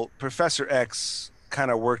 Well, Professor X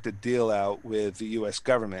kind of worked a deal out with the U.S.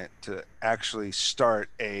 government to actually start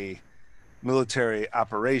a military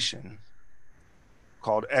operation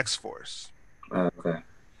called X-Force. Okay.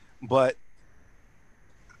 But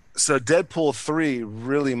so Deadpool 3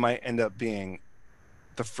 really might end up being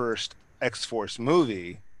the first X-Force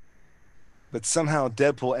movie, but somehow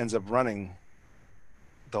Deadpool ends up running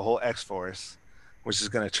the whole X-Force, which is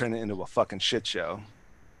going to turn it into a fucking shit show.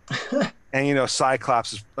 And you know,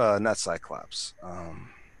 Cyclops is not Cyclops.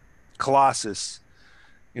 Colossus,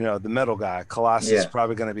 you know, the metal guy. Colossus is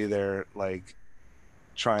probably going to be there, like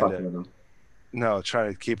try to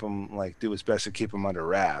keep him, like do his best to keep him under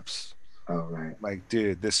wraps. Oh right. Like,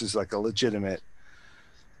 dude, this is like a legitimate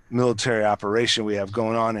military operation we have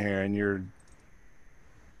going on here, and you're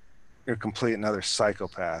complete another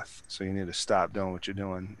psychopath. So you need to stop doing what you're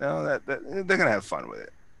doing. No, that they're gonna have fun with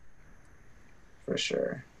it. For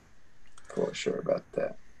sure about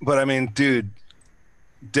that. But I mean, dude,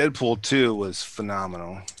 Deadpool 2 was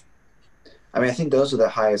phenomenal. I mean, I think those were the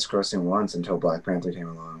highest grossing ones until Black Panther came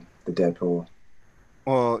along. The Deadpool.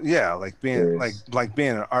 Well, yeah, like being like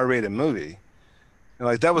being an R-rated movie. And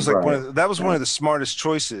like that was like one of the smartest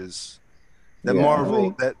choices that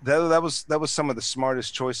Marvel that was some of the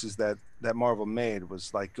smartest choices that Marvel made,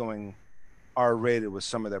 was like going R-rated with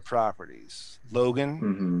some of their properties. Logan.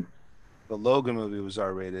 Mm-hmm. The Logan movie was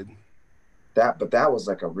R-rated. But that was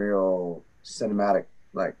like a real cinematic,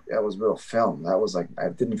 like that was real film. That was like, I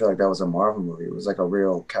didn't feel like that was a Marvel movie. It was like a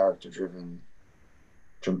real character driven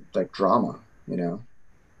like drama, you know.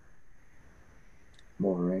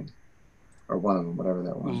 Wolverine, or one of them, whatever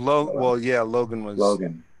that one.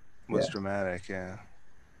 Logan was yeah. dramatic. Yeah,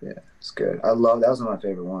 it's good. That was one of my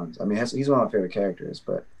favorite ones. I mean, he's one of my favorite characters,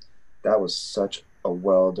 but that was such a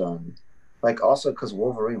well done. Like also because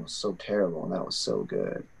Wolverine was so terrible and that was so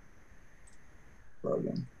good.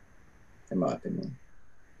 Logan, in my opinion.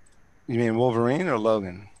 You mean Wolverine or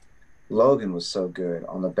Logan? Logan was so good.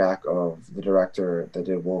 On the back of the director that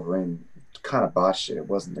did Wolverine, kind of botched it. It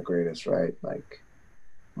wasn't the greatest, right? Like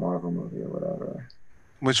Marvel movie or whatever.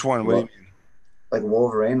 Which one? What do you mean? Like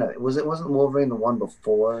Wolverine? Wasn't Wolverine the one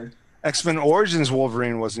before? X-Men Origins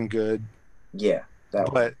Wolverine wasn't good. Yeah,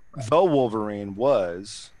 but the Wolverine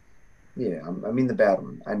was. Yeah, I mean the bad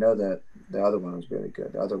one. I know that the other one was really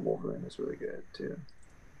good. The other Wolverine was really good too.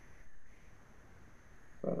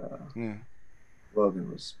 But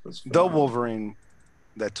Logan was the Wolverine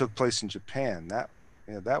that took place in Japan. That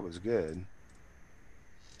was good.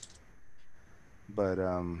 But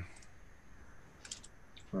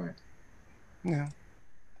right. Yeah,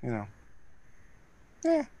 you know.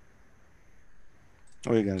 Yeah.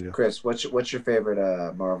 What are you gonna do, Chris? What's your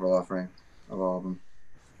favorite Marvel offering of all of them?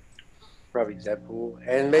 Probably Deadpool,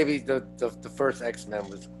 and maybe the first X-Men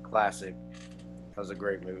was classic. That was a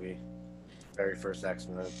great movie. Very first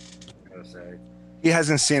X-Men, I gotta say. He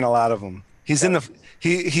hasn't seen a lot of them. He's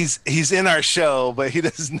he's in our show, but he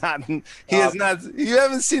does not. He has not. You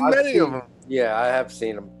haven't seen many of them. Yeah, I have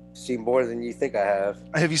seen them. Seen more than you think I have.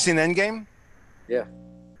 Have you seen Endgame? Yeah.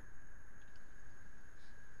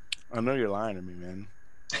 I know you're lying to me, man.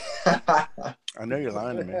 I know you're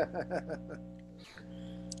lying to me.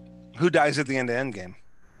 Who dies at the end of Endgame?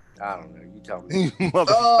 I don't know. You tell me. You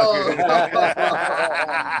Oh, you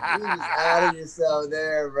motherfucker. just outed yourself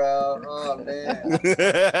there, bro. Oh man.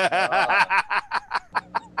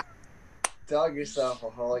 Dug yourself a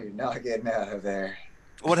hole you're not getting out of there.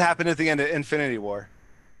 What happened at the end of Infinity War?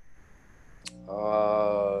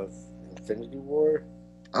 Infinity War.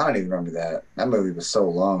 I don't even remember that. That movie was so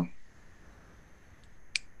long.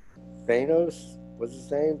 Thanos. What's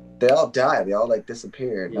his name? They all died. They all like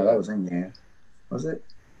disappeared. No, Yeah. that was Endgame. Was it?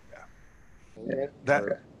 Yeah. That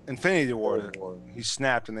Okay. Infinity War. War. He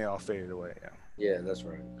snapped and they all faded away. Yeah. Yeah, that's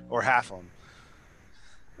right. Or half of them.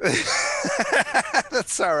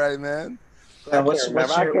 That's all right, man. And I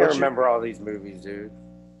can't remember all these movies, dude.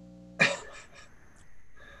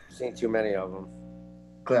 Seen too many of them.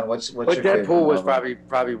 Glenn, what's But your favorite Deadpool was Marvel?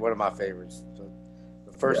 probably one of my favorites.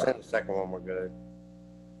 The first Yeah. and the second one were good.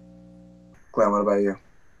 Glenn, what about you?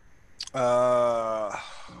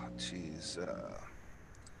 Jeez.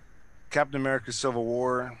 Captain America: Civil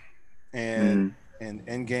War, and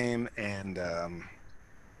Endgame, and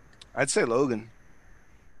I'd say Logan.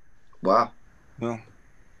 Wow. Well,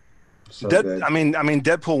 So good. I mean,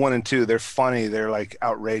 Deadpool 1 and 2. They're funny. They're like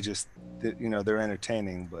outrageous. You know, they're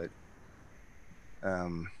entertaining, but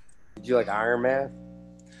Did you like Iron Man?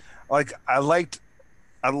 like I liked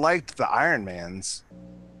the Iron Mans,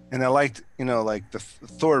 and I liked, you know, like the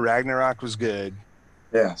Thor Ragnarok was good,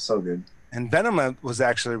 Yeah, so good. and Venom was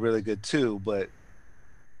actually really good too. But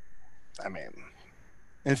I mean,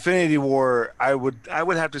 Infinity War, I would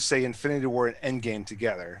have to say Infinity War and Endgame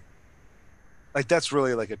together. Like that's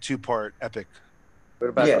really like a 2-part epic. What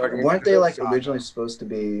about Yeah, Guardians weren't of they the like Galaxy? originally supposed to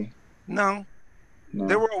be? No, No.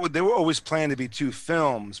 they were always planned to be 2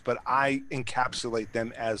 films, but I encapsulate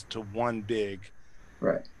them as to one big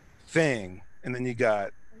Right. thing. And then you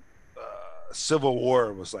got Civil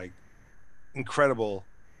War was like incredible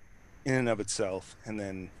in and of itself, and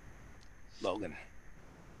then Logan.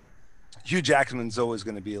 Hugh Jackman's always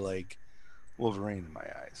going to be like Wolverine in my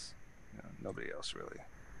eyes. You know, nobody else really.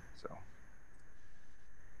 So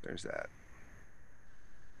there's that.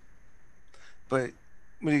 But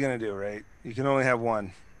what are you going to do, right? You can only have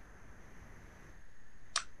one.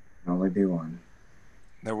 Only be one.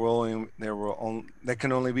 There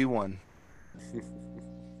can only be one.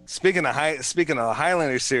 Speaking of the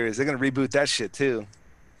Highlander series, they're gonna reboot that shit too.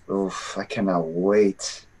 Oof, I cannot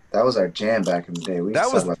wait. That was our jam back in the day. We That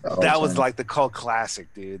used to was talk about that all the that was time. like the cult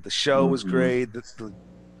classic, dude. The show was Mhm. great. The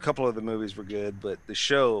couple of the movies were good, but the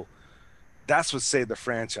show, that's what saved the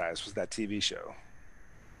franchise, was that TV show.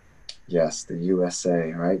 Yes, the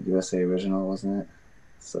USA, right? USA original, wasn't it?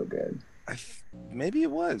 So good. Maybe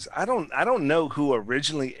it was. I don't know who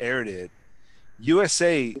originally aired it.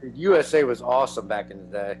 USA. USA was awesome back in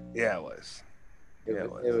the day. Yeah, it was. Yeah,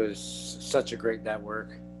 It was such a great network.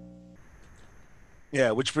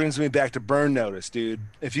 Yeah, which brings me back to Burn Notice, dude.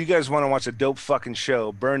 If you guys want to watch a dope fucking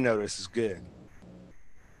show, Burn Notice is good.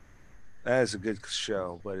 That is a good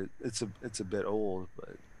show, but it's a bit old,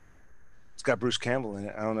 but it's got Bruce Campbell in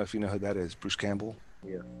it. I don't know if you know who that is. Bruce Campbell.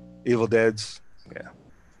 Yeah. Evil Dead's. Yeah.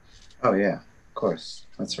 Oh yeah, of course.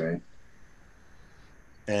 That's right.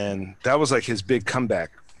 And that was like his big comeback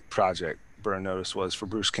project. Burn Notice was for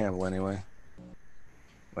Bruce Campbell anyway.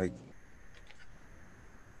 Like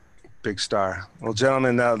big star. Well,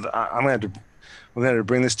 gentlemen, now we're gonna have to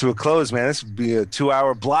bring this to a close, man. This would be a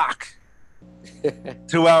 2-hour block.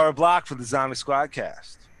 2-hour block for the Zombie Squad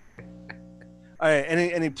cast. All right,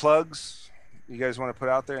 any plugs you guys want to put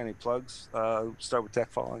out there? Any plugs? Start with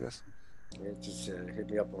Techfall, I guess. Yeah, just hit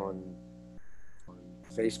me up on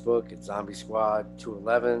Facebook at Zombie Squad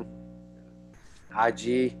 211,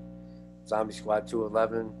 IG Zombie Squad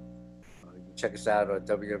 211. You can check us out at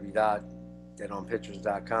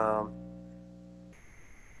www.deadonpictures.com,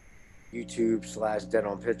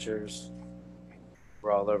 YouTube/deadonpictures.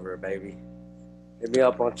 We're all over it, baby. Hit me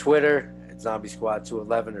up on Twitter at Zombie Squad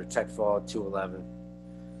 211 or Techfall 211.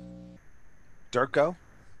 Dirko?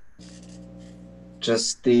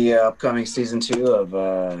 Just the upcoming season 2 of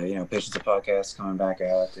Patience of Podcast coming back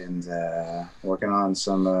out, and working on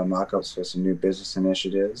some mock-ups for some new business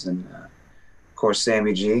initiatives, and of course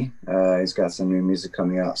Sammy G. He's got some new music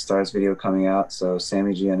coming out, Stars video coming out. So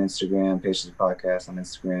Sammy G on Instagram, Patience of Podcast on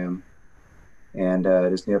Instagram, and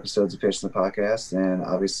there's new episodes of Patience of Podcast, and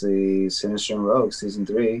obviously Sinister and Rogue season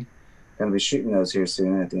 3. Gonna be shooting those here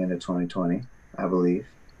soon at the end of 2020, I believe.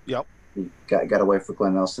 Yep. You got to wait for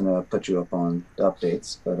Glenn Nelson to put you up on the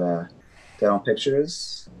updates. But Dead on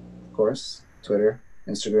Pictures, of course, Twitter,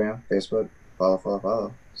 Instagram, Facebook.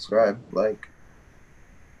 Follow, subscribe, like.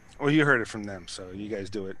 Well, you heard it from them, so you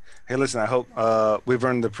guys do it. Hey, listen, I hope we've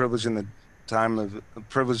earned the privilege and the time of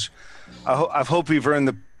privilege. I hope we've earned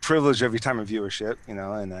the privilege every time of viewership, you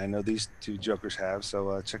know, and I know these two jokers have.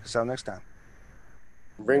 So check us out next time.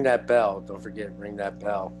 Ring that bell. Don't forget, ring that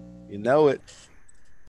bell. You know it.